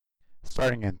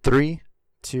Starting in 3,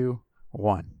 2,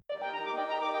 1.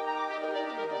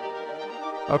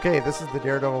 Okay, this is the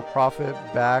Daredevil Prophet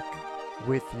back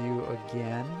with you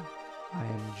again. I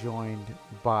am joined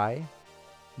by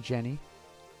Jenny,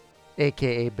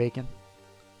 aka Bacon.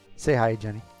 Say hi,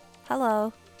 Jenny.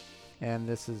 Hello. And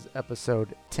this is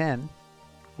episode 10,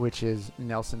 which is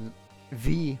Nelson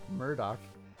v. Murdoch.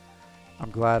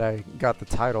 I'm glad I got the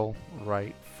title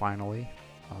right finally.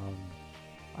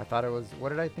 I thought it was, what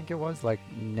did I think it was? Like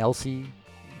Nelsie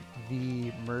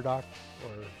v. Murdoch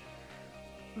or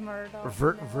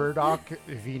Murdoch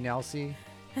v. Nelsie.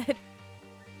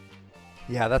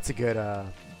 Yeah, that's a good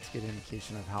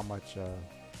indication of how much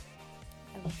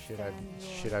shit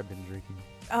I've been drinking.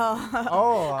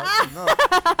 No.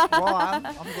 Well,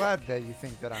 I'm glad that you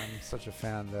think that I'm such a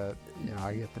fan that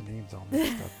I get the names on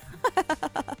this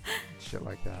stuff, shit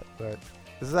like that. But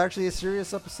this is actually a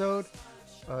serious episode.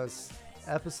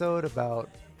 Episode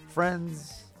about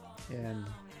friends and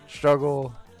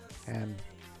struggle and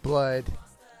blood.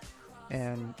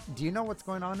 And do you know what's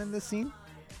going on in this scene?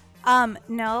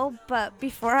 No, but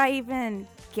before I even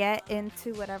get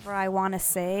into whatever I want to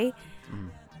say,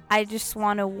 I just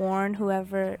want to warn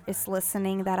whoever is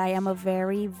listening that I am a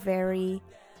very, very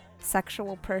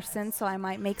sexual person, so I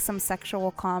might make some sexual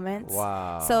comments.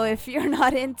 Wow. So if you're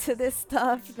not into this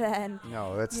stuff, then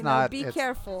no, it's not. Be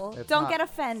careful. Don't get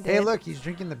offended. Hey, look, he's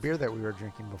drinking the beer that we were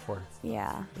drinking before.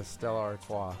 Yeah. The Stella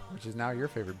Artois, which is now your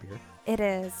favorite beer. It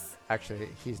is. Actually,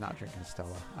 he's not drinking Stella.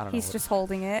 I don't know. He's just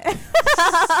holding it.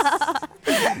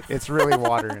 It's really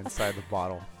water inside the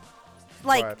bottle.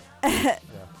 Like, yeah.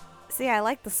 See, I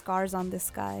like the scars on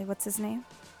this guy. What's his name?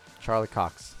 Charlie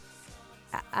Cox.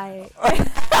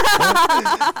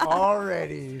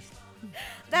 Already.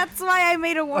 That's why I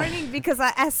made a warning, because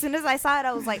as soon as I saw it,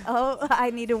 I was like, oh, I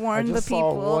need to warn the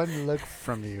people. I just saw one look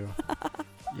from you.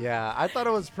 Yeah, I thought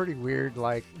it was pretty weird.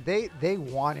 Like, they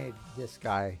wanted this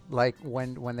guy. Like,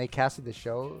 when they casted the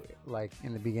show, like,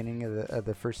 in the beginning of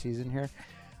the first season here,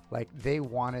 like, they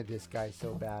wanted this guy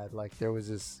so bad. Like, there's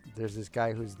this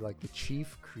guy who's, like, the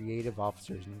chief creative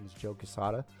officer. His name is Joe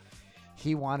Quesada.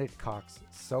 He wanted Cox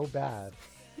so bad.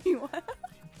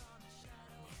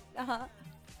 Uh-huh.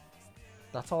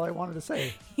 That's all I wanted to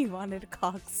say. He wanted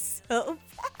Cox so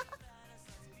bad.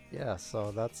 Yeah,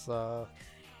 so that's that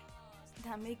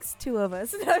makes two of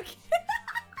us.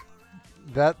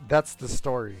 That's the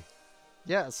story.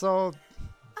 Yeah, so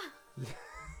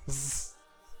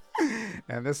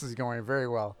and this is going very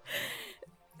well.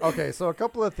 Okay, so a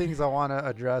couple of things I want to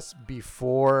address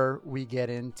before we get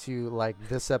into like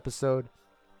this episode.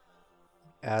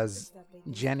 As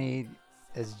Jenny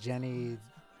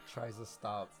tries to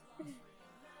stop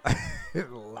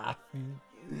laughing,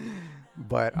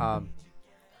 but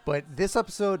this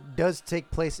episode does take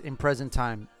place in present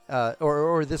time,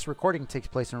 or this recording takes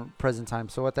place in present time.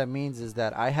 So what that means is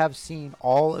that I have seen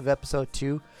all of episode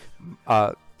 2,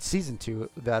 season 2,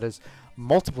 that is,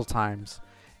 multiple times.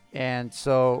 And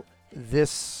so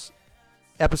this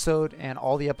episode and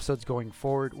all the episodes going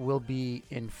forward will be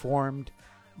informed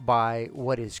by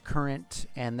what is current,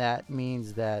 and that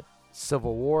means that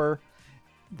Civil War,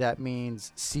 that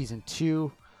means season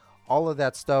 2, all of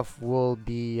that stuff will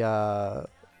be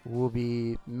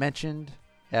mentioned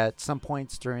at some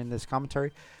points during this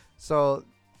commentary. So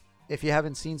if you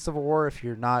haven't seen Civil War, if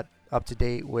you're not up to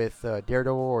date with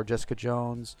Daredevil or Jessica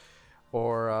Jones,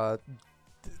 or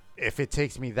if it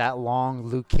takes me that long,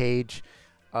 Luke Cage,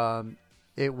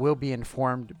 it will be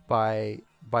informed by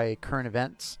current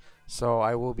events. So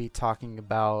I will be talking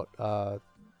about a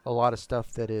lot of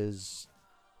stuff that is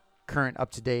current,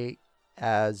 up to date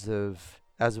as of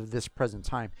this present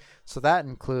time. So that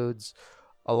includes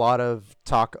a lot of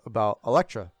talk about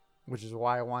Elektra, which is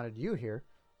why I wanted you here,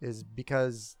 is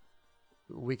because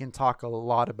we can talk a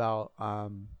lot about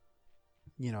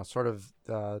sort of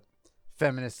the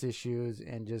feminist issues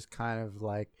and just kind of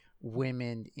like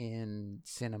women in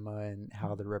cinema and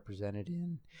how they're represented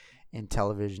in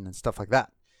television and stuff like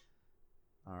that.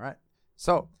 All right.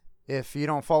 So if you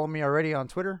don't follow me already on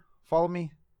Twitter, follow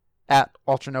me at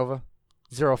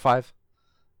Ultranova05.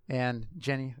 And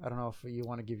Jenny, I don't know if you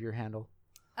want to give your handle.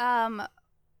 Do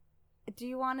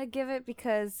you want to give it?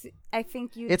 Because I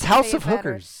think you. It's House of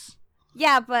Hookers.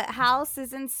 Yeah, but house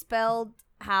isn't spelled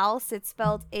house. It's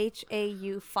spelled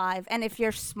HAU5. And if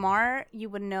you're smart, you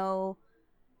would know.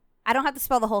 I don't have to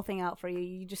spell the whole thing out for you.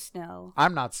 You just know.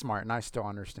 I'm not smart, and I still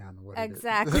understand what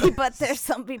exactly, it is. But there's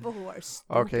some people who are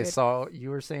stupid. Okay, so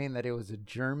you were saying that it was a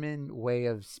German way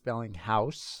of spelling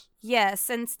house?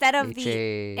 Yes, instead of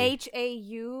the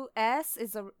HAUS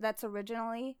that's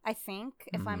originally, I think,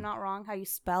 if I'm not wrong, how you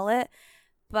spell it.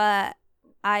 But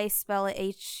I spell it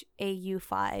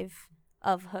HAU5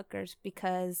 of Hookers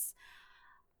because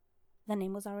the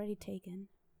name was already taken.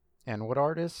 And what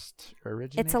artist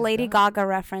originated It's a Lady Gaga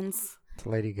reference. It's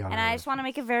Lady Gaga. And I just want to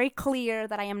make it very clear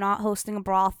that I am not hosting a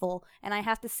brothel. And I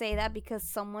have to say that because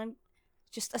someone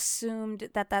just assumed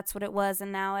that that's what it was.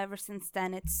 And now ever since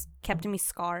then, it's kept me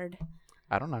scarred.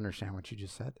 I don't understand what you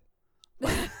just said.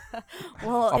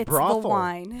 Well, it's brothel. the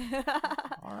wine.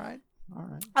 All right.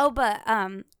 Oh, but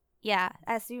yeah,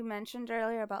 as you mentioned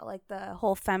earlier about like the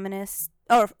whole feminist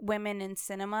or women in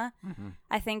cinema,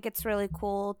 I think it's really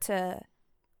cool to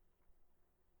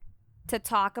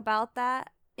talk about that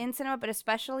in cinema, but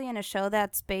especially in a show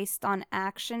that's based on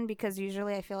action, because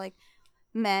usually I feel like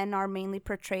men are mainly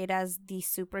portrayed as the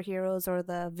superheroes or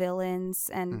the villains,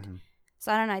 and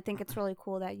so I don't know, I think it's really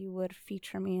cool that you would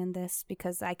feature me in this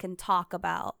because I can talk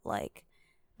about like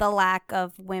the lack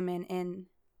of women in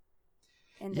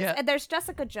this. Yeah. And there's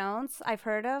Jessica Jones I've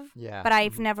heard of, Yeah. but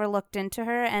I've never looked into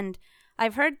her, and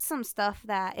I've heard some stuff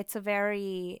that it's a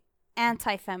very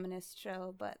anti-feminist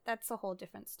show, but that's a whole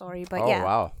different story. But yeah.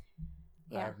 Wow.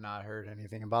 Yeah. I've not heard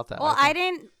anything about that. Well, I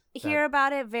didn't hear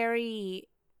about it very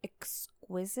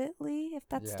exquisitely, if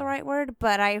that's the right word,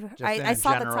 but I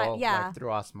saw general, the time. Yeah. like,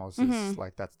 through osmosis,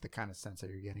 like that's the kind of sense that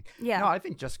you're getting. Yeah. No, I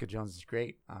think Jessica Jones is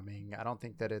great. I mean, I don't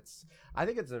think that I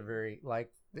think it's a very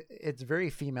it's very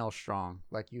female strong.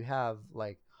 Like you have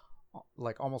like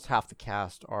almost half the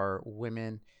cast are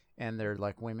women, and they're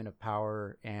like women of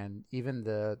power, and even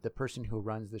the person who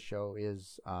runs the show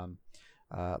is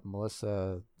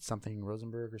Melissa something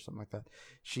Rosenberg or something like that.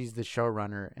 She's the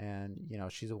showrunner, and you know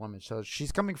she's a woman, so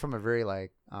she's coming from a very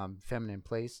like feminine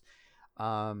place,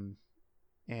 and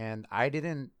I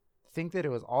didn't think that it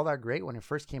was all that great when it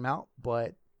first came out,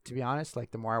 but to be honest,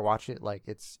 like the more I watch it, like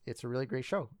it's a really great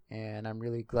show, and I'm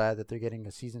really glad that they're getting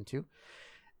a season 2,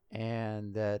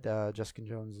 and that Jessica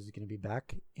Jones is going to be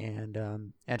back,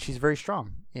 and she's very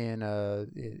strong in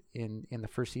the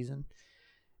first season,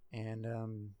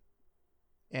 and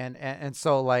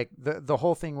so like the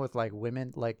whole thing with like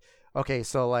women, like okay,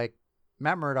 so like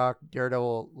Matt Murdock,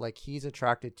 Daredevil, like he's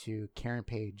attracted to Karen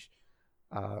Page,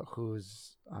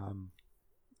 who's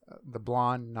the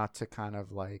blonde, not to kind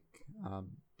of like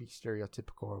be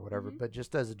stereotypical or whatever, but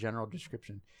just as a general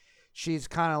description, she's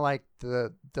kind of like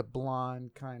the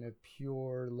blonde, kind of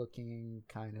pure looking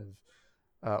kind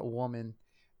of woman,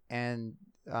 and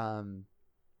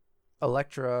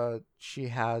Elektra, she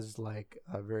has like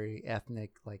a very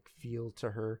ethnic like feel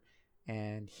to her,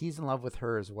 and he's in love with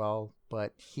her as well,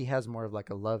 but he has more of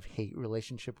like a love-hate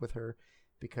relationship with her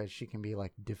because she can be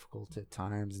like difficult at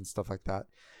times and stuff like that.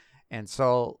 And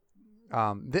so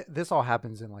this all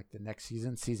happens in like the next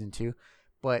season 2,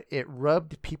 but it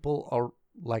rubbed people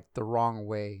like the wrong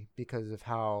way because of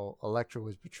how Elektra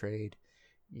was portrayed,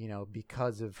 you know,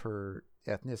 because of her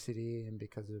ethnicity and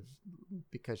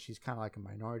because she's kind of like a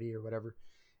minority or whatever.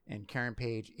 And Karen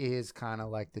Page is kind of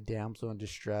like the damsel in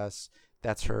distress.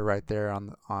 That's her right there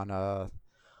on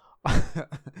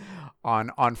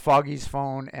on Foggy's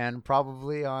phone, and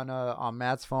probably on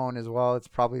Matt's phone as well. It's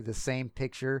probably the same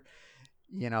picture.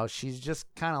 You know, she's just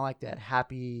kind of like that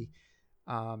happy,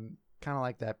 kind of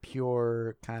like that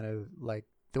pure, kind of like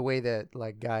the way that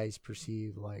like guys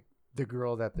perceive like the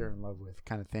girl that they're in love with,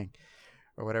 kind of thing,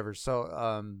 or whatever.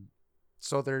 So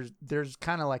so there's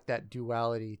kind of like that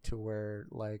duality to where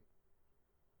like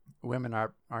women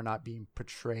are not being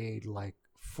portrayed like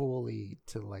fully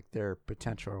to like their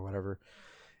potential or whatever,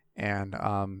 and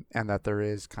that there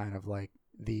is kind of like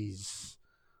these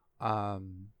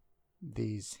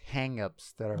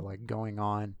hang-ups that are like going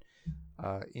on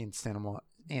in cinema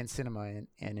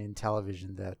and in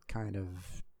television that kind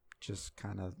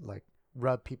of like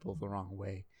rub people the wrong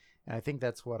way. And I think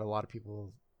that's what a lot of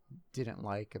people didn't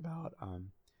like about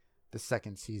the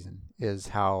second season, is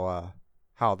how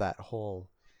that whole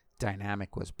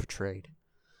dynamic was portrayed.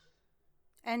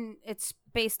 And it's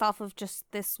based off of just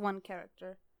this one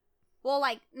character. Well,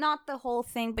 like not the whole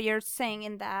thing, but you're saying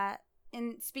in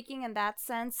speaking in that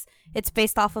sense, it's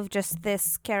based off of just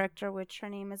this character, which her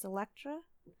name is Elektra.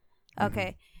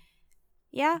 Okay.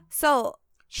 Yeah. So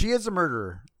she is a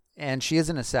murderer and she is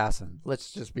an assassin.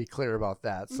 Let's just be clear about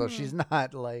that. So she's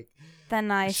not like the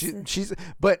nice. She's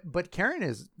but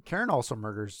Karen also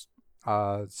murders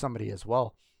somebody as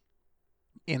well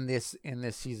in this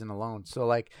season alone. So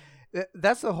like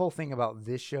that's the whole thing about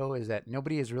this show, is that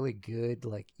nobody is really good.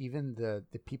 Like even the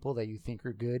people that you think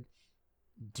are good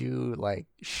do like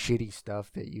shitty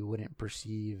stuff that you wouldn't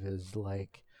perceive as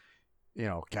like, you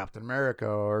know, Captain America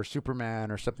or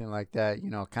Superman or something like that, you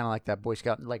know, kind of like that Boy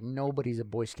Scout. Like nobody's a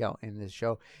Boy Scout in this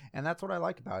show. And that's what I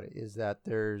like about it, is that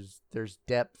there's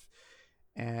depth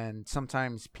and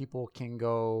sometimes people can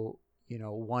go,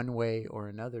 one way or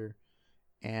another,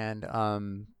 and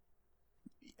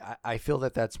I feel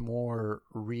that that's more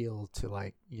real to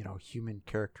like human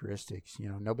characteristics.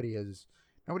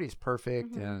 Nobody's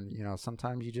perfect, Mm-hmm. and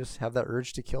sometimes you just have that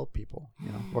urge to kill people.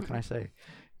 What can I say?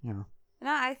 No,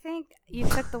 I think you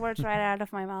took the words right out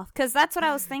of my mouth, because that's what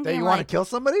I was thinking. That you want to kill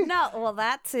somebody? No, well,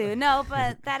 that too. No,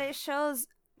 but that it shows,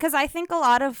 because I think a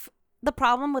lot of the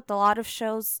problem with a lot of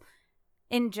shows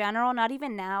in general, not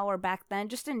even now or back then,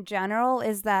 just in general,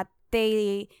 is that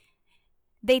they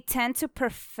tend to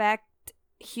perfect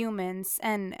humans,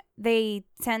 and they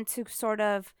tend to sort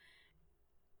of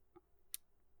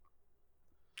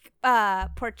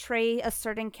portray a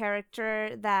certain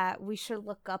character that we should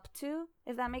look up to,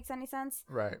 if that makes any sense.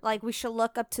 Right. Like, we should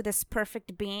look up to this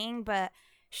perfect being, but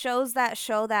shows that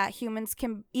show that humans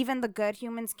can, even the good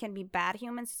humans can be bad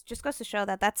humans, just goes to show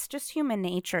that that's just human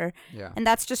nature. Yeah. And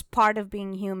that's just part of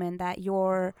being human, that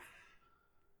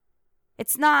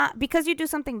it's not because you do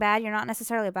something bad, you're not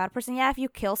necessarily a bad person. Yeah, if you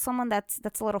kill someone, that's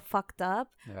a little fucked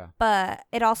up. Yeah. But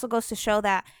it also goes to show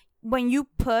that when you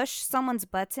push someone's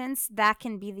buttons, that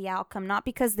can be the outcome, not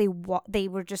because they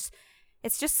were just.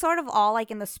 It's just sort of all like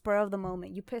in the spur of the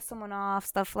moment. You piss someone off,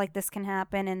 stuff like this can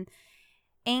happen, and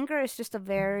anger is just a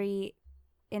very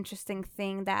interesting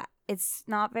thing that it's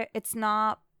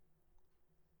not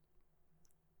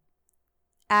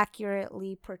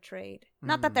accurately portrayed.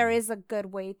 Not that there is a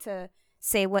good way to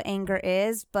say what anger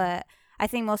is, but I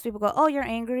think most people go, "Oh, you're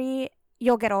angry,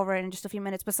 you'll get over it in just a few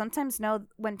minutes." But sometimes no,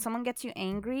 when someone gets you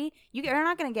angry, you're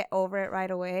not going to get over it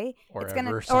right away. Or it's ever,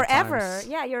 gonna sometimes. or ever.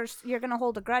 Yeah, you're going to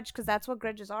hold a grudge, because that's what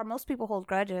grudges are. Most people hold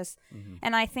grudges. Mm-hmm.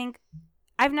 And I think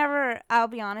I'll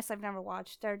be honest, I've never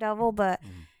watched Daredevil, but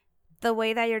the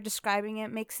way that you're describing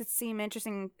it makes it seem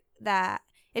interesting, that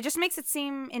it just makes it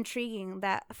seem intriguing,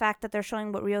 that fact that they're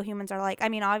showing what real humans are like. I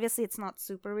mean, obviously it's not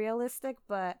super realistic,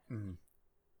 but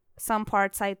some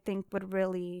parts I think would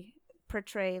really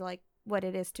portray like what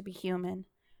it is to be human.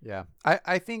 Yeah.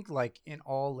 I think like in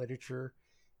all literature,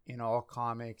 in all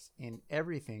comics, in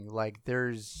everything, like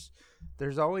there's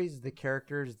always the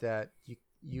characters that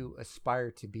you aspire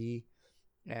to be,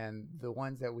 and the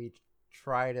ones that we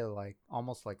try to like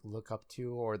almost like look up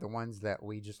to, or the ones that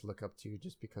we just look up to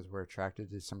just because we're attracted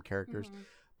to some characters.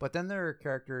 But then there are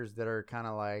characters that are kind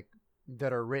of like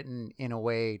that are written in a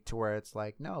way to where it's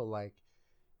like, no, like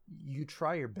you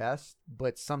try your best,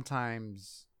 but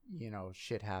sometimes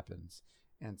shit happens,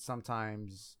 and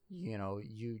sometimes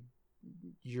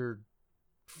you're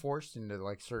forced into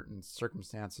like certain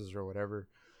circumstances or whatever,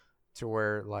 to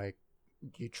where like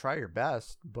you try your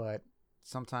best, but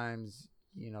sometimes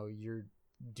you're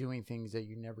doing things that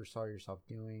you never saw yourself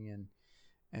doing,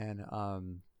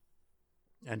 and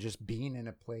just being in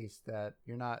a place that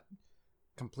you're not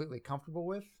completely comfortable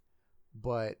with,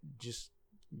 but just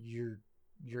you're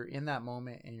in that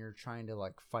moment and you're trying to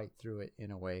like fight through it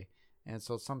in a way. And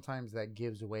so sometimes that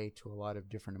gives way to a lot of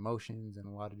different emotions and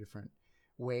a lot of different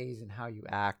ways in how you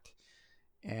act.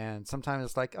 And sometimes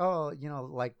it's like, oh,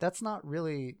 like that's not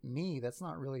really me, that's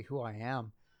not really who I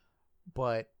am.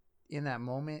 But in that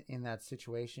moment, in that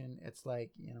situation, it's like,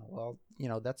 well,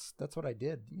 that's what I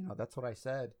did. That's what I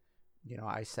said.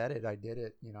 I said it, I did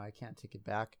it. I can't take it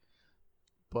back.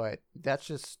 But that's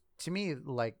just to me,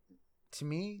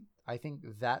 I think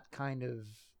that kind of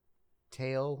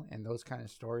tale and those kind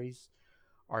of stories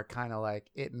are kind of like,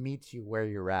 it meets you where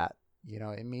you're at.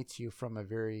 It meets you from a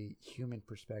very human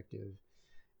perspective,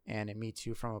 and it meets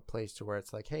you from a place to where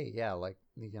it's like, hey, yeah, like,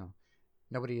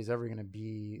 nobody is ever going to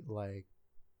be like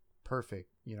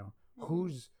perfect.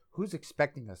 Who's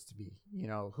expecting us to be,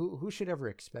 who should ever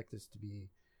expect us to be,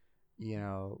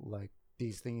 like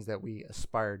these things that we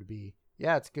aspire to be.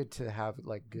 Yeah, it's good to have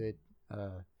like good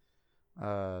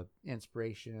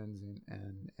inspirations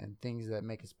and things that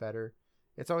make us better.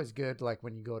 It's always good, like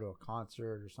when you go to a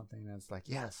concert or something, and it's like,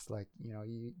 yes, like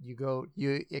you go,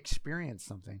 you experience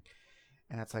something,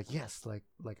 and it's like, yes, like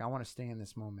I want to stay in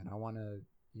this moment. I want to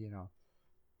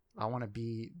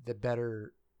be the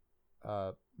better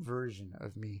version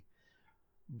of me.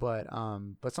 But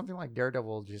something like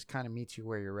Daredevil just kind of meets you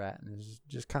where you're at, and it's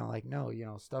just kind of like, no,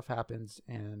 stuff happens,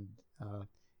 and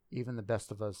even the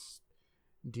best of us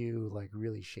do like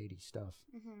really shady stuff.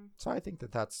 So I think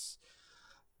that's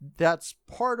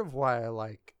part of why I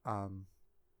like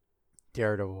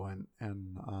Daredevil,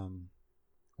 and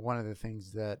one of the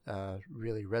things that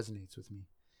really resonates with me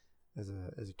as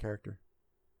a character.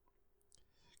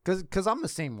 Cause I'm the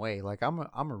same way. Like I'm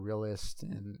a realist,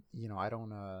 and I don't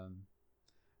know.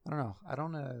 I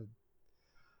don't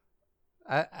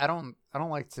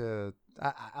like to.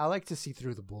 I like to see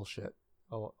through the bullshit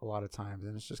a lot of times,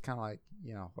 and it's just kind of like,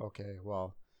 okay,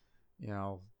 well, you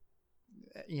know,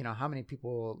 how many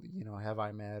people, have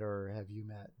I met or have you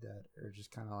met that are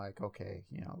just kind of like, okay,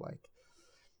 like,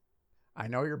 I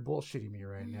know you're bullshitting me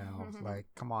right now. Like,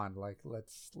 come on, like,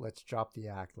 let's drop the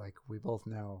act. Like, we both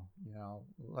know,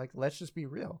 like, let's just be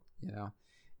real,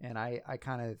 And I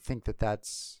kind of think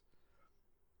that's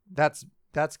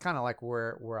kind of like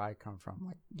where I come from.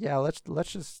 Like, yeah, let's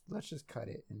just cut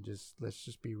it and let's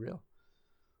just be real.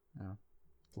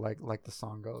 Like the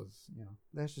song goes,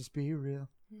 let's just be real.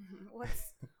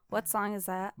 What song is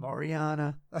that?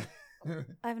 Mariana.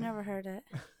 I've never heard it.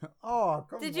 Oh,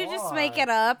 come on. Did you just make it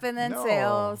up and then say,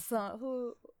 "Oh, so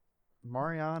who?"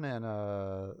 Mariana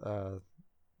and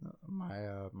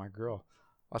my girl.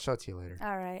 I'll show it to you later.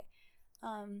 All right.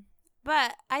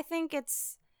 But I think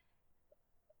it's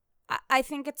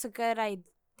a good idea.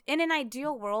 In an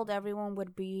ideal world, everyone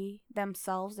would be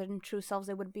themselves, their true selves.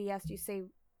 They would be, as you say,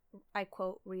 I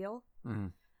quote, real. Mm-hmm.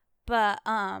 But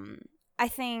I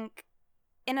think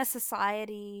in a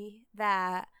society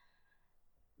that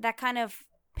kind of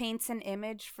paints an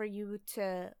image for you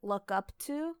to look up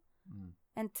to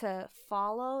and to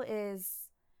follow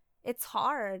it's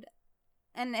hard.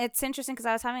 And it's interesting because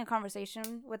I was having a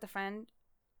conversation with a friend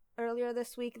earlier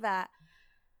this week that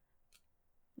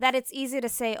it's easy to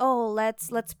say, oh,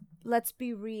 let's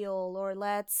be real, or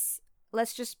let's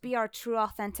just be our true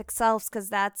authentic selves, because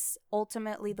that's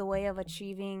ultimately the way of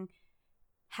achieving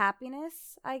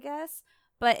happiness, I guess.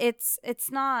 But it's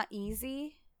not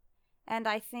easy. And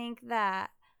I think that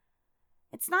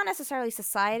it's not necessarily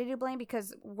society to blame,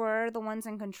 because we're the ones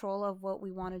in control of what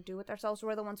we want to do with ourselves.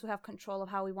 We're the ones who have control of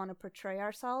how we want to portray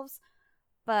ourselves.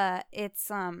 But it's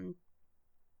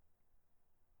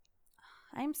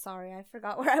I'm sorry, I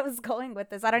forgot where I was going with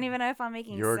this. I don't even know if I'm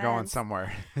making sense. You were going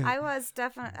somewhere. I was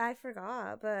definitely, I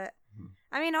forgot. But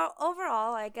I mean,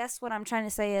 overall, I guess what I'm trying to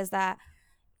say is that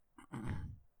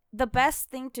the best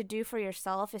thing to do for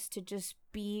yourself is to just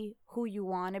be who you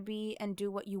want to be and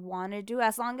do what you want to do,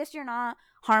 as long as you're not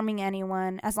harming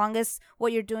anyone, as long as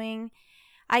what you're doing,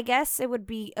 I guess it would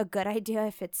be a good idea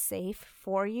if it's safe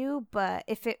for you, but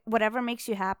if whatever makes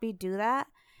you happy, do that.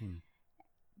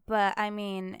 But I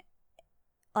mean,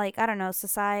 like, I don't know,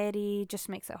 society just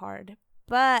makes it hard.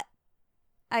 But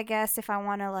I guess if I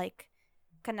want to, like,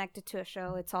 connected to a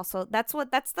show, it's also that's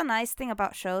the nice thing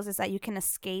about shows, is that you can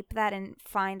escape that and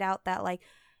find out that, like,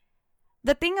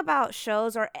 the thing about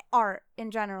shows or art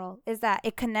in general is that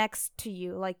it connects to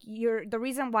you. Like, the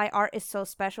reason why art is so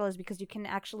special is because you can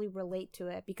actually relate to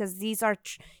it, because these are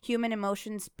human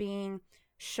emotions being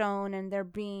shown and they're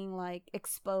being, like,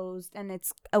 exposed, and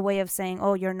it's a way of saying,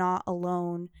 oh, you're not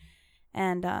alone.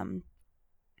 And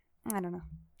I don't know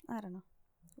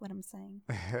what I'm saying.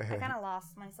 I kind of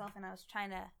lost myself, and I was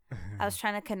trying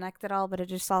to connect it all, but it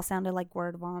just all sounded like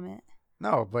word vomit.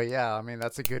 No, but yeah, I mean,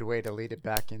 that's a good way to lead it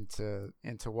back into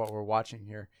what we're watching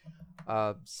here.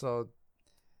 So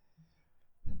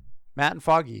Matt and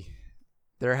Foggy,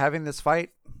 they're having this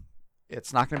fight.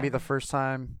 It's not going to be the first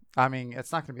time. I mean,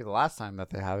 it's not going to be the last time that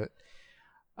they have it.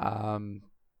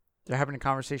 They're having a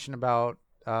conversation about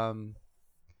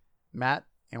Matt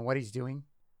and what he's doing.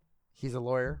 He's a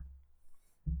lawyer,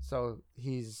 so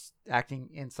he's acting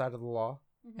inside of the law,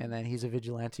 and then he's a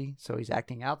vigilante, so he's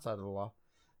acting outside of the law.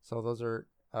 So those are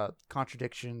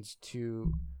contradictions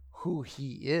to who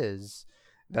he is.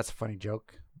 That's a funny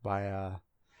joke by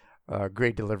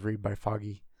great delivery by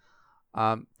Foggy,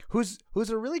 who's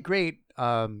a really great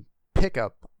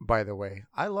pickup, by the way.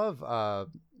 I love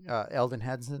Eldon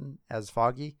Henson as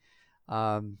Foggy.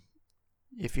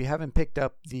 If you haven't picked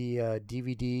up the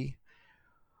DVD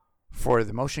for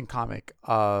the motion comic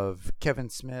of Kevin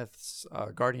Smith's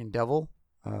Guardian Devil,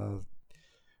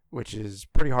 which is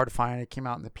pretty hard to find. It came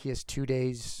out in the PS2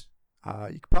 days.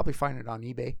 You could probably find it on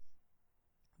eBay.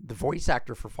 The voice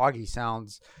actor for Foggy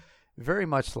sounds very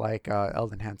much like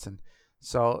Eldon Henson.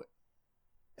 So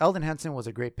Eldon Henson was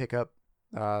a great pickup.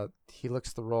 He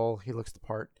looks the role. He looks the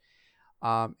part.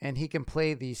 And he can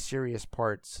play these serious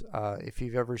parts. If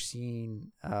you've ever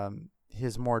seen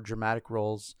his more dramatic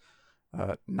roles,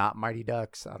 not Mighty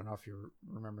Ducks. I don't know if you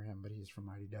remember him, but he's from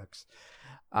Mighty Ducks.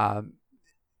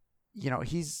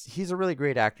 He's a really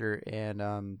great actor,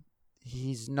 and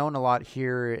he's known a lot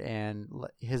here and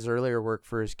his earlier work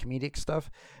for his comedic stuff.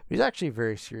 But he's actually a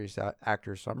very serious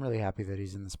actor, so I'm really happy that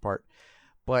he's in this part.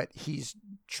 But he's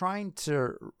trying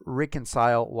to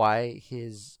reconcile why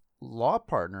his law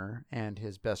partner and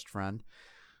his best friend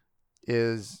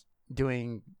is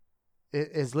living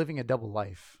a double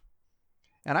life.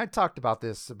 And I talked about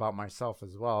this about myself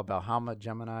as well, about how I'm a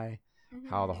Gemini,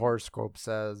 how the horoscope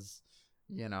says,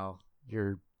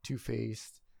 you're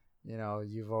two-faced.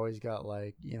 You've always got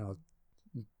like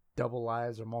double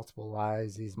lives or multiple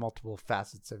lives, these multiple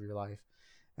facets of your life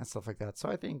and stuff like that. So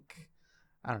I think,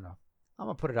 I don't know, I'm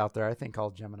gonna put it out there. I think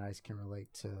all Geminis can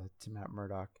relate to Matt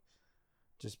Murdock,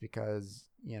 just because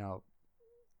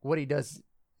what he does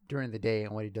during the day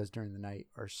and what he does during the night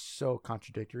are so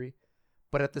contradictory,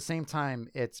 but at the same time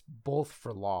it's both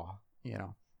for law.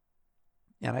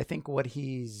 And I think what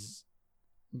he's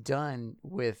done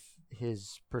with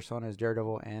his persona as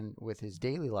Daredevil and with his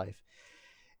daily life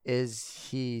is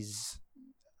he's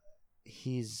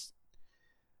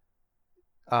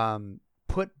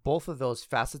put both of those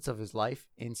facets of his life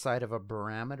inside of a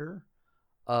parameter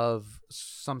of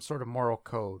some sort of moral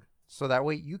code. So that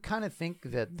way you kind of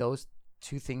think that those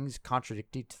two things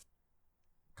contradict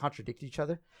each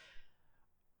other.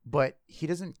 But he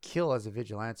doesn't kill as a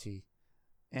vigilante,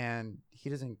 and he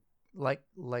doesn't like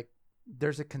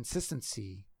there's a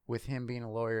consistency with him being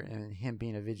a lawyer and him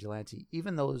being a vigilante,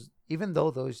 even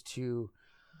though those two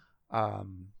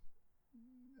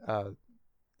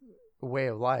way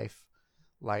of life,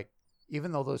 like,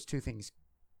 even though those two things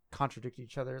contradict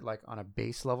each other, like on a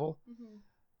base level,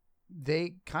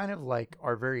 they kind of like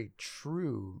are very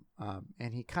true,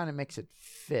 and he kind of makes it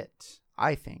fit,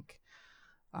 I think.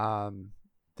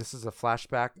 This is a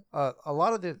flashback. A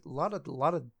lot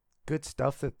of good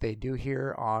stuff that they do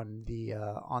here on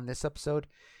this episode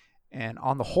and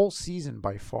on the whole season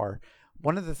by far.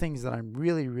 One of the things that I'm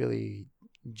really, really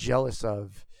jealous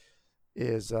of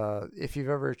is if you've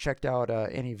ever checked out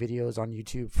any videos on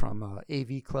YouTube from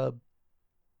AV Club,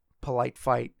 Polite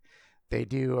Fight, they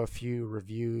do a few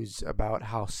reviews about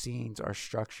how scenes are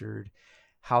structured,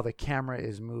 how the camera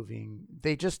is moving.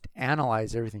 They just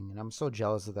analyze everything, and I'm so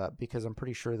jealous of that because I'm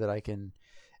pretty sure that I can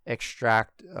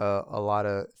extract a lot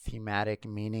of thematic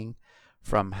meaning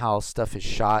from how stuff is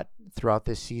shot throughout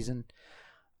this season.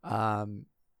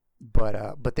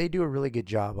 But they do a really good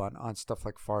job on stuff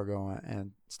like Fargo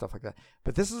and stuff like that.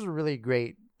 But this is a really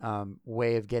great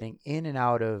way of getting in and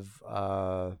out of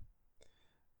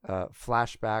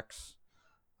flashbacks,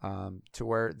 to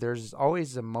where there's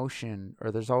always emotion,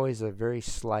 or there's always a very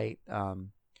slight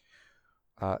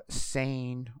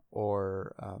saying,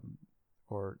 or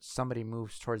somebody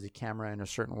moves towards the camera in a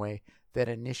certain way that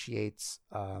initiates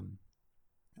a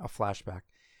flashback.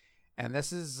 And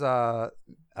this is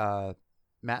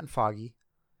Matt and Foggy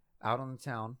out on the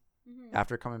town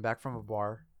after coming back from a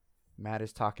bar. Matt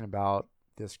is talking about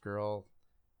this girl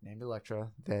named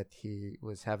Elektra that he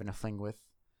was having a fling with.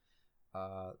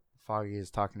 Foggy is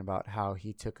talking about how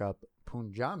he took up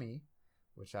Punjabi,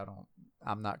 which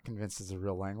I'm not convinced is a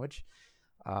real language,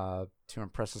 to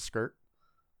impress a skirt.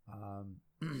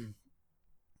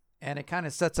 And it kind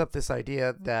of sets up this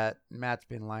idea that Matt's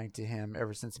been lying to him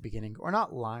ever since the beginning, or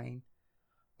not lying,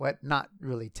 but not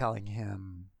really telling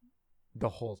him the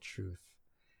whole truth.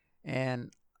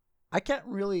 And I can't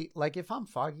really, like, if I'm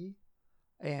Foggy,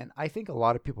 and I think a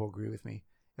lot of people agree with me,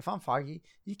 if I'm Foggy,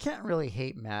 you can't really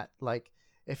hate Matt. Like,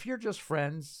 if you're just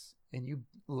friends and you,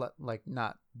 like,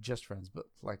 not just friends, but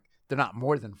like they're not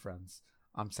more than friends,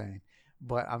 I'm saying.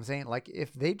 But I'm saying, like,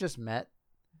 if they just met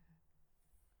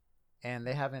and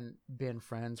they haven't been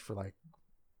friends for like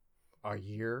a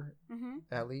year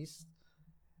at least,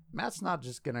 Matt's not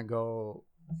just gonna go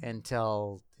and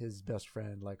tell his best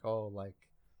friend, like, oh, like,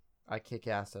 I kick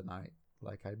ass at night,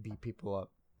 like, I beat people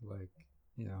up, like,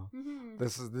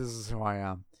 this is who I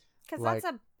am. Because like,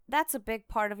 that's a big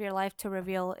part of your life to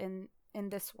reveal in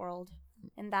this world,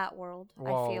 in that world.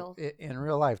 Well, I feel in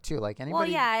real life too. Like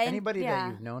anybody, anybody yeah.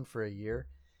 that you've known for a year,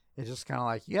 it's just kind of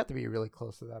like you have to be really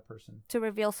close to that person to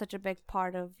reveal such a big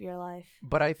part of your life.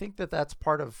 But I think that that's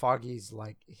part of Foggy's,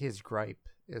 like, his gripe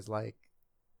is like,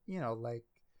 like,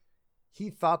 he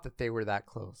thought that they were that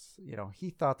close. He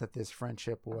thought that this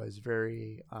friendship was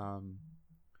very,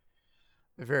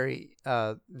 very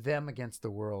them against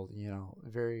the world.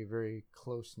 Very, very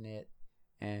close knit,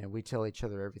 and we tell each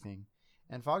other everything.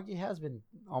 And Foggy has been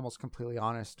almost completely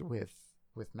honest with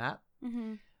Matt,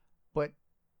 but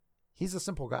he's a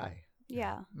simple guy.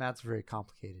 Yeah, Matt's very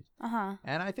complicated.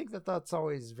 And I think that that's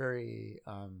always very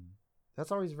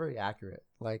accurate.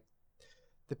 Like,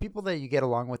 the people that you get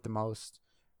along with the most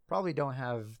probably don't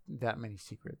have that many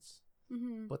secrets.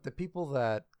 But the people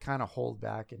that kind of hold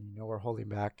back and are holding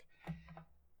back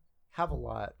have a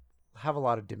lot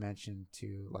of dimension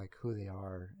to, like, who they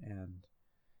are and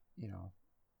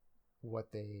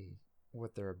what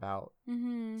they're about,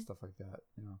 stuff like that.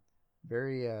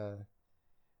 Very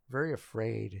very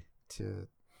afraid to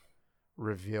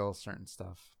reveal certain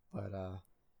stuff, but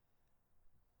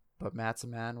Matt's a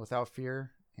man without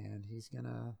fear, and he's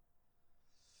gonna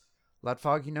let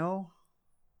Foggy know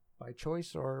by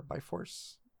choice or by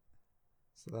force.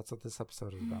 So that's what this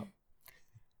episode is about.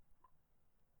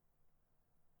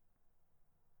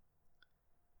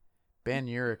 Ben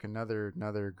Urich,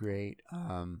 another great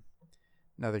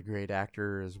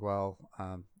actor as well.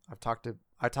 I talked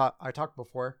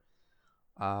before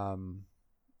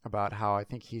about how I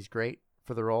think he's great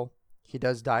for the role. He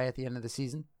does die at the end of the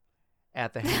season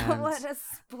at the hands. What a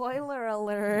spoiler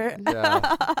alert.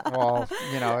 Yeah. Well,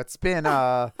 it's been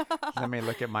let me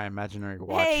look at my imaginary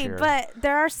watch here. But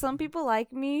there are some people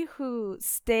like me who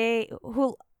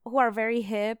are very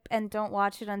hip and don't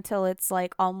watch it until it's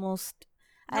like almost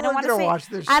I don't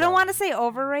want to say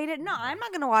overrated. No, I'm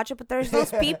not gonna watch it. But there's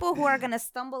those people who are gonna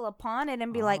stumble upon it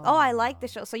and be like, "Oh, I like the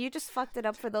show." So you just fucked it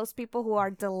up for those people who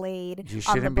are delayed. You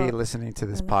shouldn't be listening to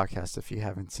this podcast if you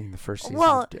haven't seen the first season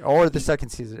or the second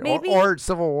season or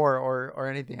Civil War or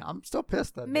anything. I'm still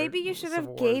pissed that maybe you should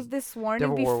have gave this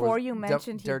warning before you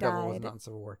mentioned he died. Daredevil was not in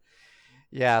Civil War.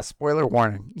 Yeah, spoiler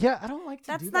warning. Yeah, I don't like to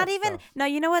do that. That's not even. Stuff. No,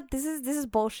 you know what? This is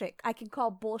bullshit. I can call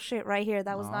bullshit right here.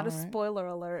 That was not a spoiler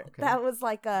alert. Okay. That was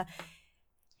like a.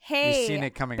 Hey, you've seen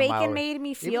it coming Bacon made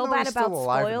me feel bad about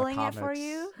spoiling it for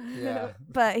you. Yeah.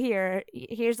 But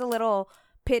here's a little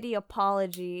pity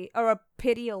apology or a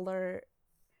pity alert.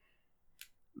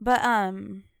 But I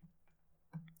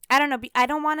don't know. I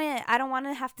don't want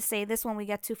to have to say this when we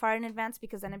get too far in advance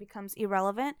because then it becomes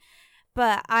irrelevant.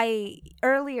 But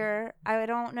earlier, I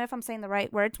don't know if I'm saying the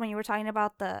right words when you were talking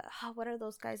about what are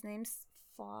those guys' names?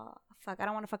 Fuck, I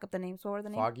don't want to fuck up the names. What were the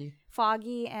names?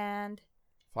 Foggy and...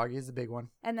 Foggy is the big one.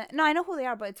 And no, I know who they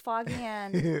are, but it's Foggy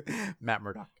and... Matt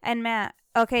Murdock. And Matt.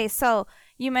 Okay, so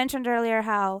you mentioned earlier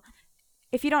how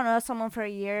if you don't know someone for a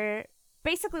year...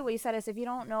 Basically what you said is if you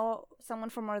don't know someone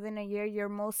for more than a year, you're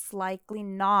most likely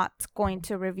not going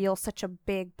to reveal such a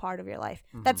big part of your life.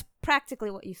 Mm-hmm. That's practically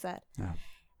what you said. Yeah.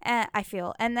 I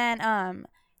feel. And then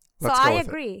so I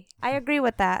agree. I agree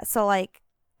with that. So like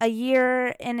a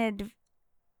year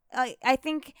I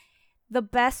think the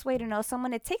best way to know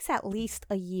someone, it takes at least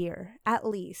a year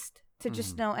to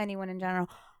just know anyone in general.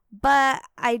 But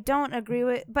I don't agree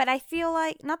with but I feel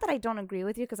like not that I don't agree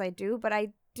with you because I do, but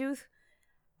I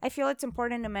feel it's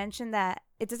important to mention that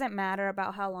it doesn't matter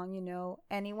about how long you know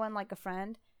anyone like a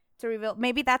friend to reveal.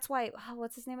 Maybe that's why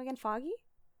what's his name again? Foggy?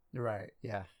 Right.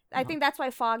 Yeah. I think that's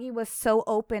why Foggy was so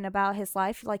open about his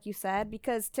life, like you said,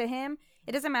 because to him,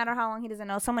 it doesn't matter how long he doesn't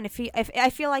know someone. If I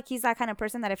feel like he's that kind of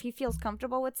person that if he feels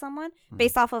comfortable with someone,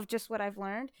 based off of just what I've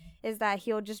learned, is that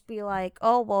he'll just be like,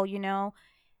 oh, well,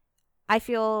 I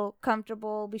feel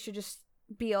comfortable. We should just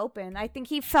be open. I think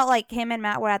he felt like him and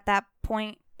Matt were at that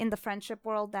point in the friendship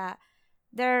world that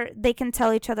they can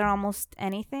tell each other almost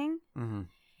anything. Mm-hmm.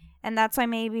 And that's why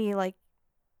maybe like,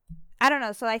 I don't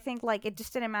know. So I think like it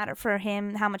just didn't matter for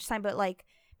him how much time, but like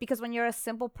because when you're a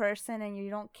simple person and you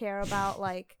don't care about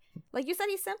like you said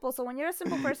he's simple. So when you're a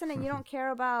simple person and you don't care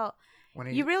about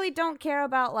you really don't care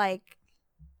about like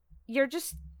you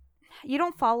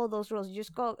don't follow those rules. You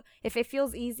just go if it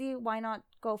feels easy, why not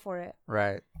go for it?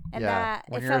 Right. And yeah.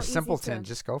 When you're a simpleton,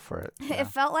 just go for it. Yeah. It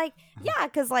felt like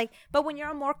because like but when you're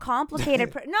a more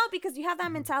complicated no, because you have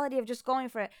that mentality of just going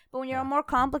for it. But when you're a more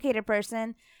complicated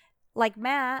person like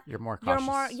Matt, you're more conscious.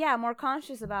 More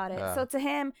conscious about it. Yeah. So to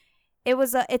him,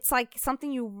 it's like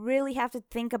something you really have to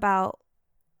think about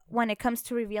when it comes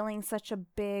to revealing such a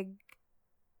big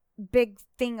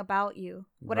thing about you,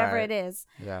 whatever it is.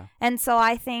 Yeah. And so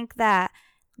I think that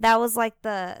was like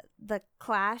the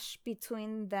clash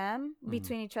between them,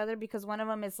 between each other, because one of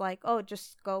them is like, oh,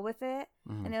 just go with it.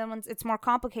 Mm-hmm. And the other one's, it's more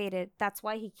complicated. That's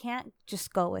why he can't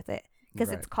just go with it because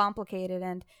it's complicated.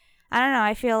 And I don't know.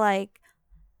 I feel like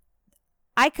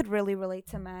I could really relate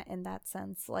to Matt in that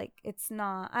sense. Like, it's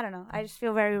not, I don't know. I just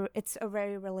feel it's a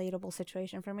very relatable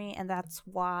situation for me. And that's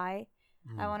why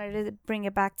I wanted to bring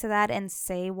it back to that and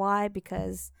say why,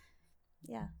 because,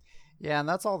 yeah. Yeah, and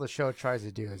that's all the show tries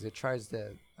to do is it tries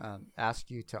to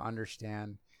ask you to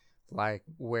understand, like,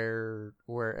 where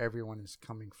everyone is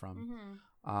coming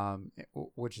from,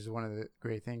 which is one of the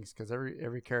great things because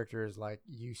every character is like,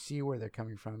 you see where they're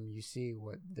coming from, you see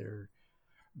what they're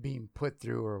being put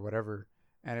through or whatever.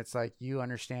 And it's like you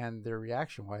understand their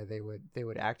reaction, why they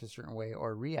would act a certain way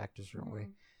or react a certain way,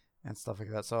 and stuff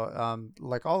like that. So,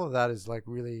 like all of that is like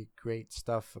really great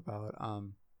stuff about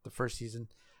the first season.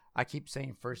 I keep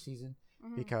saying first season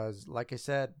because, like I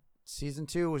said, season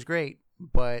 2 was great,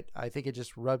 but I think it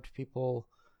just rubbed people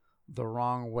the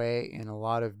wrong way in a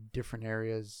lot of different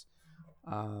areas.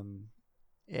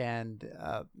 And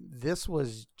this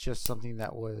was just something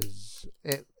that was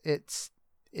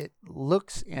it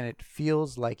looks and it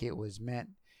feels like it was meant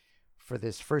for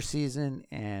this first season,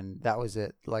 and that was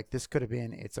it. Like, this could have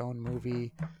been its own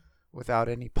movie without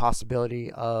any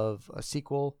possibility of a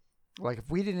sequel. Like if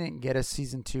we didn't get a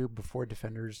season 2 before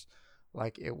Defenders,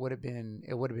 like it would have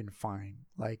been fine.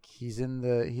 Like he's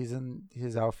in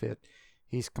his outfit.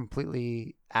 He's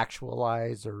completely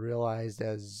actualized or realized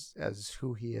as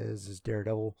who he is as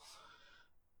Daredevil.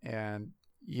 And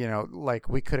like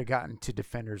we could have gotten to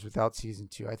Defenders without season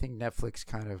 2. I think Netflix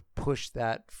kind of pushed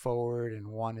that forward and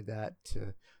wanted that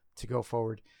to go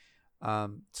forward.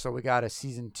 So we got a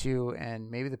season 2,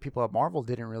 and maybe the people at Marvel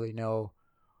didn't really know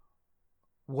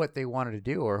what they wanted to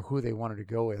do or who they wanted to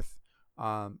go with.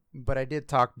 But I did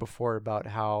talk before about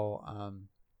how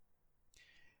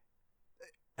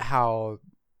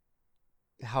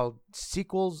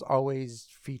sequels always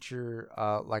feature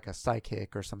like a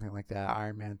sidekick or something like that.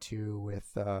 Iron Man 2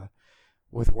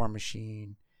 with War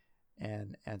Machine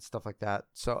and stuff like that.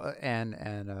 So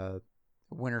and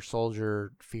Winter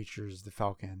Soldier features the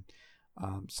Falcon.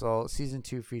 So season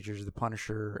 2 features the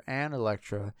Punisher and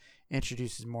Elektra,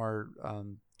 introduces more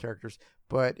characters.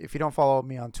 But if you don't follow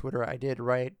me on Twitter, I did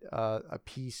write a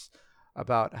piece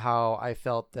about how I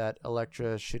felt that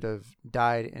Elektra should have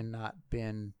died and not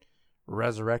been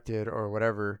resurrected or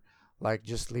whatever. Like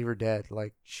just leave her dead.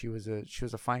 Like she was a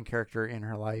fine character in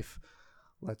her life.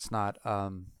 Let's not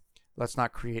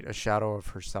create a shadow of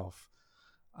herself.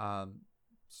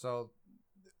 So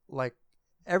like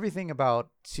everything about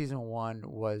season 1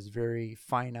 was very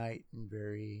finite and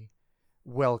very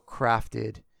well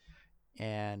crafted.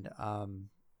 And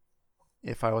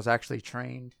if I was actually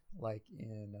trained like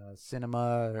in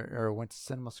cinema or went to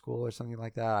cinema school or something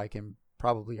like that, I can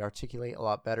probably articulate a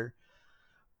lot better.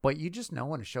 But you just know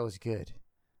when a show is good.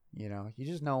 You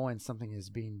just know when something is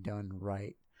being done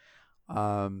right.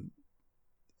 After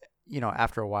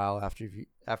a while, after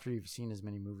you've seen as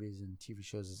many movies and TV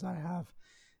shows as I have,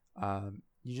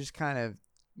 you just kind of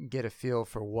get a feel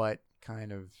for what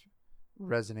kind of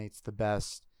resonates the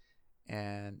best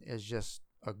and is just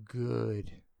a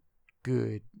good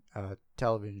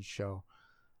television show.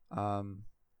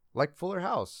 Like Fuller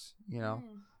House,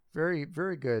 very,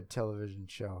 very good television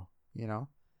show.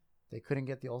 They couldn't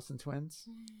get the Olsen twins,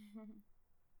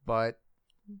 but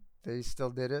they still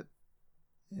did it,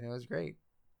 and it was great.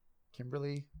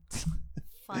 Kimberly.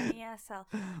 Funny as hell.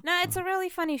 No, it's a really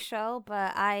funny show,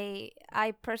 but I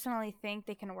personally think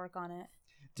they can work on it.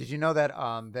 Did you know that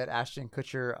that Ashton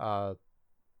Kutcher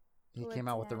he came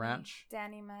out with The Ranch?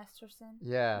 Danny Masterson.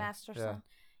 Yeah. Masterson.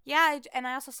 Yeah, and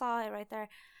I also saw it right there.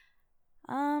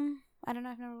 I don't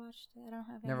know. I've never watched it. I don't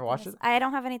have. Never watched it? I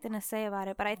don't have anything to say about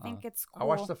it, but I think it's cool. I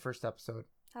watched the first episode.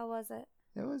 How was it?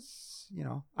 It was,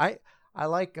 I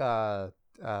like fuck,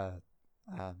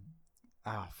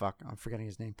 I'm forgetting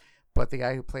his name, but the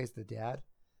guy who plays the dad.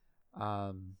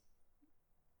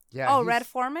 Yeah. Oh, Red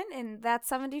Foreman in that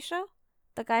 '70s show.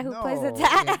 The guy who plays the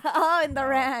dad. Yeah. Oh, in The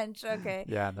Ranch. Okay.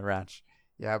 Yeah, in The Ranch.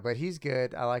 Yeah, but he's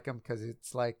good. I like him because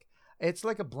it's like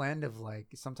a blend of like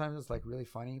sometimes it's like really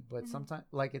funny, but sometimes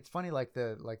like it's funny like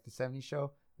the '70s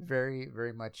show. Very,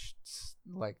 very much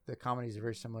like the comedies are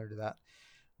very similar to that,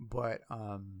 but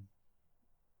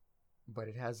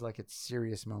it has like its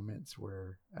serious moments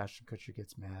where Ashton Kutcher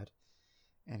gets mad,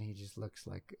 and he just looks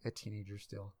like a teenager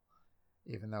still,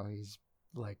 even though he's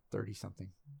like 30 something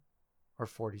or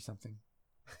 40 something.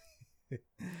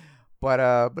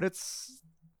 But it's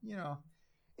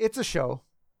it's a show.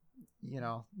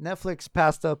 Netflix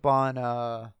passed up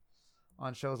on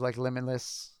shows like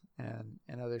Limitless and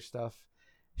other stuff.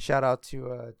 Shout out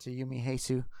to Yumi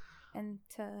Heisu. And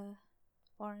to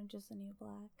Orange is the New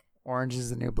Black. Orange is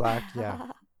the New Black,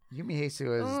 yeah. Yumi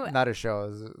Heisu is not a show,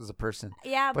 is a person.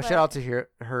 Yeah, but shout out to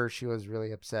her. She was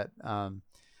really upset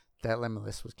that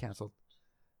Limitless was canceled.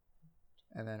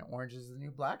 And then Orange is the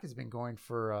New Black has been going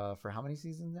for how many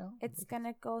seasons now? It's going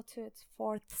to go to its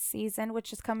 4th season,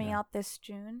 which is coming out this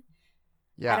June.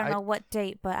 Yeah, I don't know what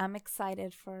date, but I'm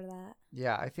excited for that.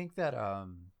 Yeah, I think that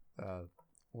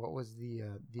what was the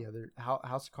other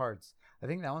House of Cards? I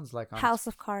think that one's like on House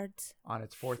of Cards on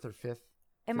its 4th or 5th.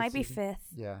 It might be season.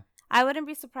 5th. Yeah. I wouldn't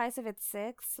be surprised if it's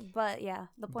 6th, but yeah,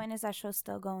 the point is that show's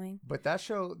still going. But that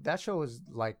show is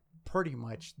like pretty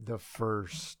much the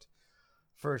first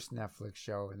Netflix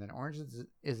show, and then Orange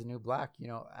is the New Black.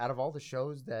 Out of all the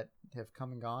shows that have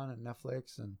come and gone on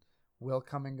Netflix and will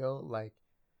come and go, like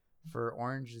for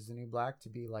Orange Is the New Black to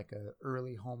be like a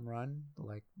early home run,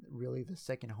 like really the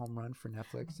second home run for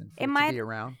Netflix, and for it to be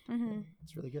around. Mm-hmm.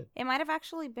 It's really good. It might have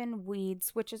actually been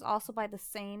Weeds, which is also by the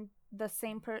same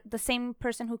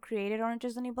person who created Orange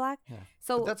Is the New Black. Yeah.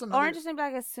 So Orange Is the New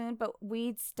Black is soon, but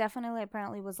Weeds definitely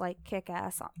apparently was like kick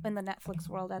ass in the Netflix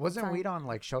world at the time. Wasn't Weed on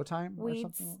like Showtime Weeds, or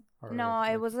something? Or no,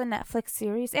 like, it was a Netflix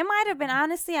series. It might have been.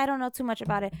 Honestly, I don't know too much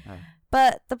about it.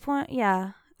 But the point,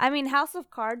 yeah. I mean, House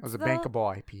of Cards, it was a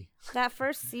bankable IP. That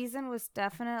first season was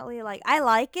definitely like, I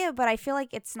like it, but I feel like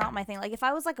it's not my thing. Like, if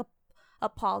I was like a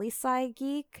poli-sci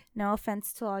geek, no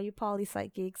offense to all you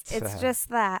poli-sci geeks, it's just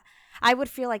that I would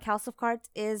feel like House of Cards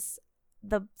is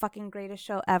the fucking greatest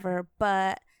show ever,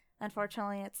 but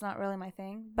unfortunately, it's not really my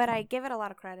thing. But I give it a lot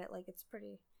of credit. Like, it's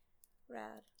pretty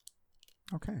rad.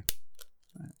 Okay.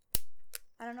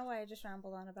 I don't know why I just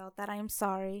rambled on about that. I am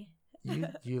sorry.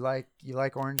 You like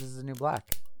Orange Is the New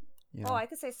Black. You know? Oh, I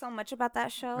could say so much about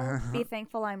that show. Be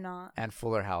thankful I'm not. And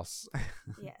Fuller House.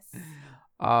 Yes.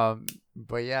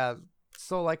 But yeah,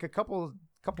 so like a couple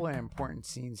of important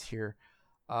scenes here.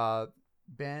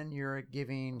 Ben Urich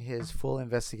giving his full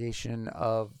investigation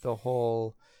of the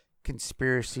whole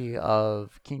conspiracy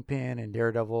of Kingpin and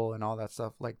Daredevil and all that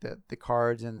stuff, like the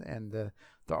cards and the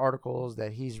articles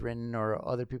that he's written or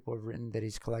other people have written that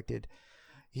he's collected.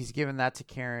 He's given that to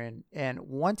Karen. And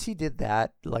once he did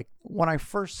that, like when I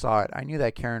first saw it, I knew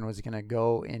that Karen was going to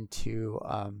go into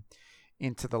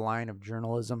the line of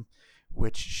journalism,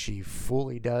 which she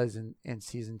fully does in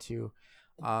season 2.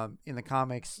 In the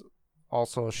comics,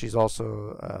 also, she's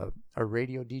also a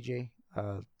radio DJ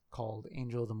called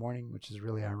Angel of the Morning, which is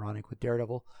really ironic with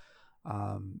Daredevil,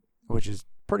 which is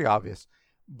pretty obvious.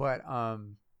 But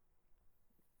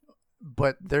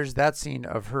there's that scene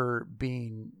of her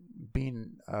being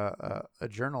a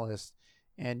journalist,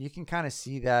 and you can kind of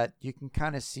see that. You can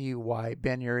kind of see why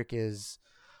Ben Urich is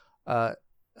a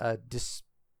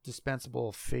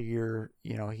dispensable figure.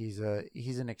 You know, he's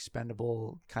an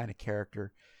expendable kind of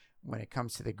character when it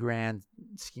comes to the grand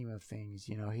scheme of things.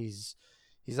 You know, he's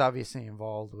obviously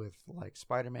involved with like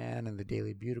Spider-Man and the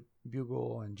Daily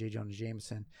Bugle and J. Jonah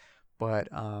Jameson, but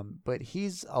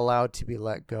he's allowed to be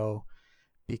let go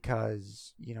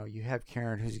because, you know, you have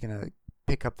Karen who's gonna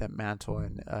pick up that mantle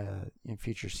in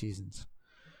future seasons.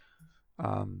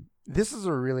 This is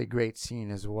a really great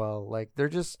scene as well. Like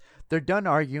they're done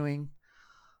arguing,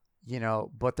 you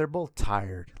know, but they're both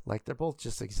tired. Like they're both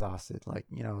just exhausted. Like,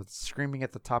 you know, screaming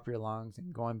at the top of your lungs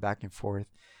and going back and forth.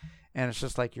 And it's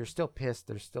just like you're still pissed.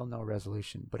 There's still no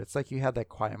resolution. But it's like you have that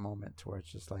quiet moment to where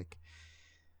it's just like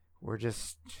we're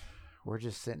just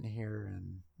sitting here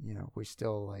and, you know, we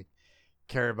still like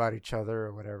care about each other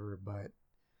or whatever, but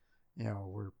you know,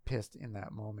 we're pissed in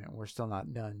that moment. We're still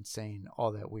not done saying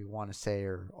all that we want to say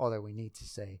or all that we need to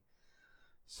say.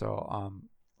 So,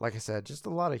 like I said, just a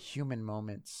lot of human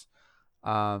moments.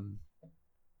 You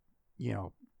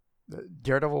know,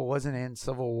 Daredevil wasn't in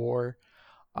Civil War.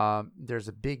 There's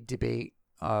a big debate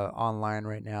online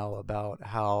right now about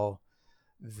how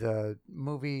the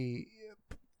movie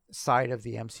side of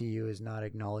the MCU is not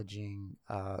acknowledging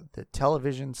the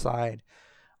television side.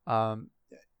 You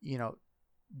know,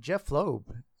 Jeff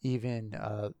Loeb, even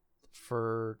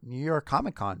for New York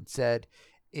Comic Con, said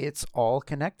it's all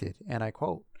connected. And I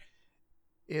quote,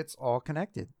 "It's all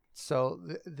connected." So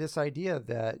this idea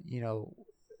that, you know,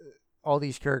 all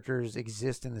these characters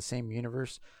exist in the same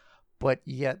universe, but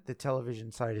yet the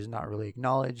television side is not really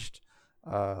acknowledged.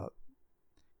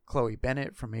 Chloe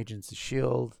Bennett from Agents of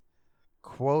S.H.I.E.L.D.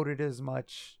 quoted as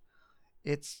much.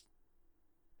 It's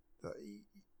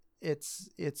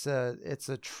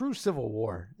a true civil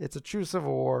war. It's a true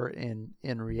civil war in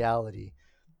reality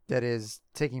that is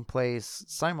taking place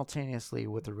simultaneously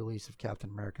with the release of Captain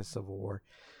America: Civil War.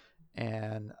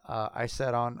 And I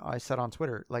said on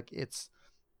Twitter, like it's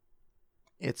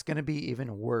going to be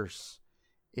even worse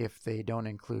if they don't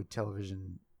include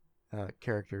television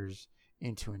characters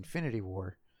into Infinity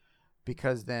War,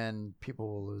 because then people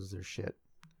will lose their shit.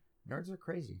 Nerds are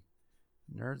crazy.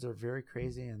 Nerds are very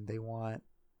crazy, and they want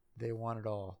it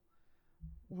all.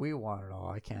 We want it all.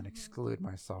 I can't exclude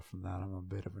myself from that. I'm a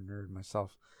bit of a nerd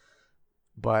myself.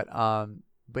 But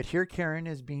here Karen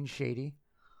is being shady,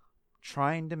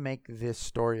 trying to make this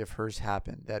story of hers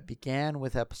happen that began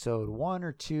with episode 1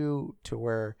 or 2, to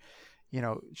where, you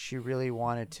know, she really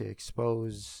wanted to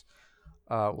expose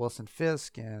Wilson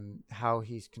Fisk and how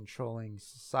he's controlling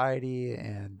society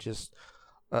and just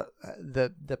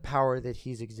the power that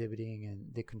he's exhibiting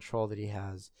and the control that he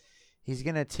has. She's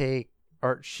going to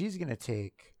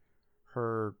take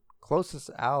her closest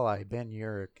ally, Ben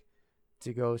Urich,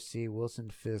 to go see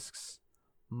Wilson Fisk's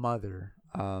mother.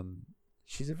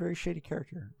 she's a very shady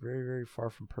character, very very far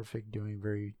from perfect, doing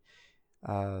very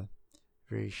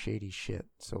very shady shit.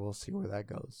 So we'll see where that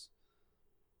goes.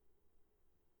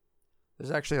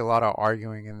 There's actually a lot of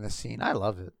arguing in this scene. I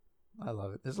love it.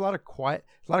 There's a lot of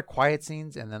quiet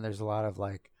scenes, and then there's a lot of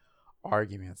like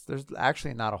arguments. There's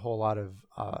actually not a whole lot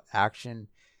of action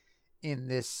in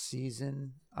this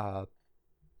season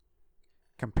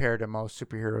compared to most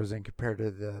superheroes and compared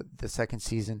to the second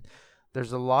season.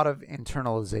 There's a lot of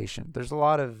internalization. There's a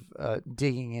lot of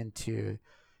digging into,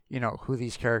 who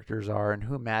these characters are and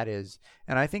who Matt is.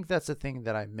 And I think that's the thing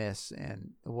that I miss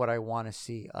and what I want to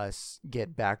see us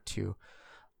get back to.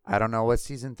 I don't know what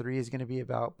season 3 is going to be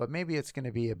about, but maybe it's going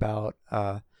to be about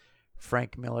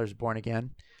Frank Miller's Born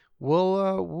Again.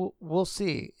 We'll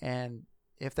see. And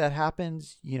if that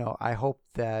happens, I hope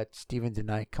that Steven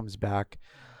DeKnight comes back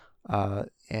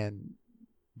and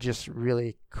just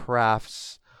really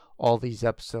crafts all these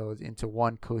episodes into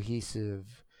one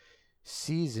cohesive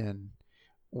season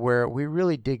where we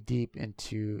really dig deep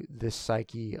into the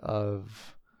psyche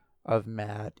of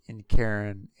Matt and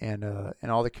Karen and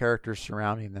all the characters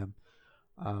surrounding them.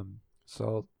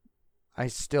 So I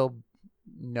still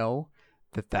know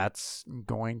that that's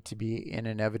going to be an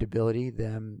inevitability,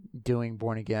 them doing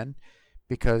Born Again,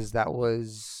 because that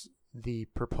was the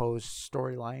proposed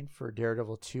storyline for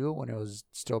Daredevil 2 when it was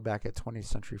still back at 20th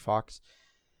Century Fox.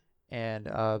 And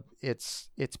it's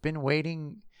been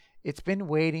waiting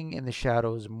in the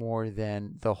shadows more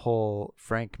than the whole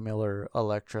Frank Miller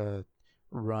Elektra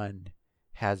run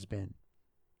has been.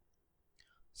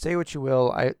 Say what you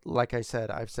will, I've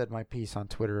said my piece on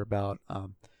Twitter about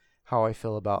how I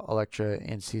feel about Elektra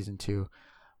in season 2,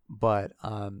 but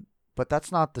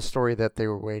that's not the story that they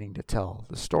were waiting to tell.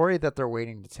 The story that they're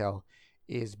waiting to tell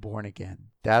is Born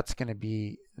Again. That's going to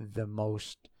be the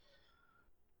most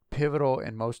pivotal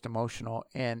and most emotional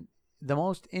and the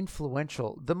most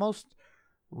influential, the most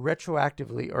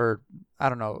retroactively, or I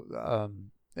don't know,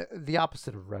 the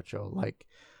opposite of retro, like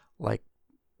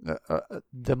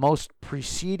the most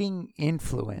preceding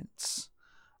influence,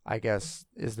 I guess,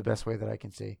 is the best way that I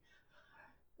can say,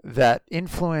 that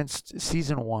influenced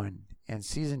season 1 and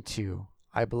season 2.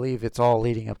 I believe it's all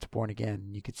leading up to Born Again.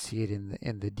 You could see it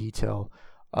in the detail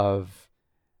of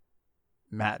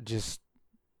Matt just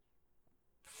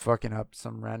fucking up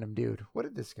some random dude. What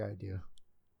did this guy do?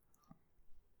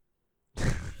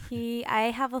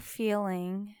 I have a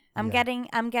feeling. I'm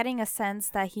getting a sense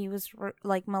that he was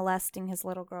molesting his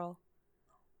little girl.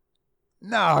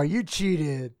 No, you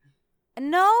cheated.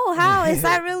 No, how is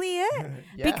that really it?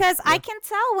 Because yeah. I can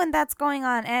tell when that's going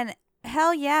on. And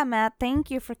hell yeah, Matt,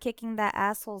 thank you for kicking that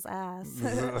asshole's ass.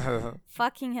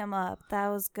 Fucking him up. That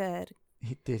was good.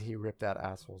 Did he rip that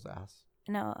asshole's ass?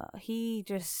 No, he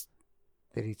just...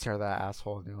 Did he tear that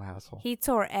asshole a new asshole? He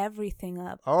tore everything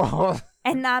up. Oh.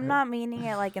 And I'm not meaning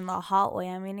it like in the hot way.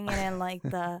 I'm meaning it in like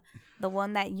the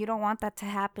one that you don't want that to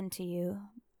happen to you.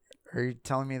 Are you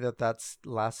telling me that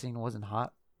last scene wasn't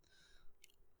hot?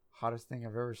 Hottest thing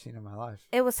I've ever seen in my life.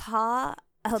 It was hot.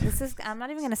 Oh, I'm not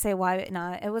even going to say why.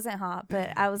 No, it wasn't hot,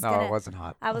 but I was No, it wasn't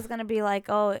hot. I was going to be like,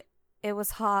 oh, it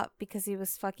was hot because he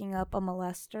was fucking up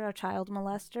a child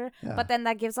molester. Yeah. But then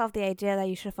that gives off the idea that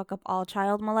you should fuck up all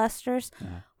child molesters,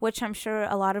 which I'm sure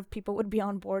a lot of people would be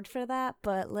on board for that.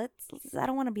 But I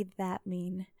don't want to be that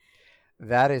mean.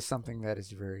 That is something that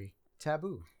is very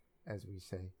taboo, as we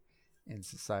say, in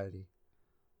society.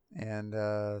 And,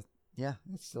 it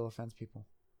still offends people.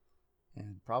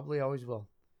 And probably always will.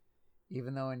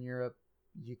 Even though in Europe,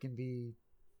 you can be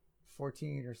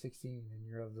 14 or 16 and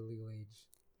you're of the legal age.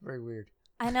 Very weird.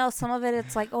 I know some of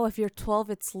it's like, oh, if you're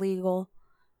 12, it's legal.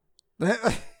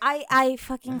 I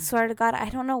fucking swear to God, I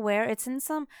don't know where. It's in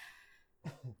some...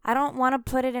 I don't want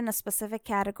to put it in a specific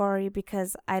category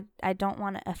because I don't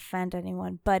want to offend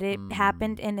anyone, but it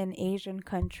happened in an Asian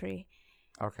country.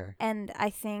 Okay. And I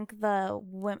think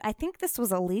this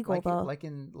was illegal though. Like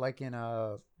in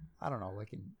I don't know,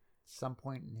 like in some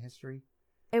point in history.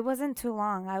 It wasn't too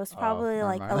long. I was probably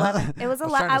 11. It was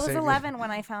I was 11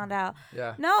 when I found out.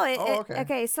 Yeah. No,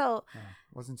 okay. So it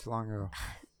wasn't too long ago.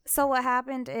 So what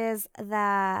happened is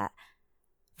that,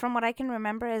 from what I can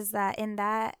remember, is that in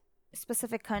that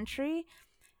specific country,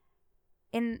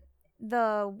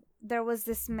 there was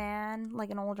this man, like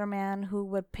an older man, who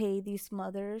would pay these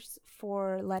mothers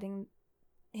for letting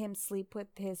him sleep with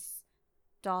his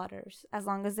daughters as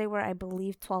long as they were, I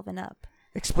believe, 12 and up.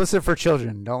 Explicit for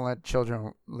children. Don't let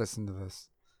children listen to this.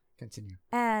 Continue.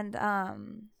 And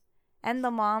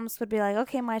the moms would be like,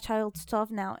 okay, my child's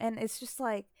 12 now. And it's just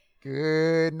like,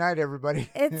 Good night, everybody.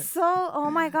 It's so, oh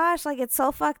my gosh, like it's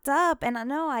so fucked up. And I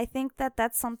know, I think that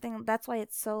that's something, that's why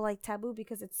it's so like taboo,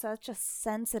 because it's such a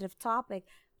sensitive topic.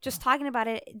 Just talking about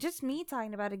it, just me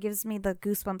talking about it gives me the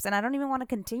goosebumps, and I don't even want to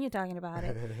continue talking about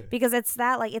it because it's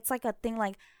that, like, it's like a thing,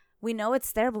 like we know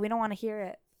it's there, but we don't want to hear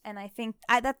it. And I think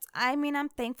I'm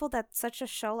thankful that such a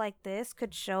show like this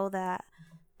could show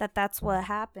that's what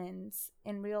happens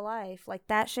in real life. Like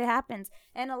that shit happens,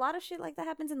 and a lot of shit like that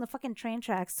happens in the fucking train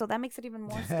tracks. So that makes it even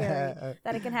more scary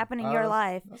that it can happen in your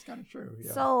life. That's kind of true.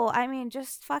 Yeah. So I mean,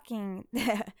 just fucking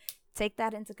take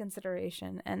that into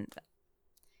consideration. And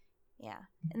yeah,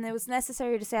 and it was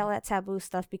necessary to say all that taboo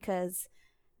stuff because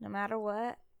no matter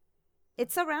what,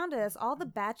 it's around us. All the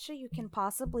bad shit you can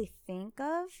possibly think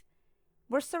of,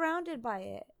 we're surrounded by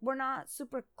it. We're not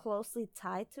super closely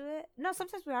tied to it. No,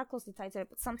 sometimes we are closely tied to it,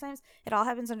 but sometimes it all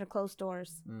happens under closed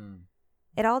doors.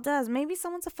 It all does. Maybe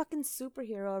someone's a fucking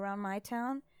superhero around my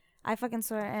town. I fucking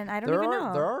swear, and I don't even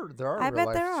know. There are I real bet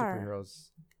life there are.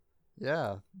 superheroes.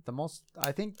 Yeah,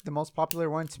 I think the most popular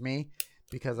one to me,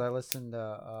 because I listened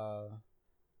to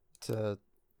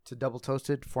Double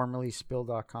Toasted, formerly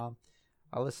Spill.com.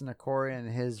 I listened to Corey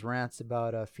and his rants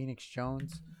about Phoenix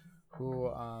Jones, who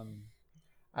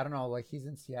I don't know, like he's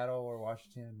in Seattle or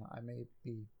Washington. I may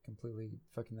be completely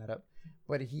fucking that up,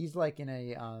 but he's like in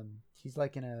a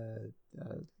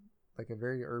like a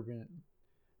very urban,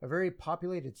 a very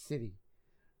populated city,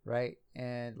 right?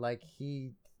 And like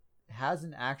he has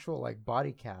an actual like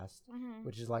body cast,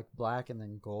 which is like black and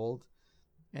then gold,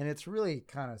 and it's really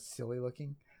kind of silly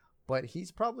looking, but he's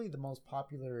probably the most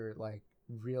popular like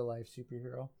real life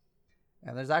superhero.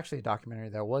 And there's actually a documentary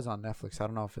that was on Netflix. I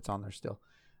don't know if it's on there still.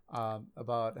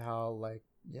 About how like,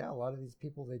 yeah, a lot of these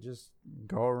people, they just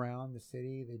go around the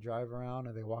city, they drive around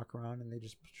and they walk around and they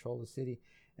just patrol the city.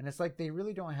 And it's like they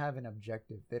really don't have an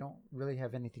objective. They don't really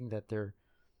have anything that they're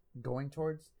going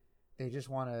towards. They just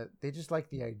like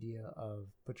the idea of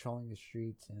patrolling the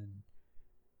streets and,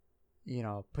 you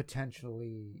know,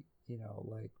 potentially, you know,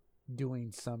 like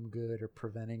doing some good or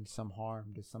preventing some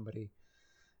harm to somebody,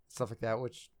 stuff like that,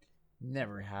 which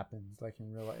never happens. Like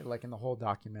in real life, like in the whole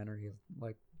documentary,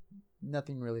 like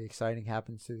nothing really exciting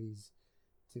happens to these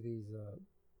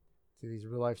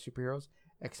real life superheroes,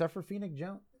 except for Phoenix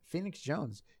Jones.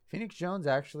 Phoenix Jones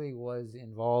actually was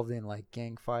involved in like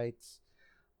gang fights.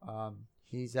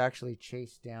 He's actually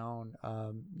chased down,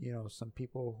 you know, some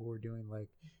people who were doing like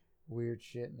weird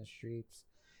shit in the streets.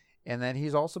 And then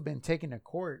he's also been taken to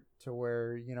court to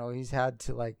where, you know, he's had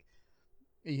to like,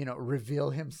 you know,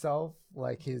 reveal himself,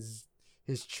 like his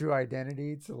true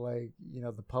identity to like, you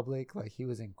know, the public. Like he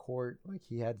was in court, like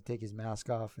he had to take his mask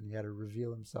off and he had to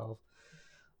reveal himself.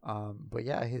 But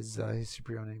yeah, his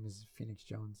superhero name is Phoenix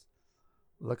Jones.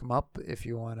 Look him up if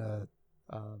you want to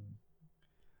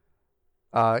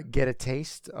get a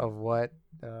taste of what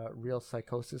real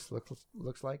psychosis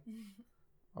looks like,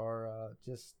 or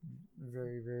just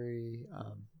very, very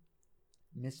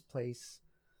misplaced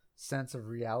sense of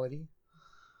reality.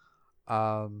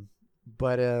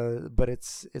 But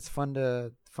it's fun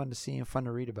to see and fun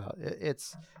to read about.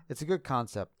 It's a good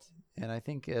concept, and I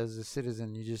think as a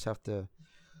citizen, you just have to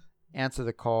answer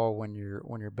the call when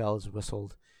your bell is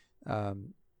whistled,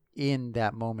 in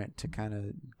that moment to kind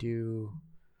of do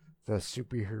the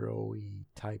superhero-y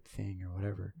type thing or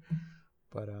whatever.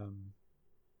 But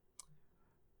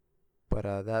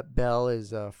that bell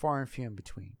is far and few in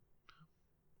between.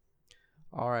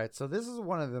 All right, so this is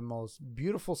one of the most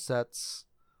beautiful sets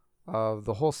of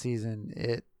the whole season.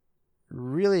 It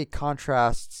really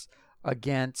contrasts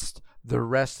against the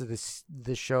rest of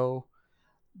the show,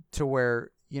 to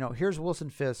where, you know, here's Wilson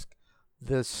Fisk,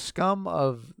 the scum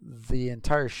of the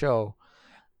entire show,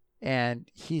 and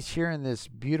he's here in this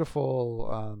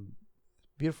beautiful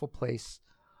place,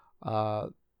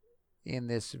 in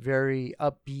this very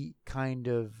upbeat kind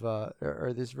of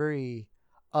or this very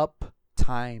up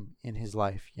time in his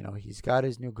life. You know, he's got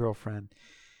his new girlfriend.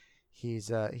 He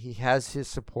has his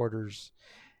supporters,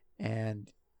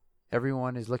 and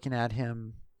everyone is looking at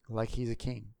him like he's a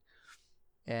king.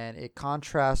 And it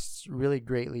contrasts really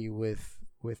greatly with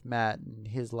Matt and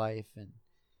his life. And,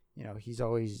 you know, he's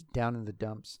always down in the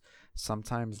dumps,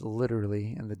 sometimes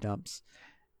literally in the dumps.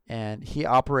 And he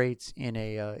operates in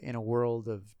a world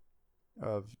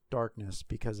of darkness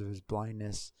because of his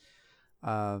blindness,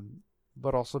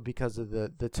 but also because of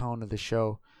the tone of the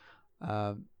show.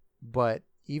 But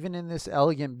even in this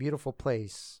elegant, beautiful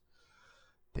place,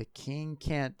 the king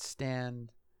can't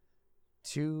stand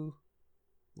too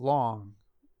long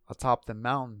atop the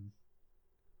mountain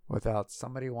without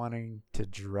somebody wanting to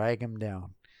drag him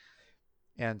down.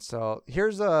 And so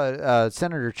here's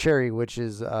Senator Cherry, which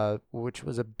was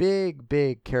a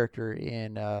big character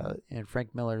in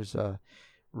Frank Miller's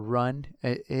run,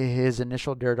 his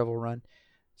initial Daredevil run.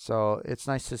 So it's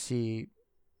nice to see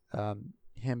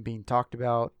him being talked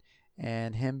about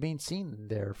and him being seen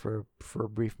there for a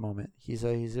brief moment. He's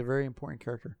a very important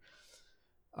character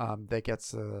that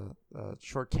gets a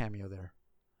short cameo there.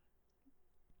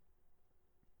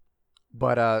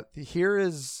 But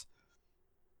here's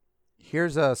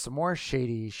some more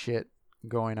shady shit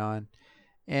going on,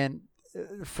 and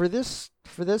for this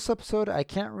episode, I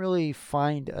can't really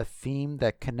find a theme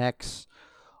that connects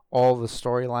all the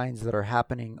storylines that are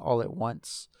happening all at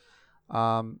once.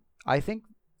 I think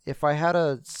if I had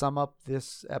to sum up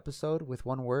this episode with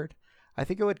one word, I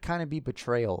think it would kind of be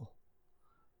betrayal,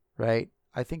 right?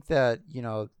 I think that,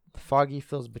 Foggy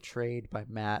feels betrayed by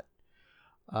Matt.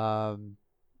 Ben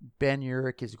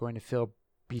Urich is going to feel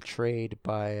betrayed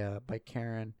by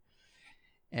Karen,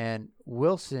 and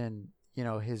Wilson,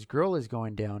 his girl is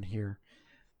going down here.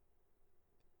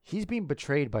 He's being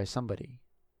betrayed by somebody,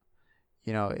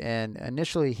 and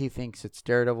initially he thinks it's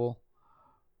Daredevil,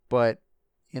 but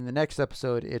in the next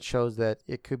episode it shows that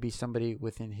it could be somebody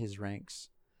within his ranks,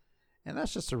 and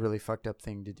that's just a really fucked up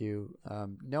thing to do.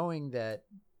 Knowing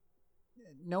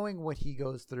what he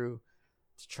goes through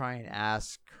to try and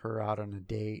ask her out on a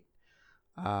date,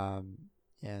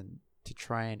 and to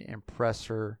try and impress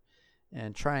her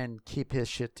and try and keep his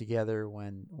shit together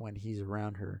when he's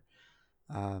around her,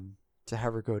 to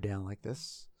have her go down like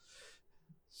this,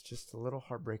 it's just a little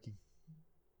heartbreaking.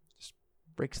 Just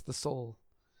breaks the soul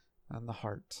and the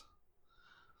heart.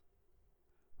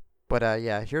 But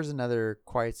here's another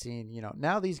quiet scene.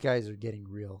 Now these guys are getting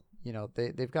real.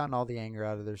 They've gotten all the anger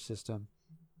out of their system,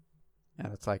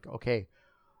 and it's like, okay,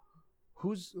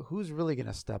 who's really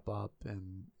gonna step up,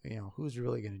 and who's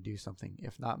really gonna do something?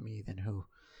 If not me, then who?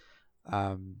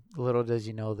 Little does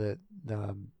you know that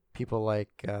people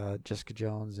like Jessica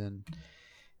Jones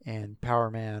and Power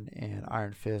Man and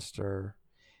Iron Fist are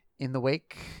in the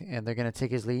wake, and they're gonna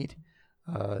take his lead.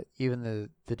 Even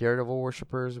the Daredevil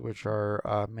worshippers, which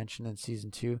are mentioned in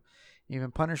season 2, even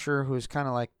Punisher, who is kind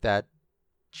of like that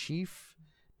chief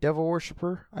devil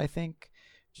worshipper, I think,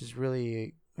 which is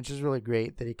really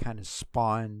great that he kind of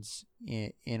spawns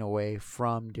in a way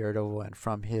from Daredevil and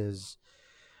from his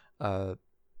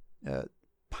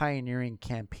pioneering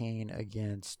campaign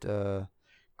against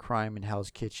crime in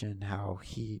Hell's Kitchen. How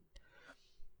he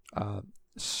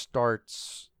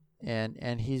starts,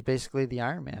 and he's basically the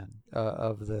Iron Man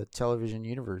of the television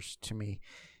universe to me.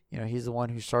 He's the one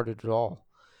who started it all,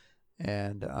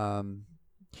 and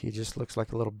he just looks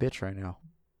like a little bitch right now.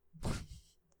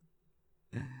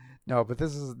 No, but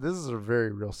this is a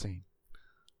very real scene.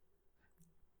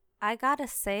 I gotta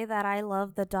say that I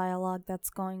love the dialogue that's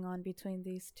going on between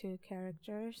these two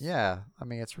characters. Yeah, I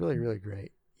mean, it's really, really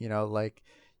great. Like,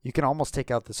 you can almost take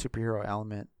out the superhero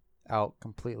element out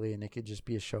completely, and it could just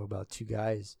be a show about two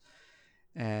guys.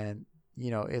 And,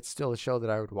 it's still a show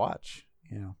that I would watch.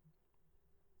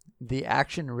 The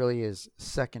action really is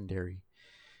secondary.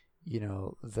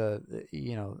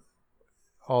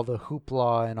 All the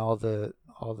hoopla and all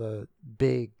the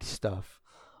big stuff,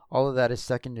 all of that is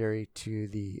secondary to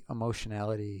the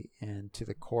emotionality and to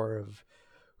the core of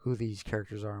who these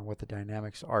characters are and what the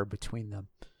dynamics are between them.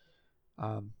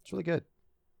 It's really good.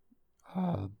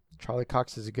 Charlie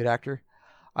Cox is a good actor.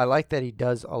 I like that he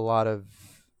does a lot of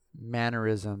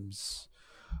mannerisms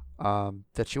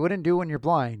that you wouldn't do when you're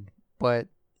blind, but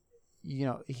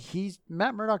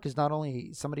Matt Murdock is not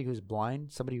only somebody who's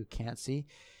blind, somebody who can't see.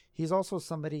 He's also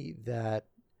somebody that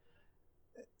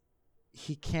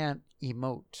he can't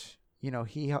emote.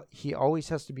 He always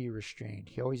has to be restrained.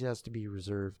 He always has to be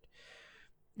reserved.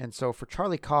 And so for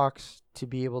Charlie Cox to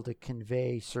be able to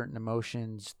convey certain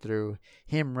emotions through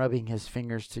him rubbing his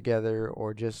fingers together,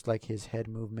 or just like his head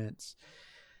movements,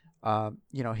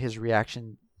 his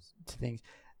reaction to things,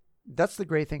 that's the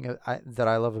great thing that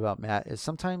I love about Matt, is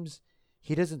sometimes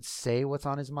he doesn't say what's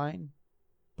on his mind,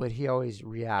 but he always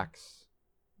reacts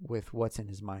with what's in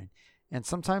his mind. And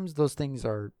sometimes those things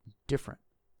are different.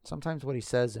 Sometimes what he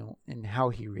says and how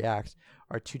he reacts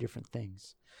are two different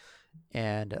things.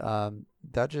 And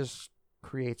that just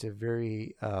creates a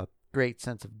very great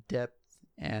sense of depth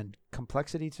and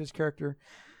complexity to his character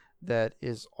that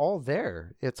is all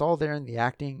there. It's all there in the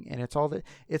acting, and it's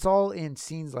all in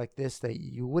scenes like this that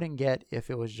you wouldn't get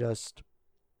if it was just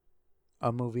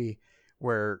a movie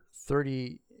where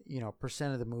 30%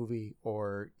 of the movie,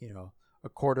 or a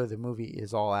quarter of the movie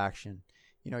is all action.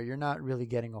 You're not really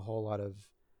getting a whole lot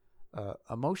of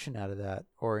emotion out of that,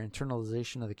 or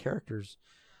internalization of the characters.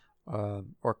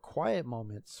 or quiet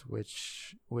moments,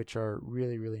 which are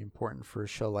really, really important for a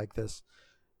show like this.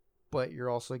 But you're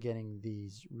also getting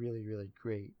these really, really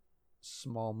great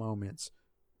small moments,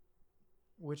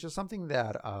 which is something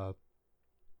that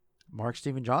Mark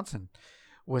Steven Johnson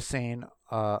was saying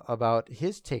about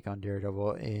his take on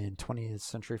Daredevil in 20th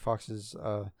Century Fox's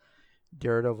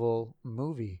Daredevil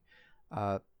movie.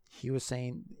 He was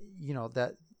saying,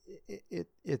 that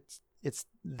it's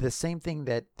the same thing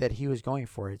that he was going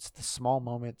for. It's the small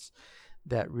moments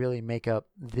that really make up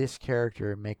this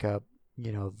character, make up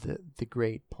the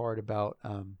great part about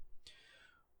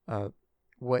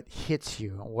what hits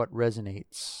you and what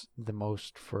resonates the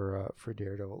most for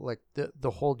Daredevil. Like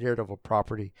the whole Daredevil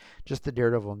property, just the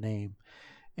Daredevil name,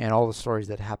 and all the stories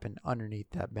that happen underneath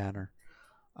that banner.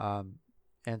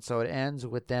 And so it ends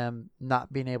with them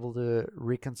not being able to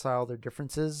reconcile their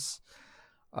differences.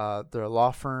 Their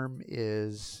law firm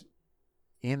is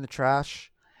in the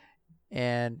trash,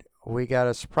 and we got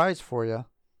a surprise for you,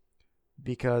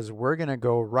 because we're going to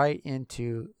go right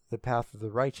into the path of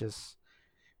the righteous,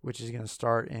 which is going to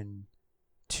start in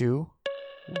 2,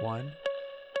 1,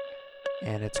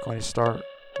 and it's going to start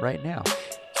right now.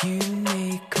 You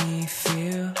make me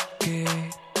feel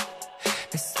good.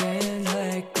 I stand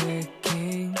like the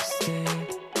king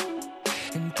stand.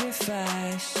 And if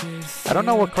I should, I don't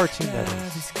know what cartoon that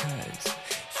is,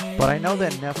 but I know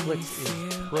that Netflix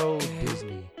is pro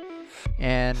Disney,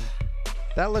 and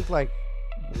that looked like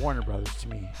Warner Brothers to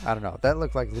me. I don't know. That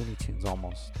looked like Looney Tunes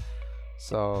almost.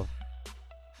 So,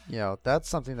 that's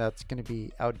something that's going to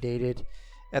be outdated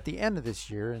at the end of this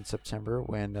year in September,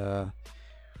 when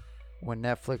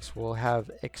Netflix will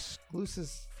have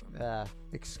exclusive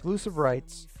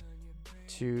rights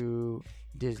to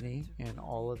Disney and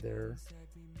all of their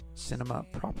cinema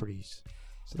properties.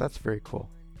 So that's very cool.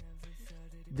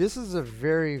 This is a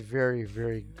very, very,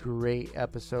 very great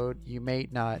episode. You may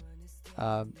not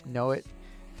know it.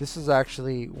 This is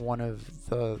actually one of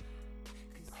the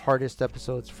hardest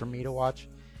episodes for me to watch,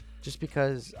 just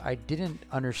because I didn't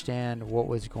understand what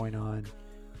was going on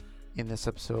in this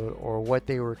episode, or what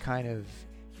they were kind of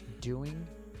doing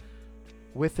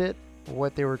with it,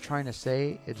 what they were trying to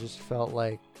say. It just felt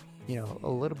like, a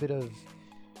little bit of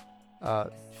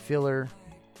filler,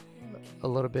 a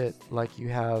little bit like you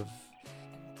have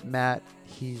Matt,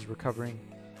 he's recovering.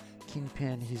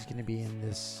 Kingpin, he's going to be in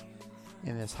this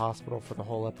hospital for the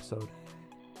whole episode,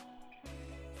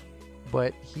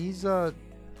 but he's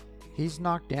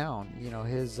knocked down.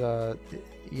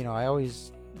 I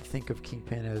always think of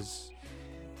Kingpin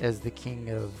as the king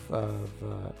of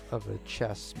a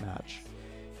chess match,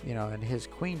 and his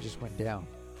queen just went down,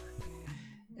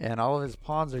 and all of his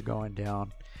pawns are going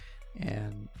down,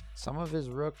 and some of his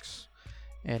rooks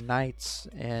and knights,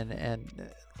 and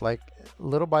like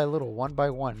little by little, one by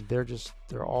one,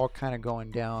 they're all kind of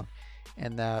going down,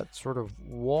 and that sort of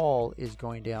wall is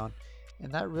going down.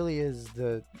 And that really is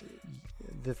the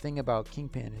thing about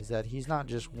Kingpin, is that he's not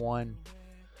just one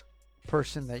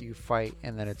person that you fight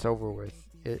and then it's over with.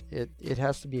 It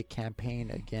has to be a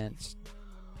campaign against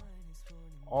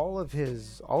all of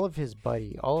his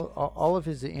buddy, all of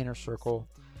his inner circle,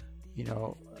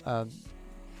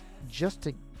 just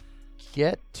to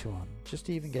get to him, just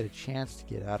to even get a chance to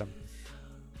get at him.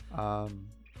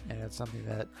 And it's something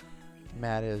that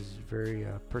Matt is very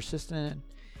persistent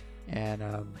in, and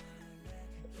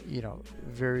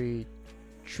very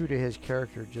true to his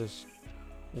character, just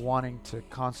wanting to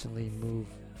constantly move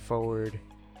forward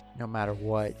no matter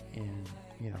what, and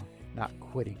not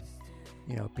quitting,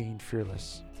 being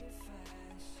fearless.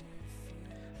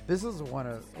 This is one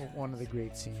of the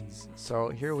great scenes. So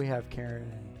here we have Karen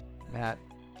and Matt,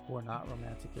 who are not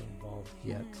romantically involved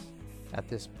yet at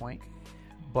this point,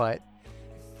 but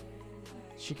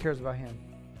she cares about him,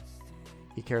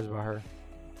 he cares about her.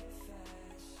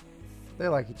 They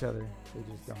like each other, they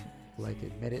just don't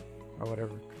admit it or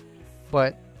whatever.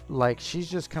 But she's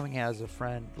just coming as a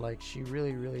friend. She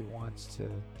really, really wants to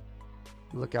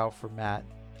look out for Matt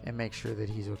and make sure that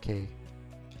he's okay.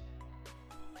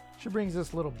 She brings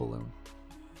this little balloon.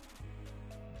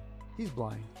 He's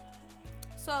blind.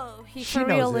 So he She for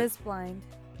real knows it. is blind.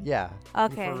 Yeah.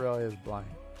 Okay. He for real is blind.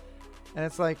 And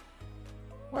it's like,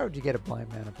 why would you get a blind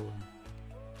man a balloon?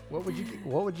 What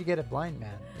would you get a blind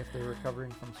man if they're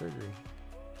recovering from surgery?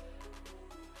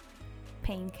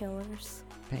 Painkillers.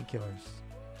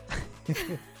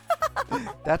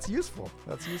 That's useful.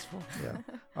 Yeah.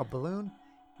 A balloon,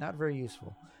 not very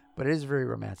useful, but it is very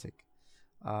romantic.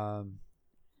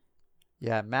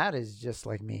 Yeah, Matt is just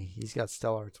like me. He's got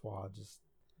Stella Artois just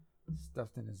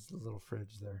stuffed in his little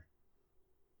fridge there.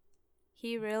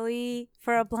 He really,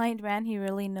 for a blind man, he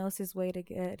really knows his way to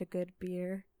get a good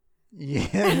beer.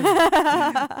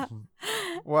 Yeah.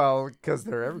 Well, because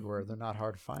they're everywhere. They're not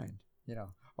hard to find.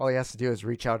 All he has to do is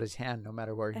reach out his hand. No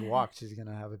matter where he walks, he's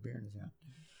gonna have a beer in his hand.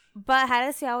 But how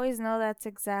does he always know that's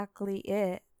exactly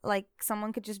it? Like,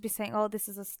 someone could just be saying, "Oh, this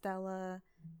is a Stella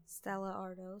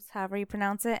Artois," however you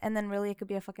pronounce it, and then really it could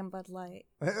be a fucking Bud Light.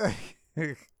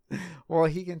 Well,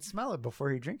 he can smell it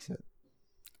before he drinks it.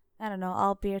 I don't know.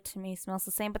 All beer to me smells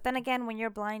the same. But then again, when you're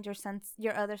blind,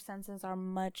 your other senses are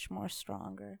much more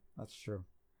stronger. That's true.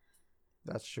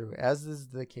 That's true. As is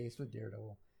the case with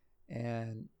Daredevil,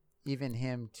 and even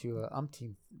him to a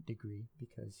umpteenth degree,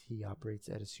 because he operates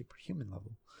at a superhuman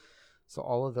level. So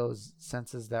all of those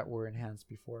senses that were enhanced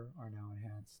before are now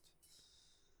enhanced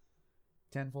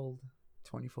tenfold,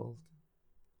 20-fold,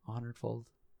 100-fold.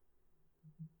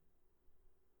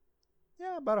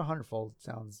 Yeah, about 100-fold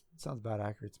sounds about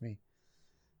accurate to me.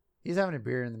 He's having a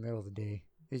beer in the middle of the day.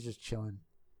 He's just chilling.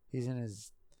 He's in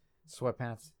his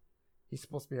sweatpants. He's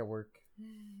supposed to be at work.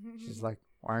 She's like,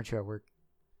 "Why aren't you at work?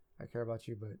 I care about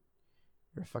you, but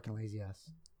you're a fucking lazy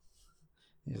ass."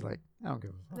 He's like, "I don't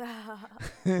give a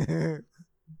fuck."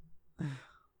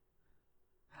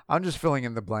 I'm just filling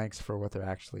in the blanks for what they're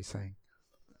actually saying.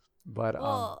 But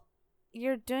well,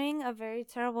 you're doing a very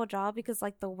terrible job because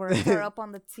like the words are up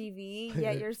on the TV,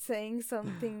 yet you're saying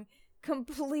something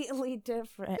completely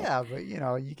different. Yeah, but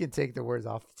you can take the words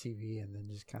off the TV and then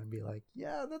just kind of be like,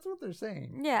 "Yeah, that's what they're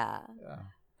saying." Yeah. Yeah.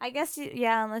 I guess,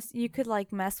 unless you could,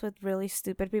 like, mess with really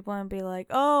stupid people and be like,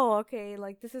 "Oh, okay,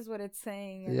 like, this is what it's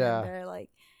saying." And then they're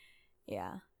like,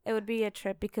 yeah. It would be a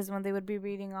trip because when they would be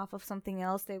reading off of something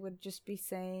else, they would just be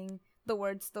saying the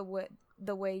words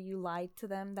the way you lied to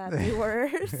them that they were.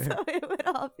 So it would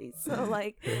all be so,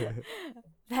 like,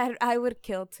 that I would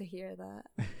kill to hear that.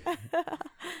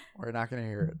 We're not going to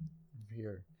hear it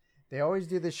here. They always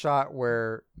do this shot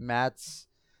where Matt's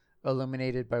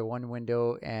illuminated by one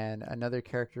window and another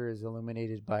character is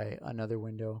illuminated by another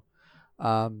window.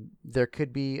 There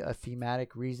could be a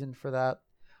thematic reason for that,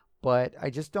 but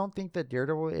I just don't think that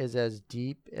Daredevil is as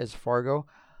deep as Fargo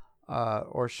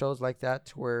or shows like that,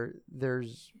 to where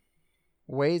there's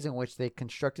ways in which they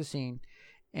construct a scene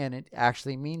and it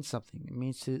actually means something. It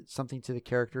means something to the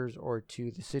characters or to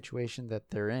the situation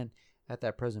that they're in at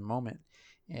that present moment.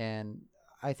 And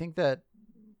I think that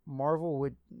Marvel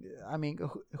would,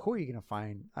 who are you going to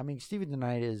find? Stephen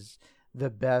DeKnight is the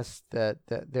best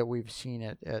that we've seen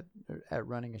at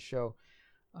running a show.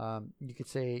 You could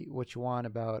say what you want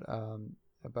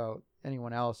about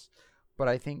anyone else, but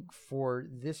I think for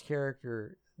this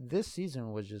character, this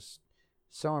season was just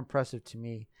so impressive to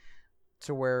me,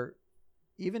 to where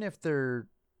even if there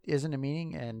isn't a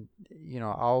meaning, and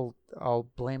I'll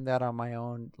blame that on my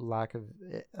own lack of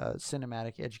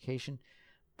cinematic education,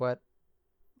 but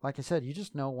like I said, you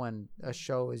just know when a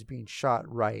show is being shot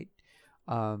right,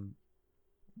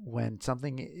 when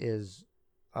something is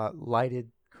lighted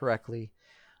correctly,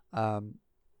 and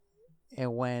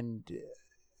when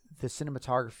the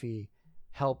cinematography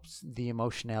helps the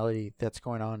emotionality that's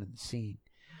going on in the scene.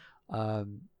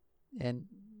 And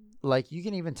like you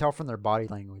can even tell from their body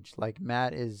language, like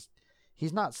Matt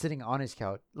he's not sitting on his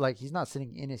couch, like he's not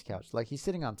sitting in his couch, like he's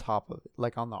sitting on top of it,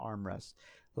 like on the armrest.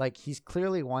 Like he's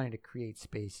clearly wanting to create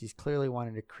space. He's clearly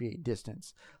wanting to create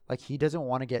distance. Like he doesn't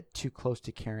want to get too close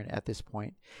to Karen at this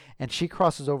point. And she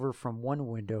crosses over from one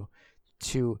window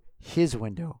to his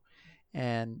window.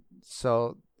 And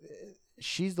so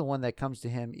she's the one that comes to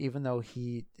him, even though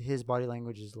his body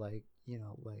language is like,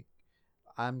 like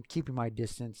I'm keeping my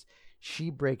distance. She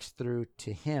breaks through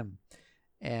to him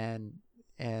and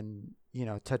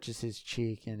touches his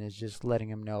cheek and is just letting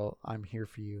him know, I'm here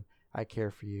for you. I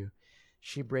care for you.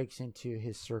 She breaks into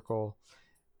his circle,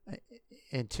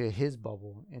 into his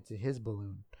bubble, into his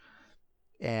balloon,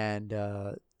 and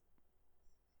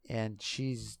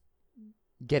she's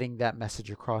getting that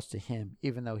message across to him,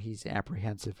 even though he's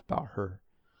apprehensive about her.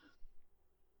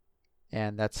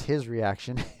 And that's his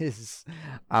reaction is,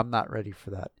 I'm not ready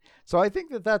for that. So I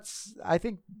think that's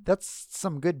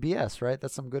some good BS, right?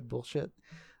 That's some good bullshit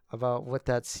about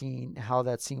how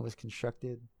that scene was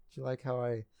constructed. Do you like how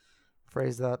I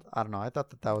phrase that? I don't know. I thought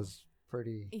that was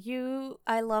pretty.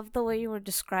 I love the way you were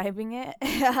describing it.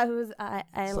 I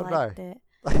liked it.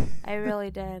 I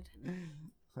really did.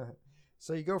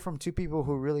 So you go from two people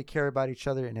who really care about each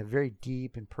other in a very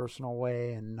deep and personal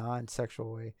way and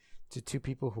non-sexual way to two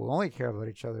people who only care about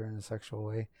each other in a sexual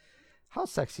way. How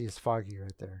sexy is Foggy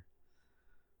right there?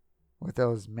 With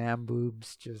those man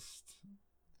boobs, just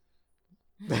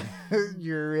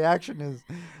your reaction is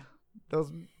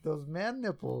those man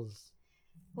nipples.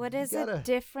 What is it?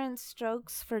 Different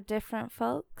strokes for different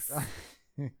folks?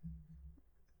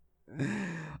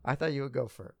 I thought you would go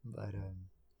for it, but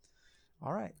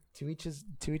all right. To each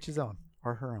his own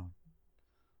or her own.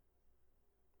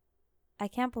 I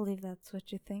can't believe that's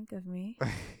what you think of me.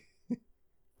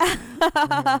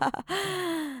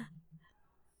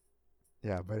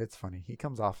 Yeah, but it's funny. He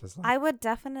comes off as like I would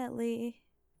definitely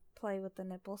play with the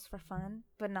nipples for fun,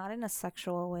 but not in a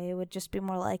sexual way. It would just be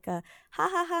more like a ha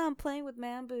ha ha, I'm playing with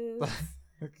man boobs.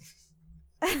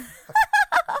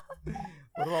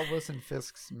 What about Wilson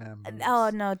Fisk's man boobs?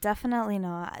 Oh no, definitely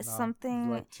not. No,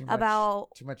 Something like too much- about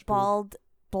too much boob? bald,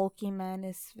 bulky men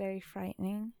is very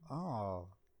frightening. Oh,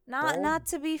 Not Bald?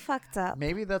 to be fucked up.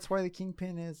 maybe that's why the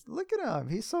Kingpin is. Look at him.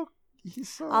 He's so.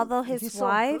 Although his he's so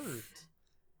wife- hurt.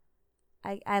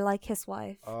 I like his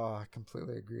wife. Oh, I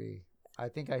completely agree. I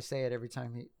think I say it every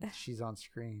time she's on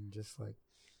screen. Just like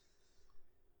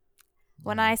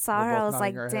When yeah, I saw we're her, I both was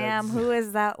like, nodding our "Damn, heads. who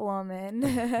is that woman?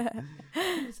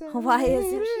 Who's that Why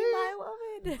isn't lady? she my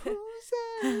woman?" Who's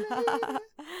that lady?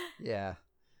 Yeah,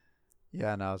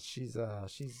 yeah. No, she's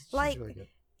Like, really good.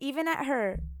 Even at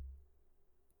her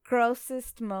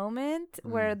grossest moment,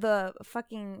 where the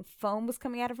fucking foam was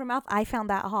coming out of her mouth, I found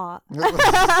that hot.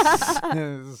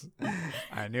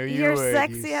 I knew you You're would.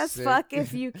 sexy you as sick- fuck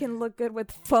if you can look good with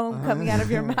foam coming out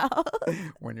of your mouth.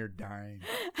 when you're dying.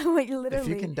 Like, literally. If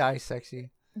you can die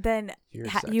sexy, then you're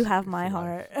you sexy have for my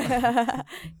life. heart.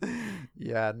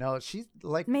 Yeah, no, she's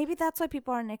like. Maybe that's why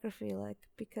people are necrophilic,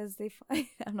 because they find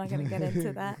I'm not gonna get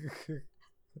into that.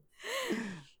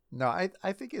 No, I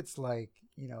think it's like,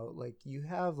 like you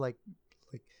have like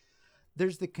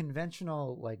there's the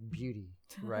conventional like beauty,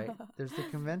 right? There's the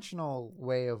conventional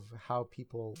way of how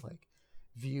people like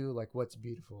view like what's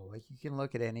beautiful. Like you can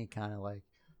look at any kind of like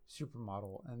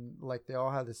supermodel and like they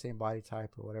all have the same body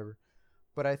type or whatever.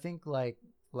 But I think like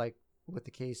with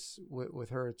the case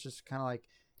with her, it's just kind of like,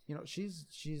 she's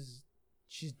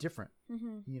different.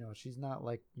 Mm-hmm. She's not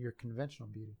like your conventional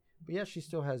beauty. But yeah, she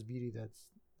still has beauty that's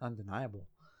undeniable.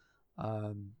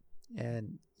 And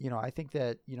I think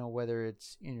that whether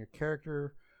it's in your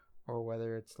character or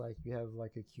whether it's like you have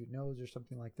like a cute nose or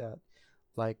something like that,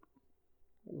 like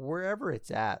wherever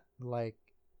it's at, like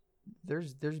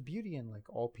there's beauty in like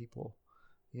all people,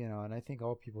 and I think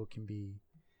all people can be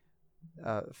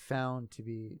found to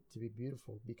be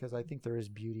beautiful, because I think there is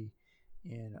beauty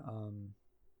in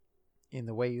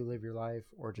the way you live your life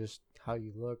or just how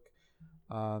you look,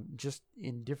 just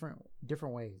in different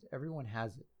ways. Everyone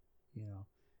has it,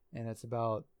 and it's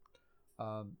about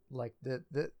like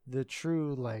the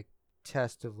true like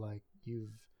test of like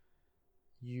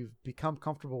you've become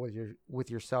comfortable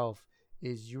with yourself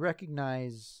is you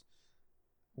recognize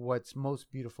what's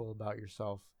most beautiful about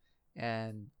yourself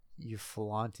and you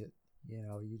flaunt it.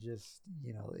 You just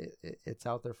it's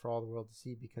out there for all the world to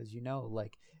see, because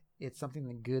like it's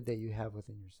something good that you have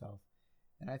within yourself.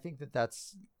 And I think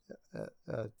that's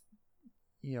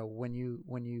when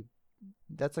you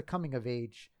that's a coming of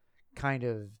age kind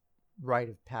of rite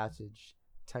of passage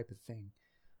type of thing.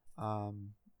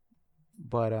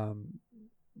 But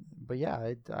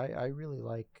yeah, I really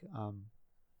like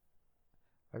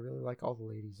all the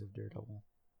ladies of Daredevil.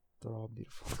 They're all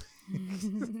beautiful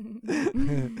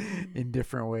in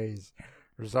different ways.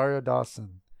 Rosario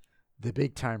Dawson, the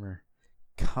big timer,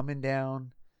 coming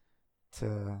down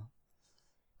to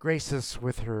grace us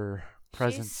with her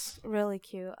presence. She's really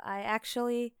cute. I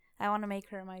want to make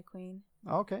her my queen.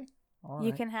 Okay. All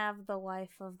You right. can have the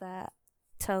wife of that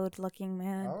toad-looking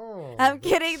man. Oh, I'm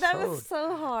kidding. That Toad. was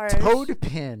so hard.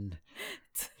 Toadpin.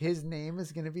 His name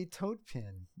is going to be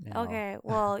Toadpin now. Okay,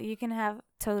 well, you can have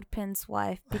Toadpin's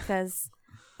wife, because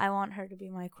I want her to be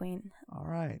my queen. All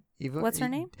right. What's her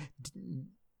name?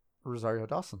 Rosario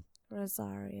Dawson.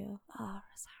 Rosario. Oh,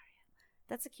 Rosario.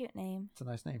 That's a cute name. It's a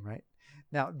nice name, right?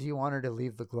 Now, do you want her to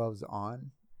leave the gloves on?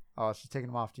 Oh, she's taking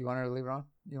them off. Do you want her to leave it on?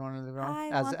 Do you want her to leave it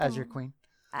on I want as your them- queen?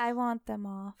 I want them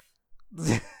off.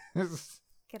 Get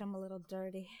them a little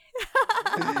dirty.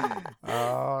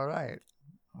 All right.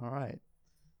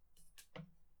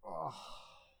 Oh.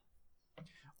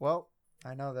 Well,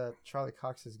 I know that Charlie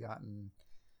Cox has gotten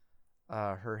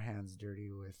her hands dirty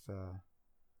with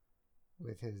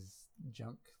his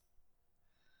junk.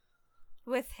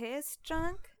 With his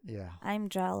junk? Yeah. I'm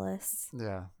jealous.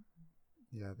 Yeah.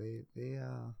 They've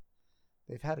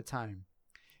had a time.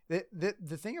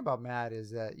 The thing about Matt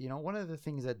is that one of the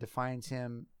things that defines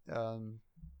him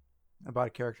about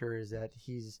a character is that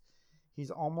he's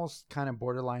almost kind of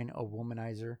borderline a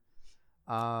womanizer.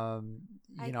 I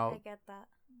get that.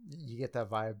 You get that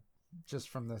vibe just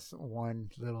from this one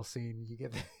little scene. You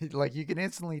get like you can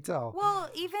instantly tell. Well,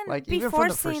 even Like, before even from the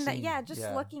first seeing that, scene, yeah, just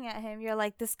yeah. looking at him, you're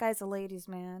like, this guy's a ladies'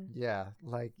 man. Yeah,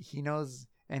 like he knows,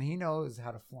 and he knows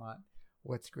how to flaunt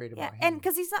what's great Yeah, about him. and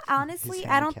because he's not, honestly, His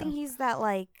I don't think handicap. he's that,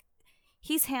 like,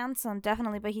 he's handsome,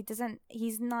 definitely, but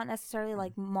he's not necessarily,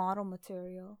 like, model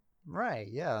material. Right,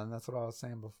 yeah, and that's what I was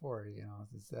saying before,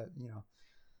 is that,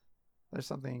 there's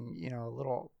something, a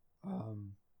little,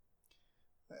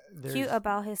 Cute there's,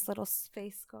 about his little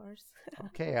face scars.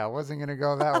 okay, I wasn't going to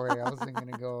go that way. I wasn't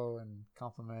going to go and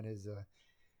compliment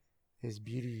his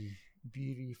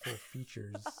beautiful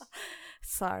features.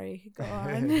 Sorry, go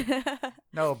on.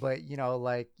 No, but, he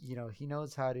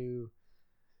knows how to,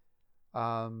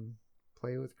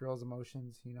 play with girls'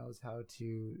 emotions. He knows how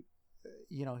to,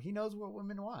 he knows what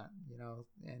women want,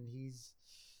 and he's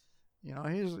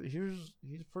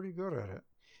pretty good at it.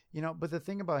 But the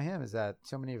thing about him is that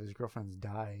so many of his girlfriends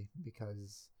die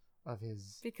because of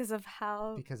his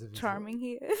how because of his charming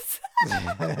he is.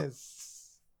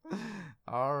 Yes.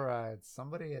 All right,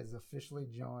 somebody has officially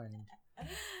joined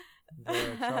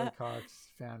the Charlie Cox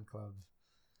fan club.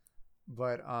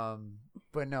 But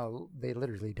no, they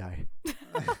literally die.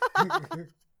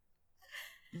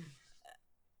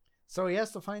 So he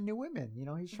has to find new women.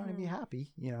 He's trying to be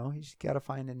happy. He's got to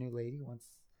find a new lady once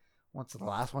the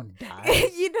last one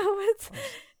dies. You know what's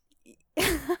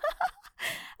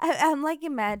I'm like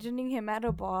imagining him at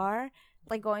a bar,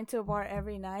 like going to a bar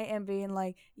every night and being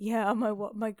like, yeah,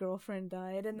 my girlfriend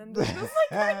died, and then it's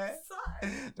like, I'm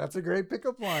sorry. That's a great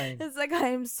pickup line. It's like,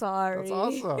 I'm sorry. That's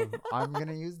awesome. I'm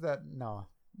gonna use that. No,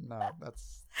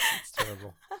 that's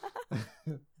terrible.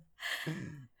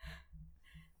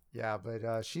 Yeah,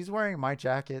 but she's wearing my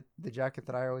jacket, the jacket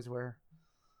that I always wear.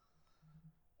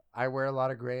 I wear a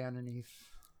lot of gray underneath.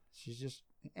 She's just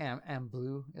and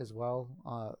blue as well.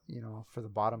 For the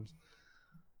bottoms.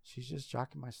 She's just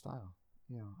jocking my style.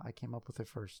 I came up with it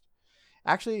first.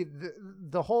 Actually,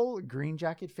 the whole green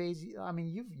jacket phase. I mean,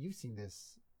 you've seen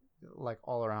this like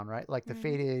all around, right? Like the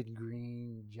faded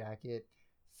green jacket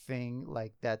thing,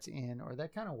 like that's in, or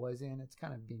that kind of was in. It's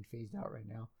kind of being phased out right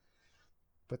now.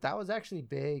 But that was actually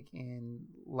big in,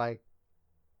 like,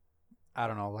 I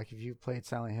don't know, like if you played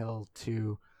Silent Hill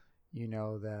 2,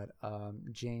 that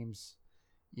James,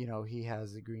 he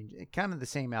has the green, kind of the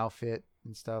same outfit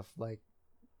and stuff. Like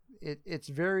it's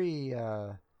very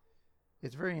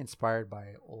inspired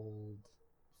by old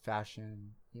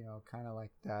fashion, kind of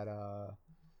like that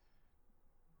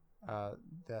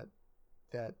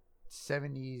that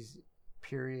 70s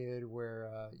period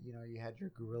where you had your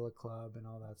Gorilla Club and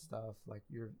all that stuff, like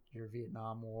your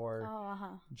Vietnam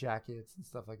War jackets and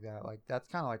stuff like that. Like that's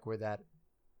kind of like where that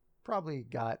probably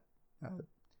got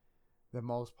the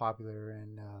most popular,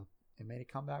 and it made a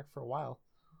comeback for a while.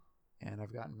 And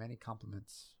I've gotten many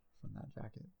compliments from that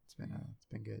jacket. It's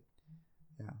been good.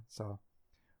 Yeah. So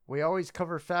we always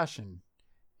cover fashion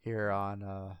here on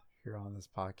this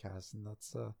podcast, and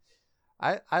that's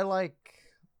I like.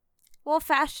 Well,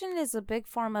 fashion is a big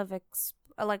form of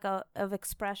of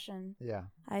expression. Yeah.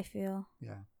 I feel.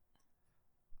 Yeah.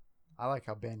 I like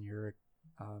how Ben Urich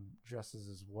dresses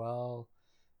as well.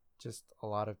 Just a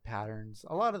lot of patterns.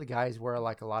 A lot of the guys wear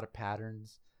like a lot of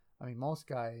patterns. I mean, most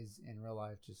guys in real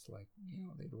life just like,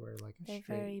 they'd wear like a They're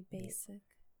straight. very basic.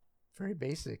 Very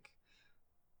basic.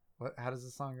 What? How does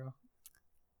the song go?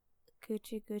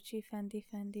 Gucci, Gucci, Fendi,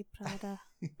 Fendi, Prada,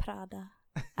 Prada.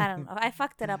 I don't know. I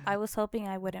fucked it up. I was hoping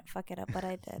I wouldn't fuck it up, but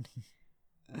I did.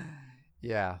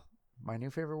 Yeah. My new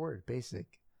favorite word, basic.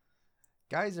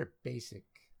 Guys are basic.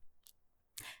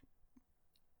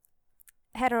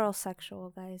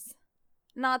 Heterosexual guys.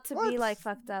 Not to be like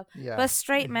fucked up. Yeah. But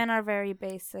straight men are very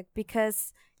basic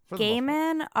because gay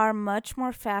men are much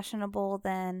more fashionable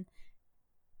than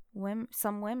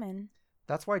some women.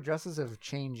 That's why dresses have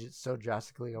changed so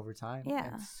drastically over time.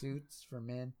 Yeah. And suits for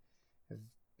men have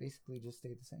basically just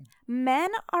stayed the same.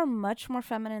 Men are much more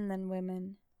feminine than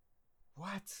women.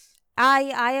 What?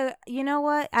 I you know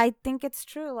what? I think it's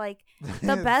true. Like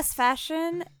the best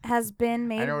fashion has been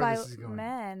made by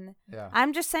men. Yeah.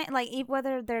 I'm just saying, like,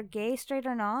 whether they're gay, straight,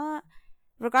 or not,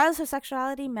 regardless of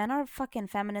sexuality, men are fucking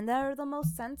feminine. They're the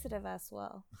most sensitive as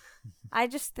well. I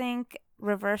just think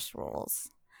reverse roles.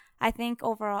 I think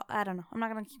overall, I don't know. I'm not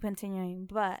gonna keep continuing,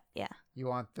 but yeah. You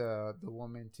want the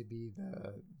woman to be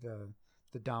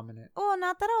the dominant. Oh,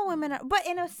 not that all women are, but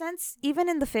in a sense, even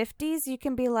in the 50s, you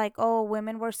can be like, oh,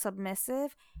 women were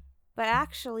submissive, but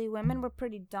actually, women were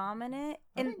pretty dominant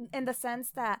in the sense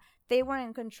that they were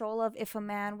in control of if a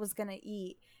man was gonna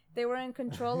eat. They were in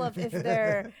control of if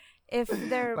their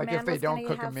like man if they was don't gonna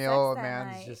cook have a meal, a sex that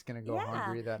man's night. just gonna go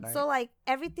hungry that night. So like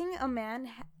everything a man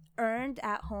earned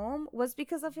at home was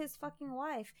because of his fucking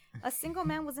wife. A single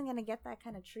man wasn't gonna get that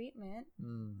kind of treatment.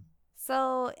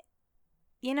 So,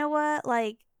 you know what?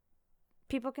 Like,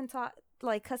 people can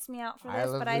like cuss me out for I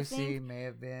this, Love but I Lucy think may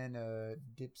have been a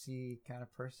Dipsy kind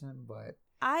of person, but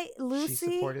she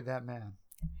Lucy. supported that man.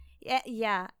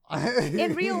 Yeah.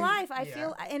 In real life, I Yeah.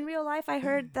 feel in real life I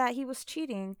heard that he was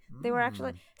cheating. They were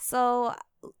actually Mm. so.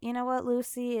 You know what?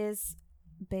 Lucy is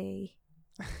bae,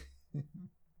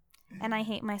 and I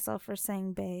hate myself for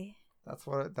saying bae. That's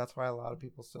why a lot of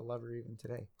people still love her even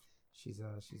today. She's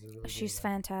a really She's good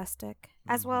fantastic,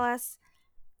 as well as,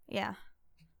 yeah.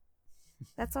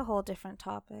 That's a whole different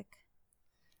topic.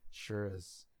 Sure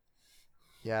is.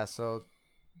 Yeah, so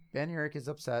Ben Urich is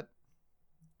upset.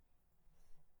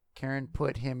 Karen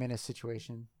put him in a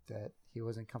situation that he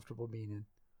wasn't comfortable being in.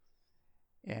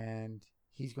 And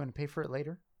he's going to pay for it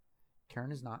later.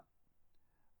 Karen is not.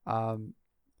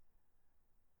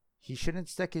 He shouldn't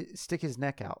stick his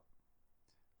neck out.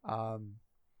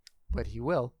 But he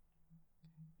will.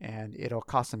 And it'll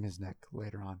cost him his neck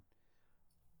later on.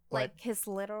 Like his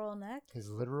literal neck? His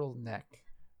literal neck.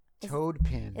 Toad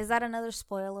pin. Is that another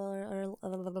spoiler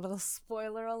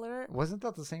alert? Wasn't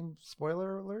that the same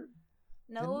spoiler alert?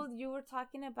 No, you were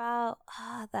talking about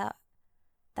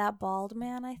that bald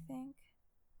man, I think.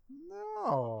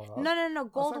 No. No. talking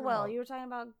Goldwell. about- You were talking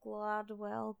about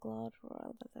Gladwell.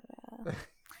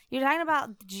 You're talking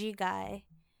about the G guy.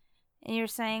 And you're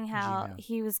saying how G-man.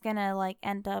 he was gonna like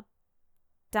end up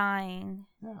dying.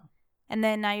 Yeah. And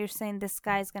then now you're saying this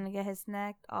guy's gonna get his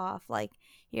neck off. Like,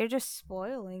 you're just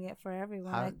spoiling it for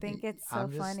everyone. I think it's so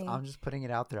funny. I'm just putting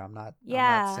it out there. I'm not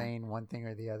saying one thing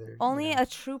or the other. Only a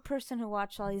true person who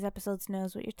watched all these episodes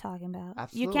knows what you're talking about.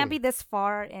 Absolutely. You can't be this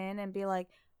far in and be like,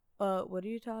 what are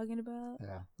you talking about?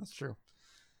 Yeah, that's true.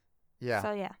 Yeah.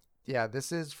 So, yeah. Yeah,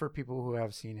 this is for people who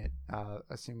have seen it,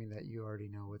 assuming that you already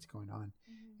know what's going on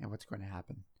and what's going to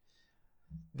happen.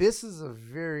 This is a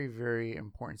very, very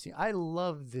important scene. I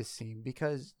love this scene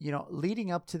because,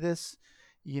 leading up to this,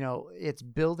 it's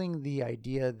building the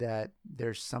idea that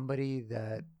there's somebody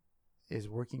that is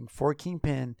working for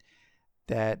Kingpin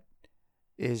that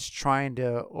is trying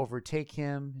to overtake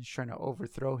him, is trying to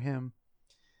overthrow him,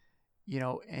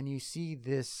 and you see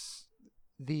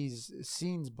these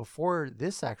scenes before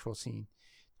this actual scene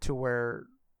to where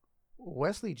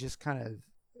Wesley just kind of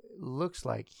looks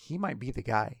like he might be the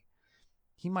guy.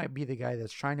 He might be the guy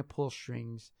that's trying to pull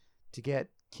strings to get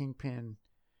Kingpin,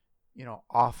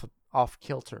 off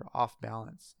kilter, off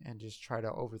balance, and just try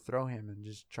to overthrow him and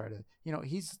just try to,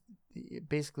 he's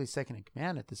basically second in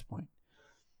command at this point.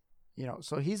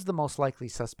 So he's the most likely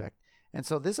suspect. And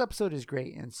so this episode is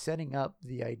great in setting up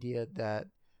the idea that,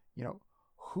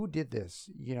 who did this?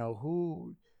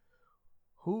 Who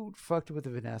fucked with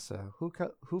Vanessa?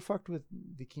 Who fucked with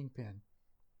the Kingpin?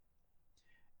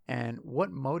 And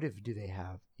what motive do they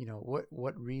have?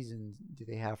 What reasons do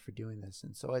they have for doing this?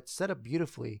 And so it's set up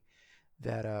beautifully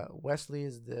that Wesley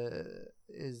is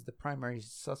the primary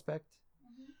suspect.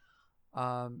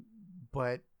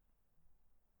 But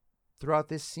throughout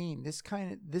this scene,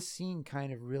 this scene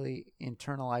kind of really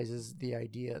internalizes the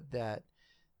idea that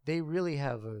they really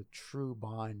have a true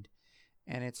bond,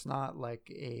 and it's not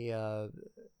like a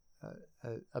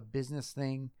business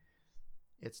thing.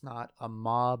 It's not a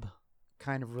mob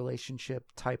kind of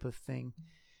relationship type of thing.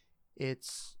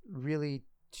 It's really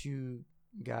two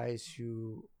guys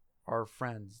who are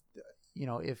friends.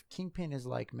 If Kingpin is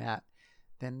like Matt,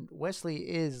 then Wesley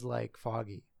is like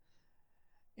Foggy.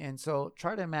 And so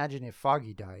try to imagine if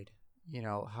Foggy died,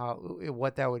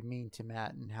 what that would mean to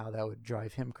Matt and how that would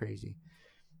drive him crazy.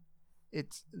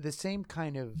 It's the same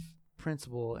kind of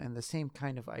principle and the same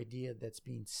kind of idea that's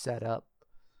being set up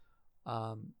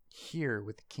here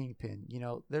with Kingpin.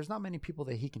 There's not many people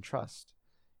that he can trust,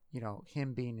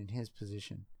 him being in his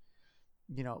position,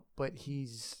 but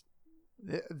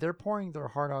they're pouring their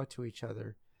heart out to each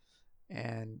other,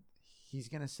 and he's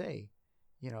going to say,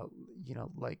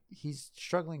 like he's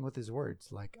struggling with his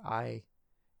words. Like,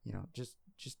 just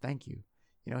thank you.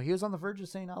 He was on the verge of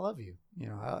saying, I love you,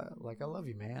 I love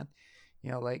you, man.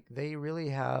 Like they really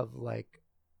have like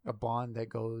a bond that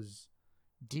goes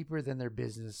deeper than their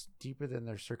business, deeper than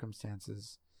their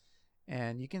circumstances.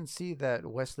 And you can see that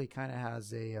Wesley kind of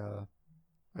has a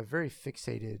very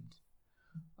fixated,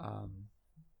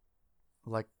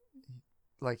 like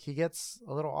he gets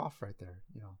a little off right there,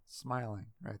 smiling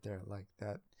right there, like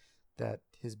that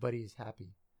his buddy's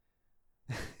happy.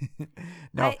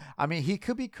 No, I mean, he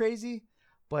could be crazy,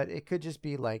 but it could just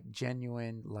be like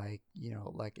genuine, like,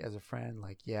 like as a friend,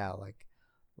 like, yeah,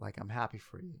 like I'm happy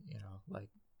for you, like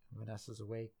Vanessa's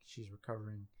awake, she's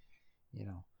recovering,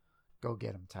 go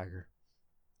get him, Tiger.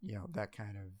 That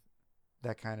kind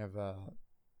of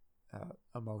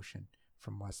emotion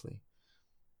from Wesley.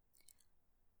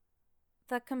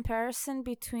 The comparison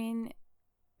between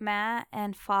Matt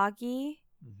and Foggy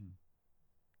Mm-hmm.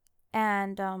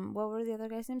 and what were the other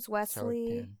guys' names? Wesley.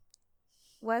 Toadpin.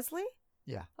 Wesley?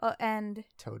 Yeah. Oh, and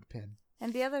Toadpin.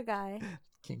 the other guy.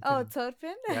 Kingpin. Oh,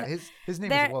 Toadpin. Yeah, his name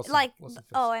They're is Wilson. like Wilson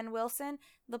Fisk. oh, and Wilson.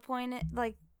 The point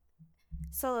like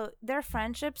so their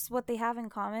friendships. What they have in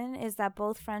common is that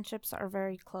both friendships are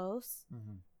very close,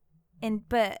 Mm-hmm.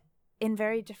 but in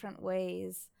very different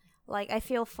ways. Like I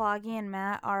feel Foggy and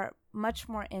Matt are much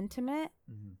more intimate,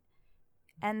 Mm-hmm.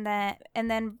 and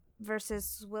then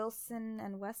versus Wilson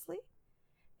and Wesley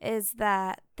is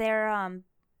that they're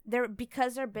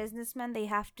because they're businessmen, they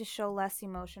have to show less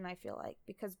emotion, I feel like,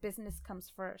 because business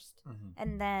comes first Mm-hmm.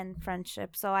 and then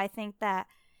friendship. So I think that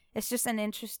it's just an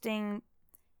interesting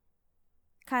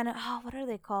kind of what are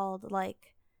they called?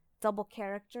 Like double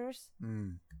characters.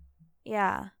 Mm.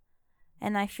 Yeah.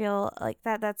 And I feel like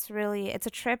that's really it's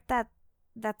a trip that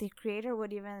the creator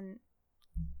would even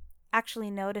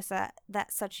actually notice that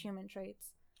such human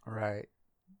traits. Right.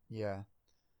 Yeah.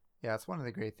 Yeah, it's one of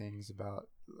the great things about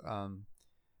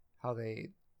how they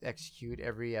execute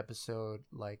every episode.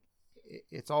 Like,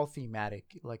 it's all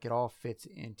thematic. Like, it all fits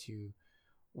into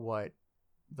what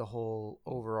the whole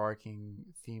overarching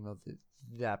theme of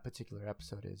that particular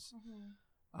episode is.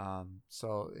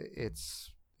 So it's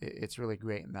really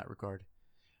great in that regard.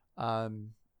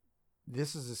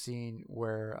 This is a scene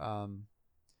where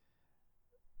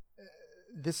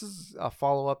this is a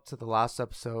follow-up to the last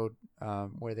episode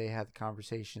where they had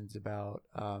conversations about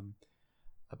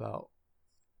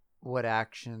what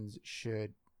actions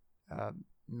should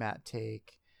Matt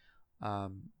take.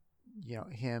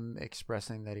 Him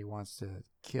expressing that he wants to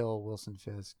kill Wilson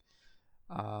Fisk,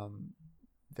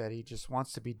 that he just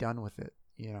wants to be done with it.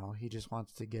 He just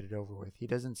wants to get it over with. He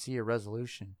doesn't see a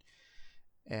resolution.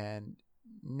 And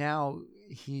now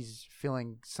he's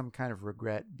feeling some kind of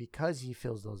regret because he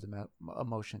feels those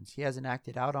emotions. He hasn't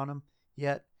acted out on them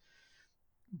yet,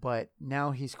 but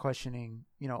now he's questioning,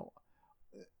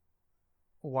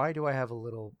 why do I have a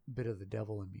little bit of the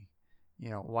devil in me?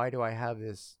 Why do I have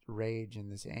this rage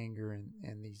and this anger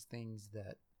and these things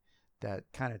that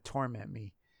kind of torment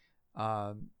me,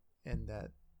 and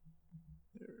that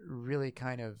really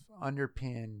kind of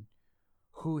underpin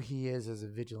who he is as a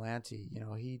vigilante.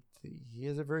 He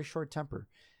has a very short temper,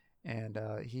 and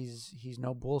he's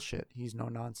no bullshit. He's no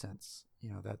nonsense.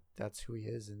 That's who he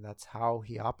is, and that's how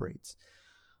he operates.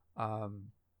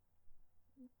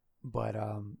 But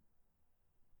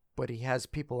he has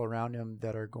people around him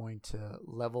that are going to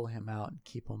level him out and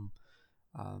keep him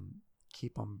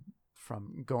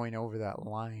from going over that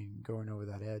line, going over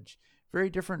that edge. Very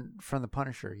different from the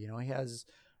Punisher. He has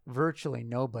virtually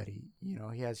nobody.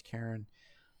 He has Karen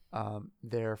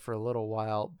there for a little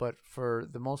while, but for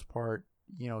the most part,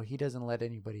 he doesn't let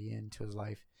anybody into his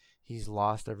life. He's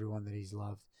lost everyone that he's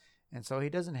loved, and so he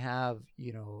doesn't have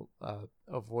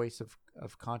a voice of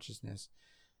consciousness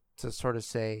to sort of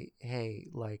say, hey,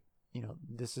 like,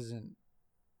 this isn't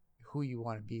who you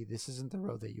want to be. This isn't the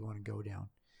road that you want to go down.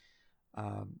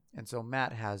 And so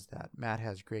Matt has that. Matt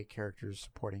has great characters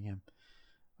supporting him.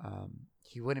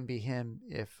 He wouldn't be him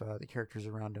if the characters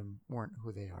around him weren't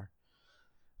who they are.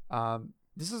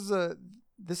 This is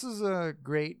a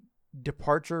great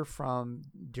departure from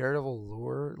Daredevil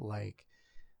lore. Like,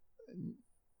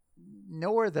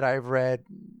 nowhere that I've read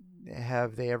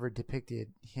have they ever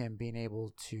depicted him being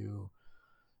able to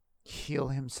heal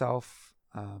himself.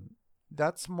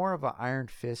 That's more of an Iron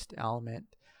Fist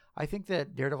element. I think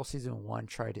that Daredevil season 1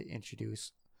 tried to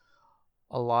introduce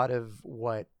a lot of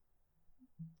what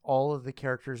all of the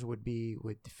characters would be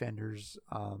with Defenders,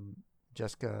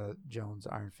 Jessica Jones,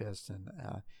 Iron Fist,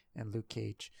 and Luke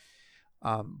Cage.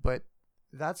 But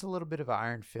that's a little bit of an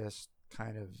Iron Fist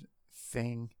kind of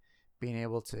thing, being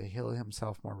able to heal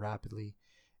himself more rapidly.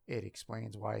 It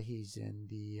explains why he's in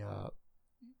the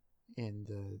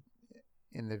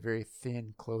very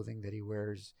thin clothing that he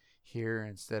wears here,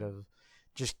 instead of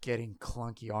just getting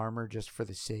clunky armor just for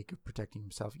the sake of protecting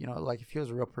himself. Like, if he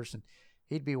was a real person,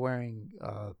 he'd be wearing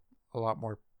a lot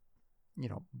more,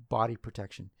 body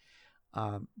protection.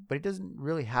 But he doesn't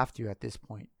really have to at this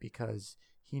point, because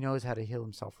he knows how to heal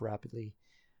himself rapidly.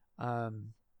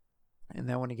 And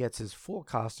then when he gets his full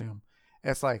costume,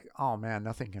 it's like, oh man,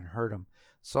 nothing can hurt him.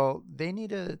 So they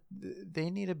need to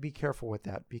be careful with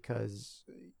that, because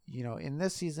in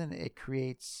this season it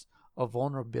creates a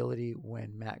vulnerability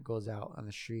when Matt goes out on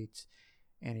the streets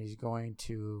and he's going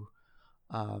to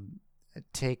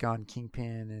take on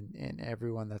Kingpin and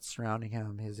everyone that's surrounding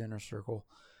him, his inner circle.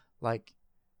 Like,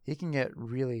 he can get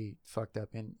really fucked up,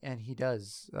 and he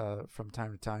does from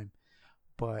time to time.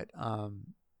 But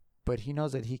he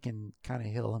knows that he can kind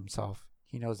of heal himself.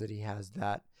 He knows that he has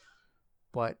that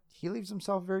but he leaves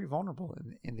himself very vulnerable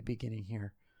in the beginning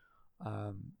here.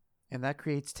 And that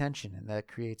creates tension, and that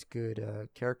creates good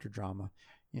character drama.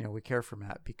 We care for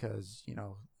Matt because,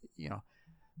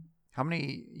 how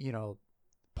many,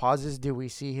 pauses do we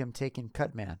see him taking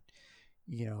Cutman,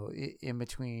 in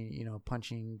between,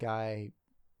 punching guy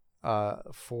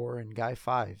 4 and guy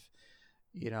 5,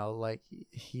 like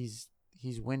he's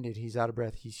winded, he's out of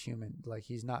breath, he's human. Like,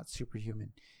 he's not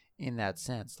superhuman in that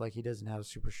sense. Like, he doesn't have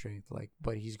super strength,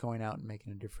 but he's going out and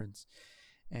making a difference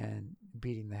and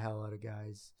beating the hell out of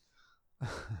guys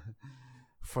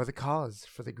for the cause,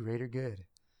 for the greater good.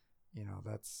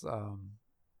 That's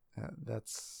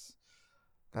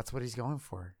what he's going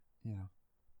for.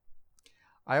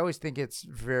 I always think it's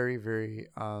very, very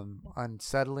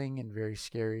unsettling and very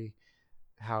scary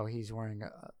how he's wearing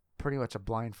pretty much a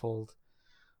blindfold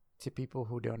to people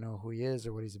who don't know who he is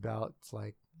or what he's about. It's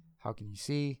like, how can you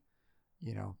see?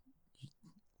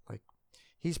 Like,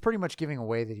 he's pretty much giving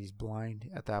away that he's blind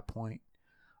at that point.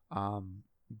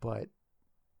 But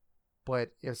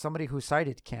if somebody who's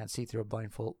sighted can't see through a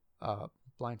blindfold,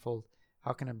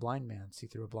 how can a blind man see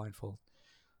through a blindfold?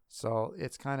 So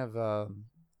it's kind of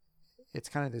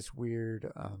this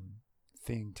weird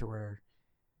thing to where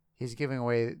he's giving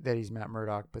away that he's Matt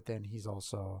Murdock, but then he's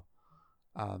also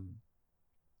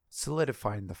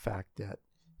solidifying the fact that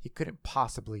he couldn't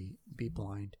possibly be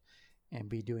blind and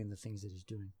be doing the things that he's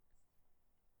doing.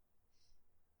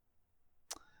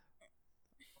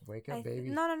 Wake up, baby.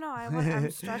 No. I'm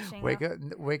stretching.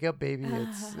 Wake up, baby.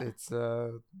 It's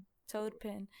Toad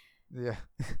pin. Yeah.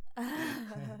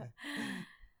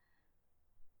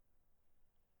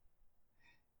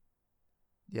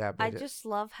 Yeah, but I just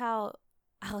love how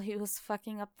he was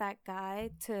fucking up that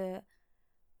guy to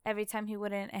every time he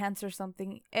wouldn't answer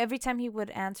something. Every time he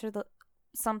would answer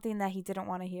something that he didn't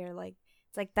want to hear, like,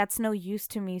 it's like, that's no use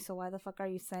to me, so why the fuck are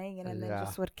you saying it? And then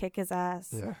just would kick his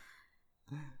ass. Yeah.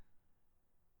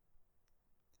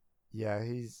 Yeah,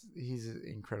 he's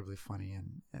incredibly funny,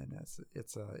 and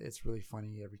it's really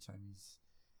funny every time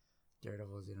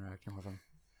Daredevil is interacting with him.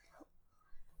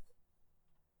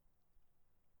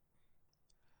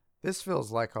 This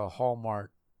feels like a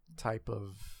Hallmark type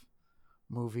of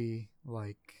movie.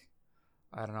 Like,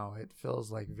 I don't know, it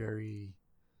feels like very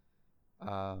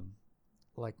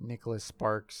like Nicholas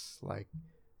Sparks. Like,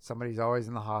 somebody's always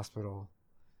in the hospital,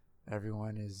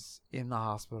 everyone is in the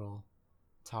hospital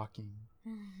talking.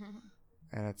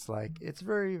 And it's like, it's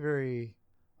very, very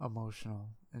emotional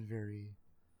and very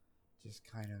just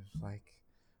kind of like,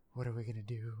 what are we going to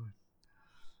do?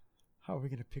 How are we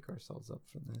going to pick ourselves up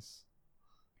from this?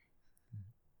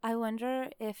 I wonder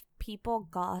if people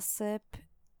gossip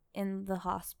in the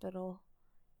hospital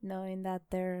knowing that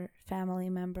their family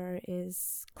member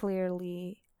is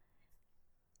clearly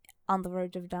on the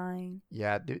verge of dying.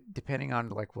 Yeah, depending on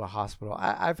like what hospital.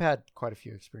 I've had quite a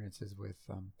few experiences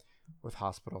with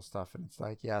hospital stuff, and it's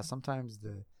like, yeah, sometimes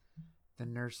the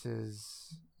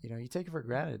nurses, you take it for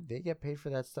granted. They get paid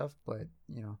for that stuff, but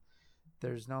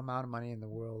there's no amount of money in the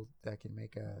world that can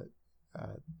make a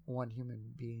one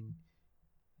human being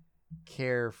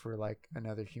care for like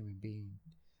another human being.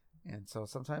 And so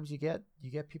sometimes you get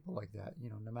people like that,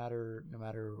 no matter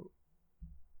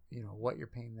what you're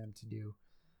paying them to do.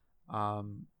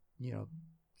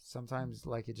 Sometimes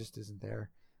like it just isn't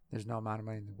there. There's no amount of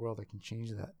money in the world that can change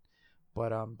that.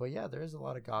 But yeah, there is a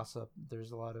lot of gossip.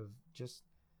 There's a lot of just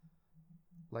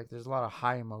like, there's a lot of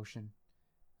high emotion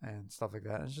and stuff like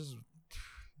that.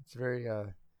 It's very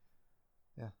yeah,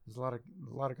 there's a lot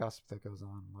of gossip that goes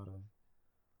on, a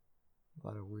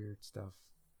lot of weird stuff.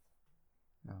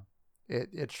 Yeah.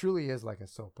 It truly is like a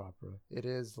soap opera. It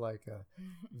is like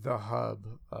the hub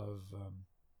of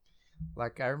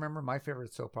like, I remember my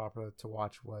favorite soap opera to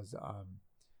watch was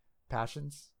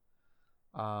Passions.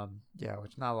 Yeah,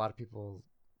 which not a lot of people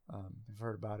have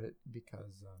heard about it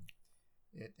because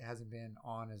it hasn't been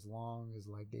on as long as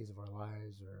like Days of Our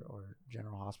Lives or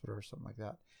General Hospital or something like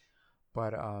that.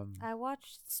 But I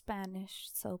watched Spanish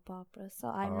soap operas, so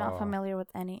I'm not familiar with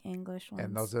any English ones.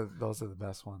 And those are the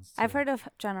best ones too. I've heard of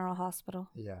General Hospital.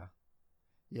 Yeah,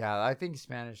 I think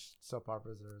Spanish soap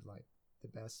operas are like the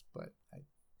best, but I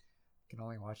can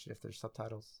only watch it if there's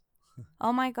subtitles.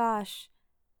 Oh my gosh.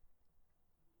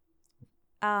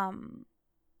 I'll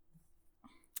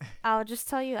just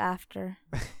tell you after.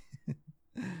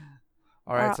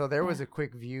 All right, so there was a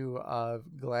quick view of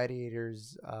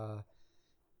Gladiator's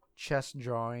chess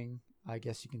drawing, I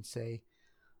guess you can say.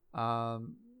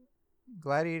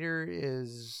 Gladiator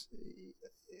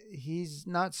he's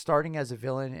not starting as a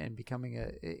villain and becoming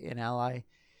an ally.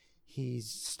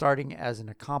 He's starting as an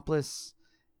accomplice,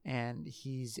 and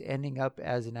he's ending up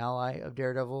as an ally of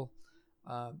Daredevil.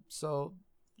 So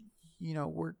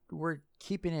we're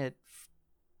keeping it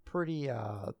pretty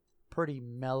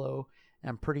mellow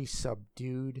and pretty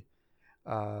subdued.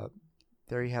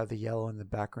 There you have the yellow in the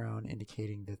background,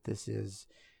 indicating that this is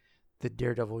the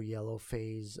Daredevil yellow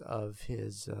phase of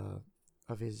his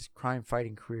crime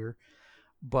fighting career.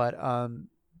 But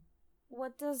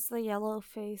What does the yellow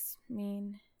face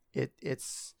mean?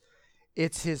 it's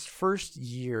his first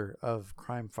year of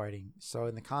crime fighting. So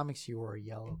in the comics, he wore a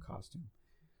yellow costume,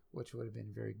 which would have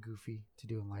been very goofy to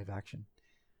do in live action.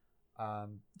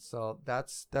 So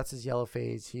that's his yellow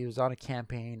phase. He was on a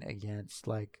campaign against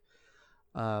like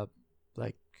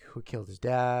who killed his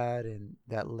dad, and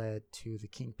that led to the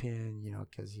Kingpin.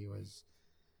 Because he was,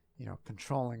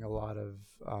 controlling a lot of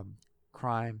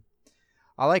crime.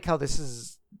 I like how this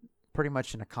is pretty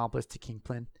much an accomplice to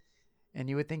Kingpin, and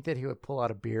you would think that he would pull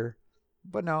out a beer,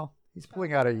 but no, he's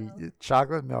pulling out a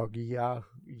chocolate milk. Yahoo.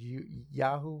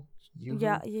 Yahoo.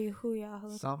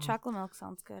 Something. Chocolate milk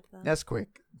sounds good though. Nesquik.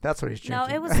 That's what he's drinking.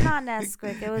 No, it was not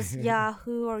Nesquik. It was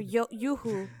Yahoo or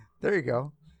Yoo-hoo. There you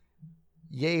go.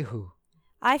 Yahoo.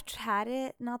 I've had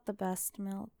it. Not the best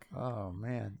milk. Oh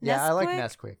man. Yeah, I like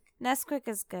Nesquik. Nesquik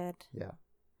is good. Yeah.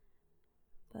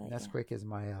 But Nesquik is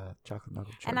my chocolate milk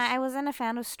of choice. And I wasn't a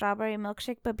fan of strawberry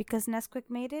milkshake, but because Nesquik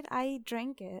made it, I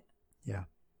drank it. Yeah.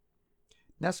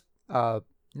 Nestle.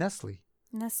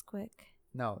 Nesquik.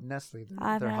 No, Nestle.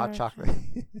 I've They're hot never chocolate.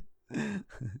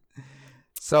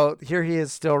 So here he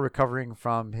is still recovering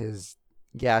from his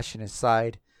gash in his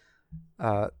side.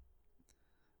 And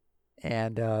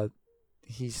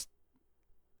he's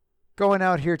going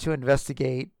out here to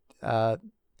investigate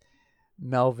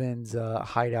Melvin's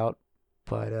hideout,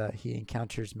 but he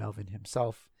encounters Melvin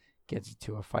himself, gets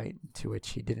into a fight to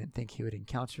which he didn't think he would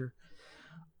encounter.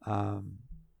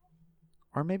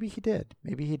 Or maybe he did.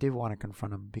 Maybe he did want to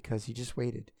confront him because he just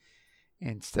waited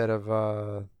instead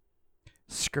of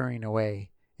scurrying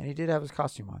away. And he did have his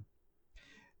costume on.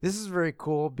 This is very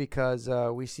cool because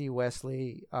we see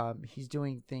Wesley. He's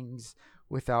doing things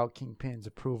without Kingpin's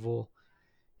approval.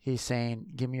 He's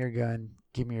saying, give me your gun,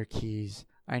 give me your keys.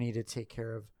 I need to take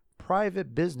care of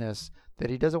private business that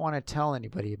he doesn't want to tell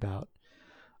anybody about.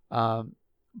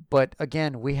 But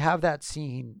again, we have that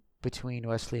scene between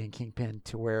Wesley and Kingpin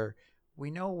to where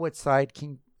we know what side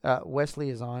Wesley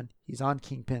is on. He's on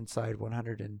Kingpin's side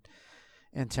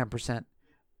 110%.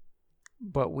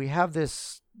 But we have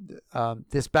this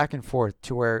back and forth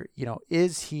to where,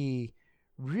 is he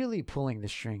really pulling the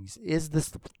strings? Is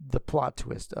this the plot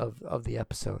twist of the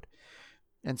episode?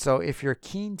 And so if you're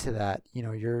keen to that,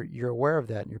 you're aware of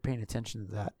that and you're paying attention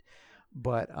to that.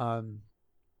 But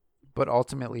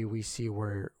ultimately we see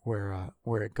where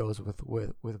it goes with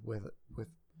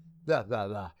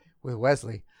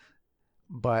Wesley.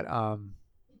 But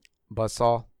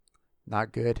Buzzsaw,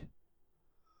 not good.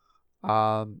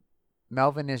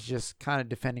 Melvin is just kind of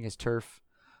defending his turf.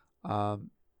 And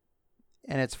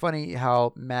it's funny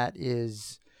how Matt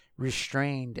is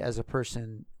restrained as a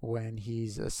person when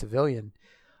he's a civilian,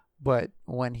 but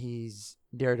when he's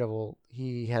Daredevil,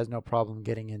 he has no problem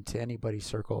getting into anybody's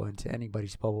circle, into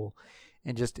anybody's bubble,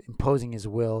 and just imposing his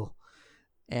will.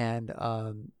 And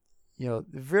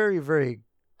very, very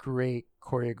great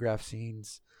choreographed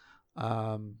scenes.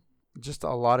 Just a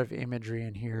lot of imagery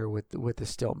in here with the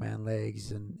Stiltman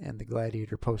legs and the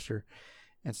Gladiator poster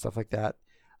and stuff like that.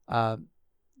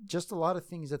 Just a lot of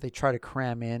things that they try to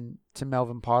cram in to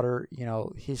Melvin Potter.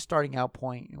 His starting out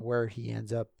point and where he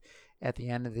ends up at the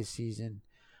end of the season.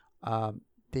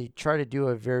 They try to do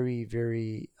a very,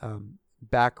 very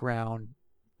background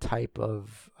type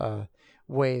of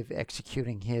way of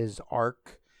executing his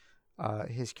arc,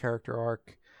 his character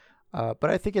arc. But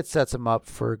I think it sets him up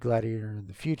for Gladiator in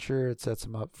the future. It sets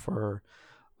him up for,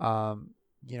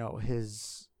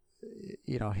 his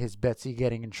Betsy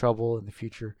getting in trouble in the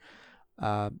future.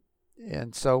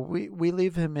 And so we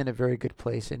leave him in a very good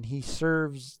place, and he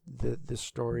serves the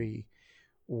story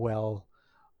well.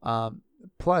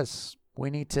 Plus, we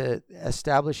need to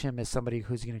establish him as somebody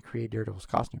who's going to create Daredevil's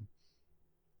costume.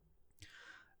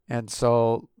 And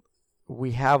so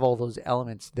we have all those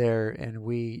elements there, and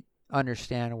we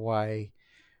understand why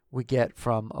we get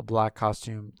from a black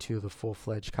costume to the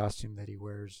full-fledged costume that he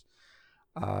wears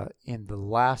in the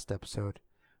last episode.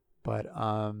 But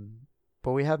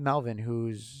we have Melvin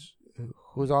who's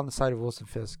on the side of Wilson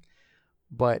Fisk,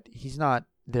 but he's not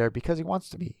there because he wants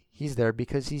to be. He's there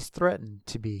because he's threatened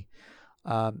to be.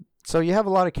 So you have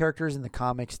a lot of characters in the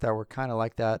comics that were kind of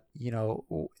like that,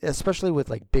 especially with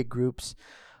like big groups.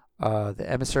 The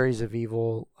Emissaries of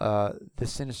Evil, the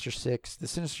Sinister Six. The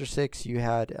Sinister Six, you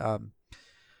had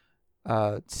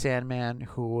Sandman,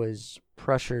 who was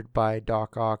pressured by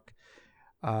Doc Ock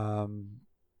um,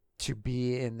 to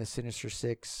be in the Sinister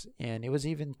Six, and it was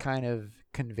even kind of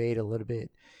conveyed a little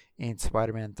bit in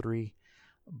Spider-Man 3.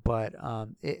 But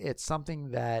it's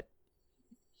something that,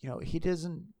 he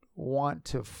doesn't want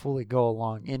to fully go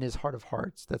along in his heart of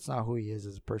hearts. That's not who he is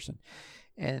as a person.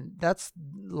 And that's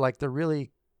like the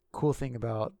really cool thing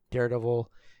about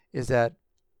Daredevil is that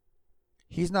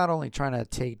he's not only trying to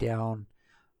take down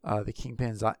the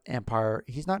Kingpin's empire,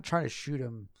 he's not trying to shoot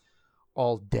him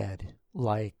all dead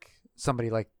like somebody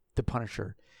like the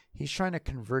Punisher. He's trying to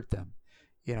convert them.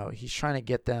 He's trying to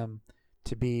get them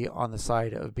to be on the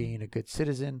side of being a good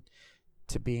citizen,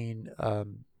 to being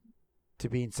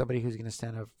somebody who's going to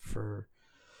stand up for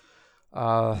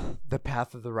the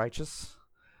path of the righteous,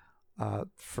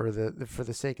 for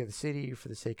the sake of the city, for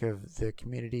the sake of the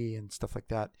community and stuff like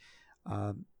that.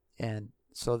 And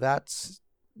so that's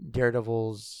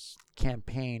Daredevil's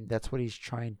campaign. That's what he's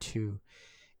trying to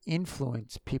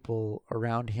influence people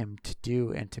around him to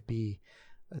do, and to be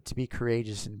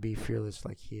courageous and be fearless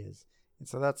like he is. And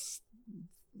so that's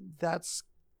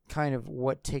kind of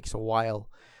what takes a while,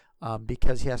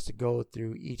 because he has to go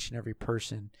through each and every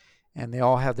person, and they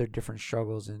all have their different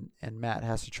struggles, and Matt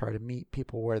has to try to meet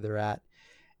people where they're at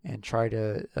and try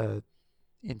to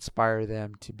inspire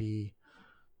them to be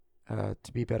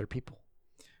better people.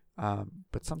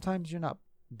 But sometimes you're not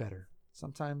better.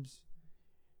 Sometimes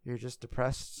you're just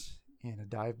depressed in a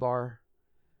dive bar,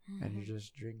 and you're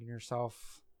just drinking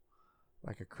yourself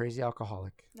like a crazy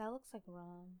alcoholic. That looks like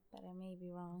wrong, but I may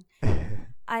be wrong.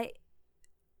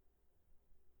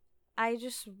 I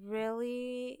just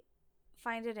really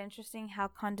find it interesting how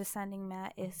condescending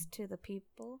Matt is to the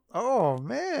people. Oh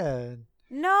man.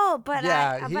 No, but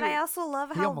yeah, I also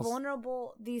love how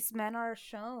vulnerable these men are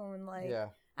shown. Like, yeah.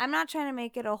 I'm not trying to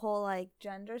make it a whole like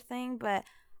gender thing, but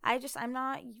I'm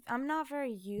not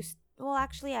very used. Well,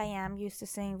 actually, I am used to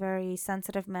seeing very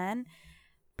sensitive men,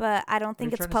 but I don't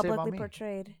think it's publicly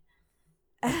portrayed.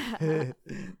 I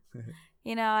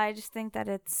just think that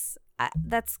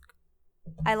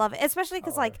I love it, especially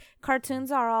because like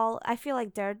cartoons are all. I feel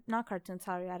like they're not cartoons.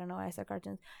 Sorry, I don't know why I said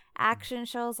cartoons. Action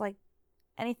shows, like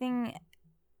anything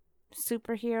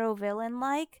superhero villain,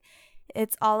 like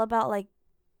it's all about like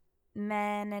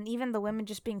men and even the women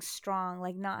just being strong,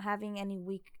 like not having any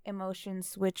weak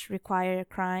emotions which require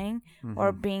crying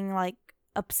or being like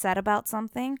upset about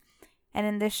something. And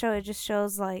in this show, it just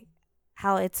shows like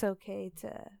how it's okay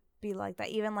to be like that.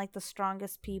 Even like the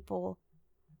strongest people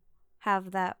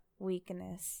have that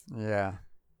weakness. Yeah,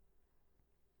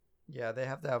 they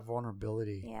have that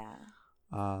vulnerability. Yeah.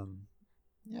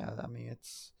 Yeah, I mean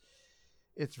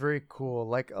it's very cool.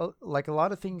 Like a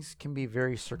lot of things can be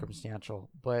very circumstantial,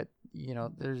 but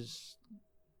there's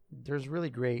really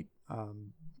great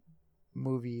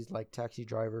movies like Taxi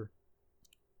Driver.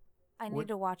 I need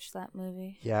to watch that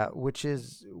movie. Yeah, which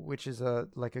is a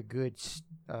good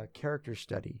character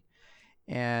study.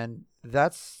 And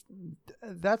that's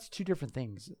two different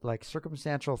things, like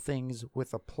circumstantial things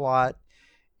with a plot,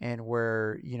 and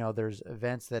where there's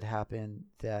events that happen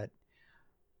that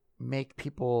make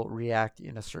people react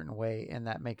in a certain way, and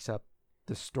that makes up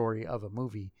the story of a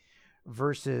movie,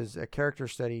 versus a character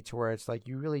study to where it's like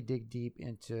you really dig deep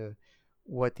into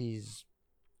what these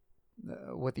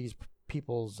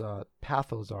people's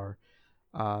pathos are,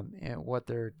 and what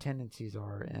their tendencies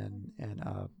are, and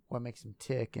what makes them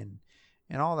tick, and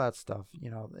all that stuff.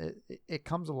 It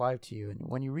comes alive to you. And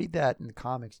when you read that in the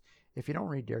comics, if you don't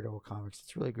read Daredevil comics,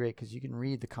 it's really great because you can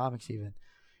read the comics even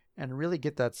and really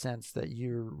get that sense that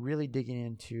you're really digging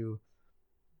into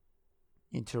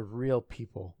real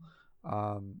people.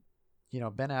 Ben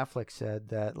Affleck said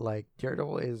that like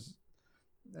Daredevil is,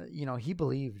 he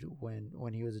believed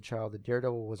when he was a child that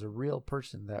Daredevil was a real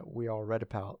person that we all read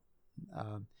about,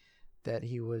 that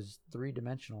he was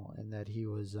three-dimensional, and that he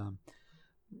was,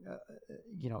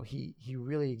 he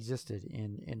really existed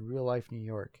in real life New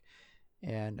York.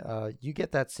 And you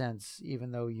get that sense,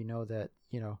 even though that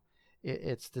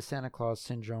it's the Santa Claus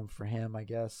syndrome for him, I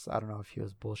guess. I don't know if he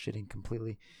was bullshitting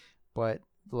completely, but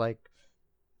like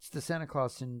it's the Santa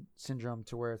Claus syndrome,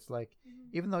 to where it's like,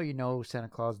 even though Santa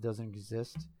Claus doesn't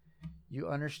exist, you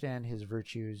understand his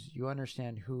virtues, you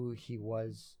understand who he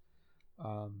was,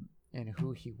 and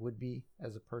who he would be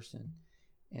as a person,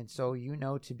 and so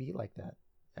to be like that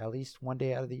at least one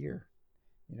day out of the year,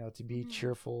 to be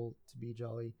cheerful, to be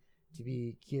jolly, to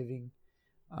be giving,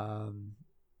 and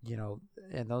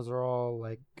those are all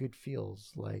like good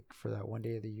feels, like for that one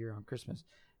day of the year on Christmas,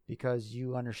 because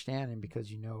you understand and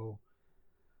because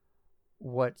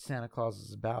what Santa Claus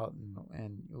is about,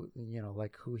 and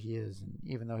like who he is. And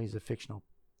even though he's a fictional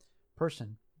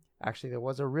person, actually there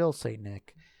was a real Saint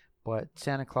Nick, but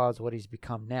Santa Claus, what he's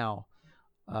become now,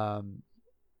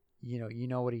 you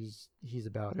know what he's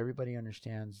about. Everybody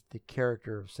understands the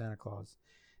character of Santa Claus,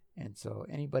 and so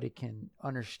anybody can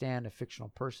understand a fictional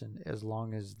person as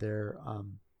long as their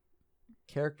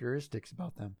characteristics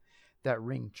about them that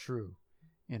ring true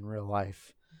in real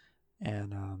life,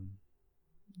 and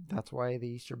that's why the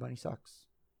Easter Bunny sucks.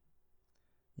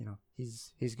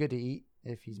 He's good to eat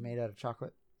if he's made out of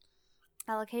chocolate.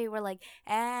 I like how you were like,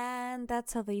 and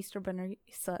that's how the Easter Bunny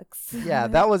sucks. Yeah,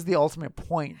 that was the ultimate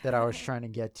point that I was trying to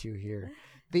get to here.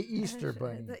 The Easter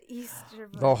Bunny. The Easter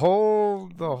Bunny. The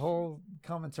whole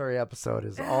commentary episode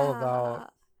is all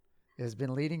about, has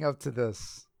been leading up to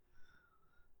this.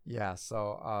 Yeah,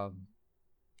 so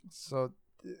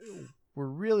we're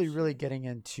really getting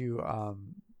into a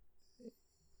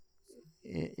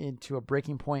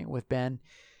breaking point with Ben,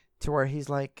 to where he's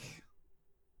like,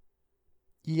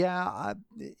 yeah,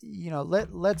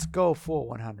 let's go full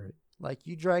 100. Like,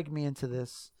 you dragged me into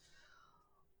this.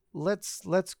 Let's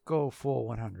go full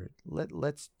 100.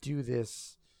 Let's do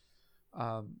this.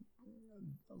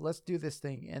 Let's do this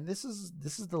thing. And this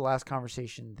is the last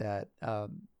conversation that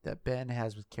Ben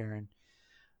has with Karen.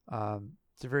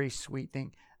 It's a very sweet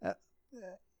thing.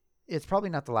 It's probably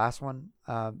not the last one.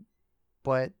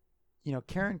 But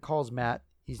Karen calls Matt.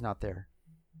 He's not there.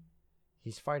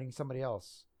 He's fighting somebody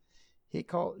else.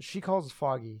 She calls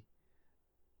Foggy.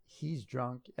 He's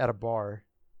drunk at a bar.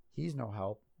 He's no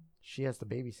help. She has to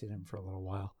babysit him for a little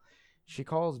while. She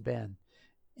calls Ben,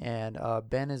 and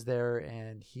Ben is there,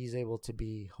 and he's able to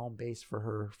be home base for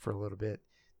her for a little bit.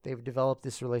 They've developed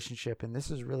this relationship, and this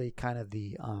is really kind of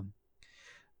the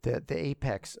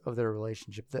apex of their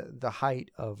relationship, the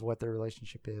height of what their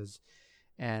relationship is,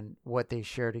 and what they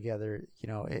share together.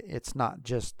 It's not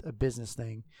just a business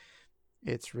thing.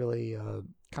 It's really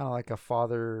kind of like a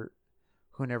father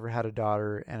who never had a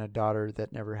daughter, and a daughter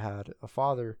that never had a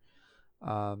father.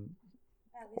 At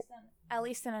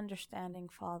least an understanding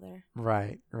father.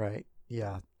 Right.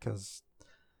 Yeah, because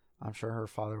I'm sure her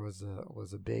father was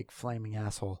a big flaming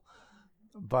asshole.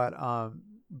 But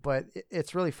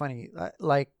it's really funny.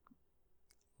 Like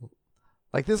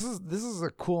this is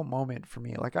a cool moment for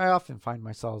me. Like, I often find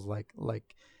myself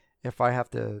like if I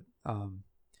have to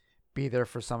be there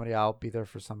for somebody, I'll be there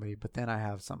for somebody. But then I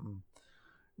have something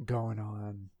going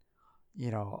on,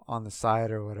 on the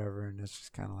side or whatever, and it's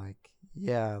just kind of like,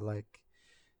 yeah, like,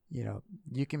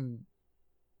 you can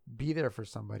be there for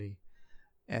somebody,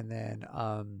 and then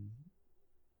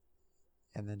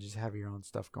just have your own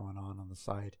stuff going on the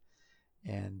side.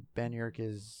 And Ben Urich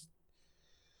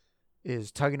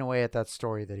is tugging away at that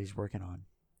story that he's working on.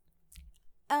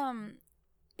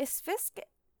 Is Fisk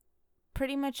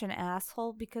pretty much an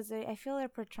asshole? Because I feel they're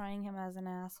portraying him as an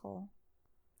asshole.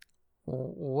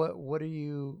 What are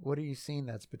you seeing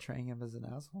that's portraying him as an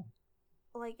asshole?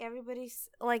 Like, everybody's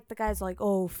like, the guy's like,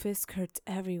 oh, Fisk hurts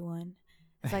everyone.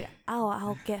 It's like, oh,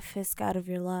 I'll get Fisk out of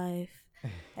your life.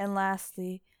 And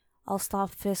lastly, I'll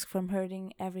stop Fisk from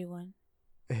hurting everyone.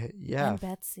 Yeah. And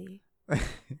Betsy.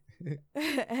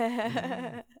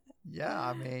 Yeah,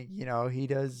 I mean,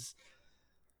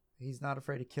 he's not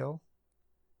afraid to kill.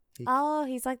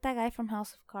 He's like that guy from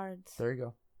House of Cards. There you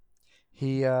go.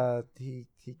 He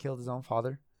killed his own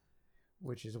father,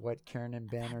 which is what Karen and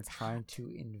Ben are trying to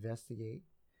investigate.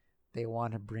 They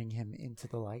want to bring him into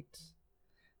the light.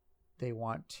 They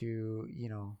want to,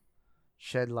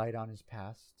 shed light on his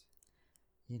past.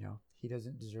 He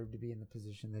doesn't deserve to be in the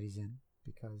position that he's in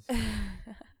because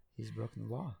he's broken the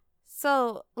law.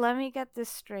 So let me get this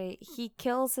straight. He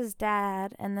kills his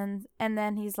dad, and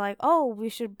then he's like, "Oh, we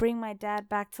should bring my dad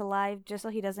back to life just so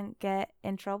he doesn't get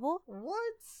in trouble." What?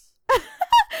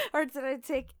 Or did I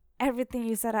take everything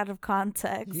you said out of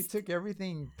context? You took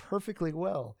everything perfectly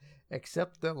well,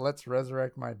 except the "let's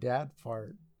resurrect my dad"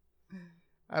 part.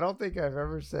 I don't think I've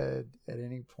ever said at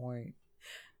any point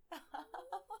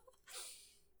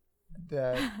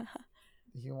that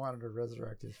he wanted to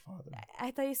resurrect his father.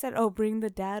 I thought you said, "Oh, bring the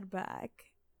dad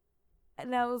back,"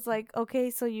 and I was like,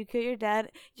 "Okay, so you kill your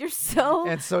dad. You're so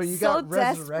and so you so got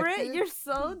desperate. resurrected? You're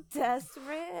so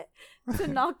desperate to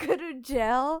not go to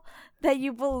jail that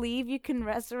you believe you can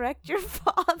resurrect your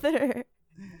father."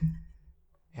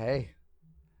 Hey,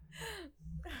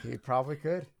 he probably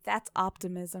could. That's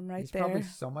optimism, right He's there. probably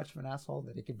so much of an asshole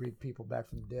that he could bring people back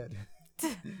from the dead.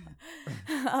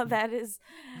 Oh, that is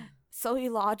so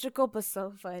illogical, but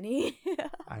so funny.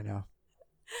 I know.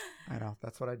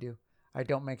 That's what I do. I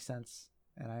don't make sense,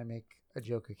 and I make a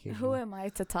joke occasionally. Who am I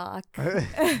to talk?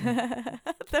 The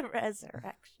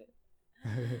resurrection.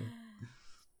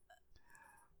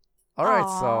 All right,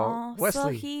 Aww, so Wesley. So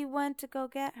he went to go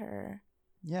get her.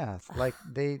 Yeah, like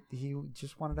he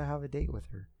just wanted to have a date with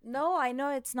her. No, I know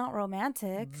it's not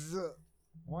romantic.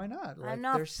 Why not? Like I'm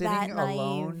not they're sitting that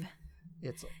alone. naive.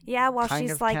 It's Yeah, while kind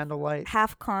she's of like candlelight.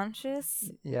 half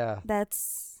conscious. Yeah.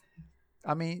 That's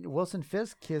I mean, Wilson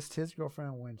Fisk kissed his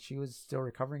girlfriend when she was still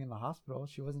recovering in the hospital.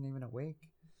 She wasn't even awake.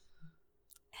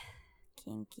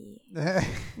 kinky.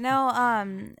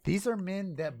 No, These are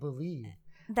men that believe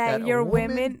that a your woman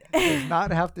women does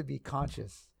not have to be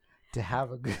conscious to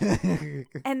have a good.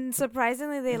 and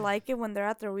surprisingly they like it when they're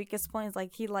at their weakest point. It's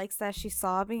like he likes that she's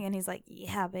sobbing and he's like,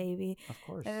 yeah, baby. Of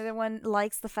course. And the other one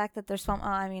likes the fact that there's foam. Oh,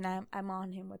 I mean, I'm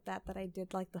on him with that I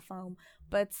did like the foam,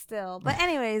 but still. But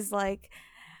anyways, like,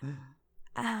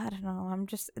 I don't know.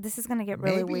 This is gonna get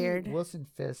really Maybe weird. Wilson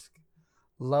Fisk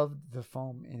loved the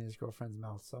foam in his girlfriend's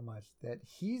mouth so much that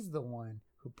he's the one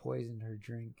who poisoned her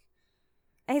drink.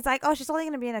 And he's like, oh, she's only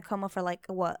gonna be in a coma for like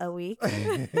what, a week?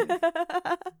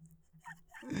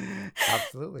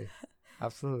 Absolutely.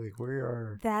 We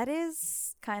are That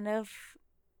is kind of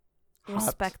hot.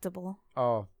 respectable.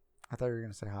 Oh, I thought you were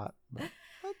gonna say hot. But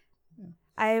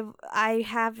I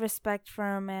have respect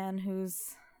for a man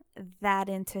who's that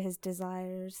into his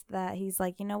desires that he's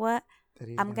like, you know what? that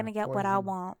he's I'm gonna get what I poison-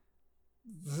 want.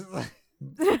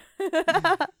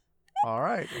 All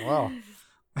right. Well.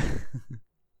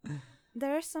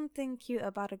 There's something cute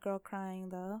about a girl crying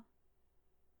though.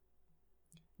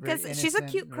 Very Because she's a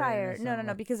innocent, cute very crier. innocent, No.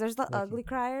 like- Because there's the like ugly you.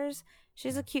 criers.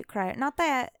 She's Yeah. a cute crier. Not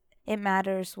that it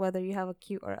matters whether you have a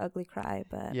cute or ugly cry,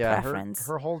 but Yeah, preference.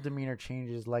 her whole demeanor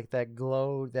changes, like that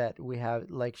glow that we have.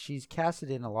 Like she's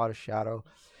casted in a lot of shadow.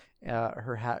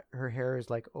 Her hair is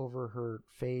like over her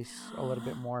face a little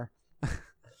bit more.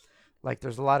 Like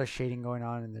there's a lot of shading going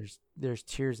on, and there's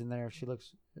tears in there. She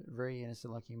looks very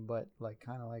innocent looking, but like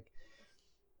kind of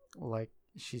like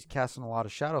she's casting a lot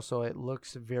of shadow, so it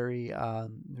looks very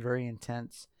very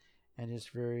intense and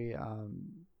just very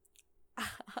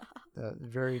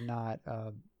very not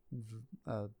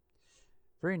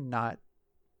very not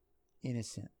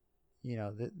innocent. You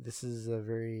know, this is a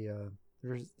very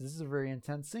this is a very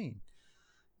intense scene.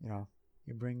 You know,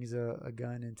 he brings a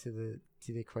gun into the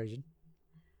equation.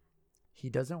 He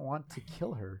doesn't want to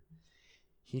kill her.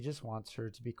 He just wants her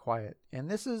to be quiet. And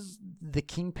this is the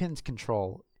Kingpin's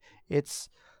control. It's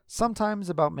sometimes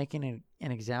about making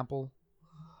an example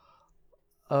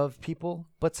of people,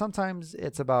 but sometimes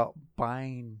it's about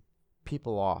buying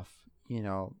people off. You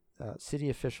know, city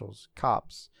officials,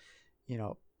 cops, you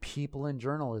know, people in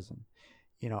journalism,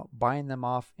 you know, buying them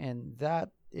off. And that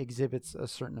exhibits a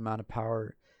certain amount of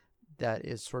power that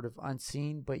is sort of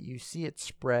unseen, but you see it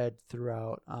spread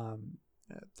throughout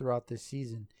this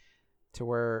season to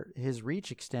where his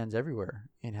reach extends everywhere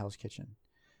in Hell's Kitchen.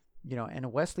 You know,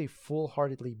 and Wesley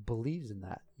full-heartedly believes in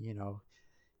that. You know,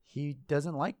 he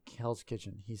doesn't like Hell's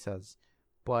Kitchen, he says,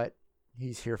 but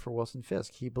he's here for Wilson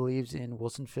Fisk. He believes in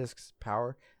Wilson Fisk's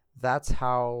power. That's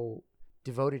how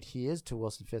devoted he is to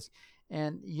Wilson Fisk.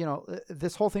 And, you know,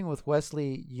 this whole thing with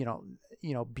Wesley, you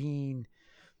know, being,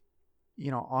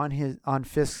 you know, on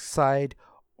Fisk's side,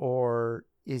 or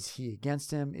is he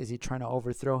against him? Is he trying to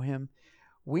overthrow him?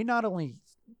 We not only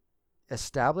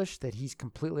establish that he's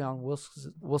completely on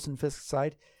Wilson Fisk's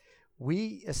side,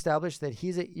 we establish that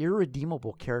he's an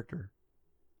irredeemable character.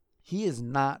 He is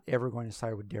not ever going to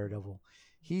side with Daredevil.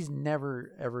 He's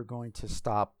never, ever going to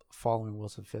stop following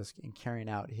Wilson Fisk and carrying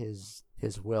out his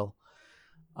will.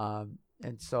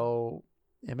 And so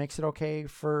it makes it okay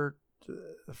for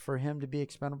him to be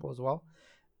expendable as well.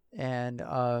 And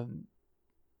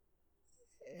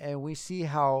we see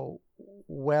how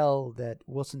well that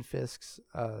Wilson Fisk's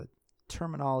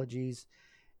terminologies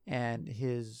and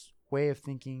his way of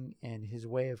thinking and his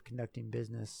way of conducting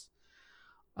business,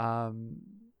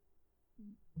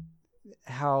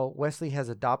 how Wesley has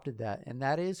adopted that, and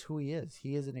that is who he is.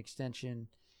 He is an extension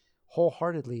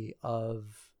wholeheartedly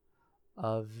of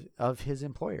his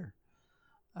employer.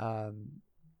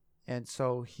 And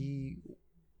so he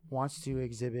wants to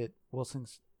exhibit Wilson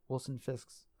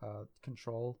Fisk's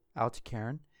control out to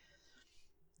Karen.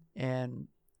 And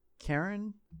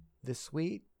Karen, the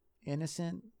sweet,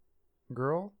 innocent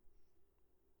girl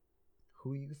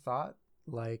who you thought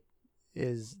like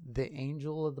is the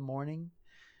angel of the morning,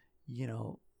 you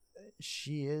know,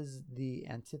 she is the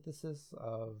antithesis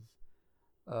of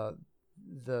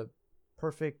the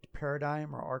perfect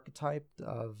paradigm or archetype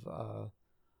of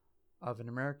an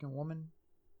American woman,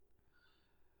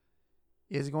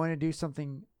 is going to do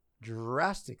something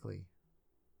drastically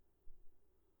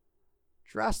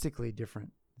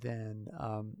different than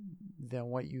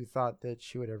what you thought that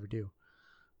she would ever do.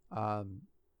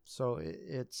 So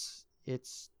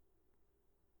it's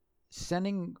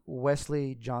sending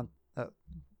Wesley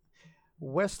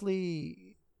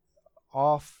Wesley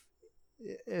off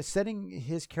setting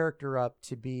his character up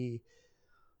to be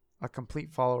a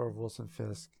complete follower of Wilson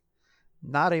Fisk,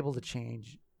 not able to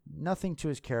change, nothing to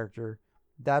his character.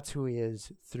 That's who he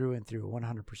is through and through,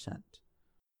 100%.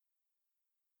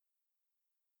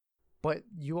 But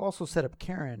you also set up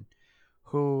Karen,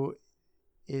 who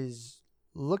is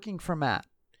looking for Matt.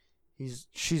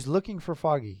 She's looking for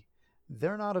Foggy.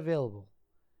 They're not available.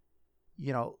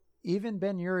 Even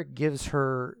Ben Urich gives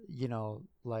her,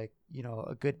 a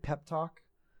good pep talk.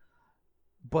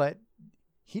 But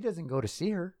he doesn't go to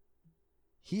see her.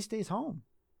 He stays home.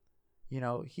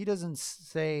 He doesn't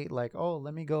say like, oh,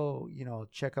 let me go,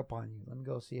 check up on you. Let me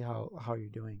go see how you're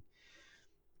doing.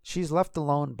 She's left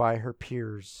alone by her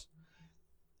peers.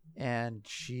 And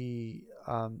she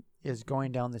is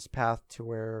going down this path to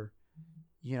where,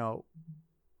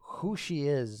 who she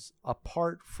is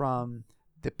apart from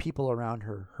the people around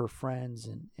her, her friends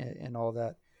and all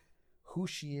that, who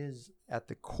she is at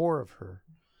the core of her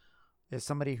is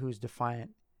somebody who's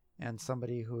defiant and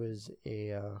somebody who is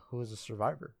a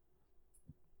survivor.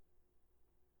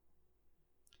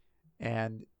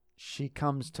 And she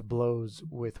comes to blows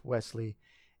with Wesley,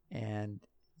 and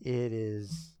it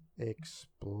is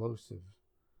explosive,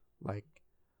 like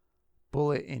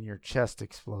bullet in your chest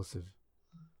explosive.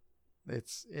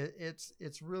 It's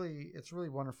really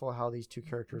wonderful how these two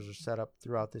characters are set up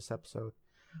throughout this episode.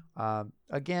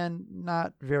 Again,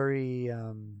 not very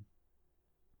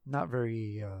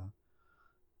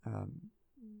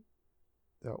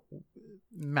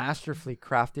masterfully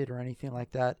crafted or anything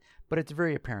like that, but it's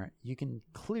very apparent. You can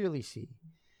clearly see,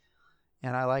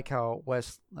 and I like how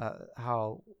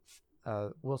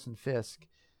Wilson Fisk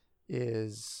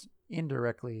is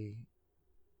indirectly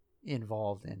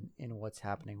involved in what's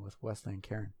happening with Wesley and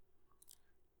Karen.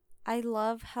 I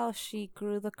love how she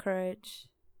grew the courage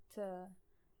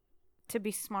to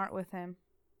be smart with him,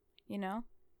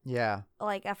 Yeah.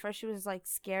 Like at first she was like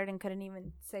scared and couldn't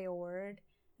even say a word,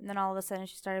 and then all of a sudden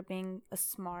she started being a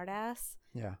smart ass.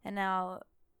 Yeah. And now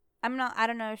I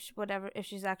don't know if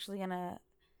she's actually gonna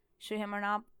shoot him or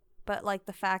not, but like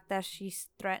the fact that she's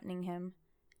threatening him.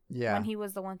 Yeah. When he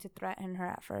was the one to threaten her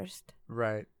at first.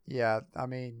 Right. Yeah. I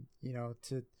mean,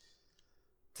 to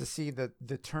see the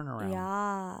turnaround.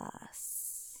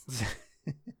 Yes.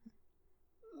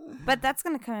 But that's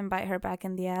going to come and bite her back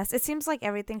in the ass. It seems like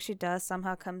everything she does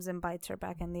somehow comes and bites her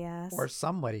back in the ass. Or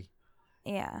somebody.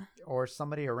 Yeah. Or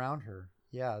somebody around her.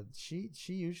 Yeah. She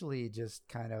usually just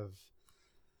kind of,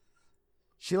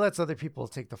 she lets other people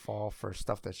take the fall for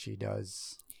stuff that she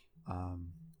does.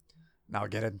 Now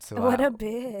get into that. What a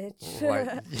bitch.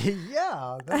 Like,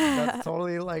 yeah, that's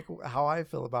totally like how I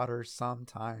feel about her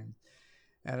sometimes.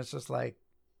 And it's just like,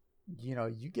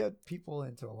 you get people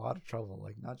into a lot of trouble,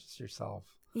 like not just yourself.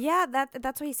 Yeah,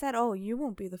 that's what he said. Oh, you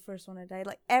won't be the first one to die.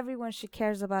 Like everyone she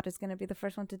cares about is going to be the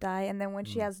first one to die. And then when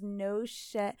she has no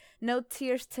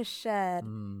tears to shed,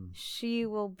 she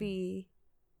will be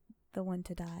the one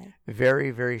to die.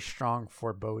 Very, very strong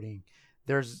foreboding.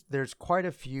 There's quite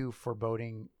a few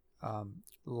foreboding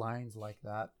lines like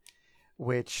that,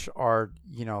 which are,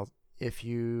 if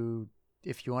you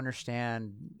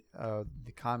understand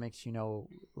the comics,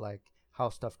 like how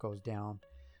stuff goes down,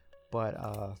 but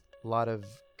a lot of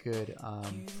good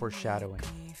foreshadowing,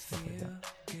 stuff like that.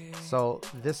 So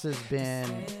this has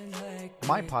been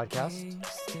my podcast.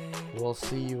 We'll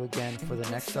see you again for the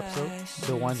next episode,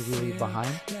 The Ones We Leave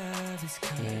Behind,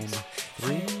 in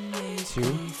 3, 2,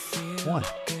 1.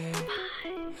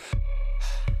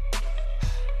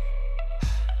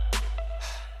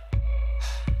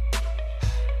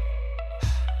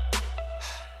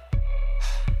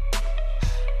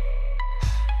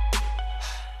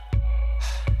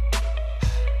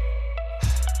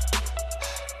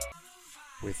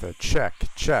 With a check,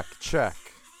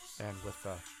 and with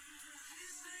a...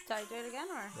 Shall I do it again,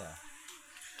 or? Yeah.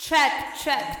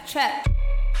 Check.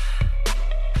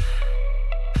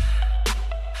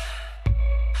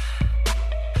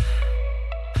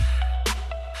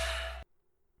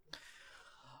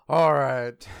 All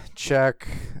right, check.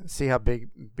 See how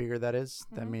bigger that is?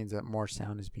 Mm-hmm. That means that more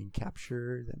sound is being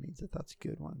captured. That means that that's a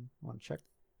good one. Want to check?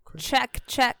 Quick?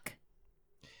 Check.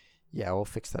 Yeah, we'll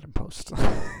fix that in post.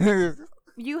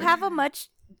 You have a much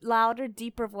louder,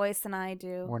 deeper voice than I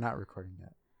do. We're not recording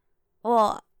yet.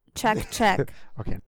 Well, check. Okay.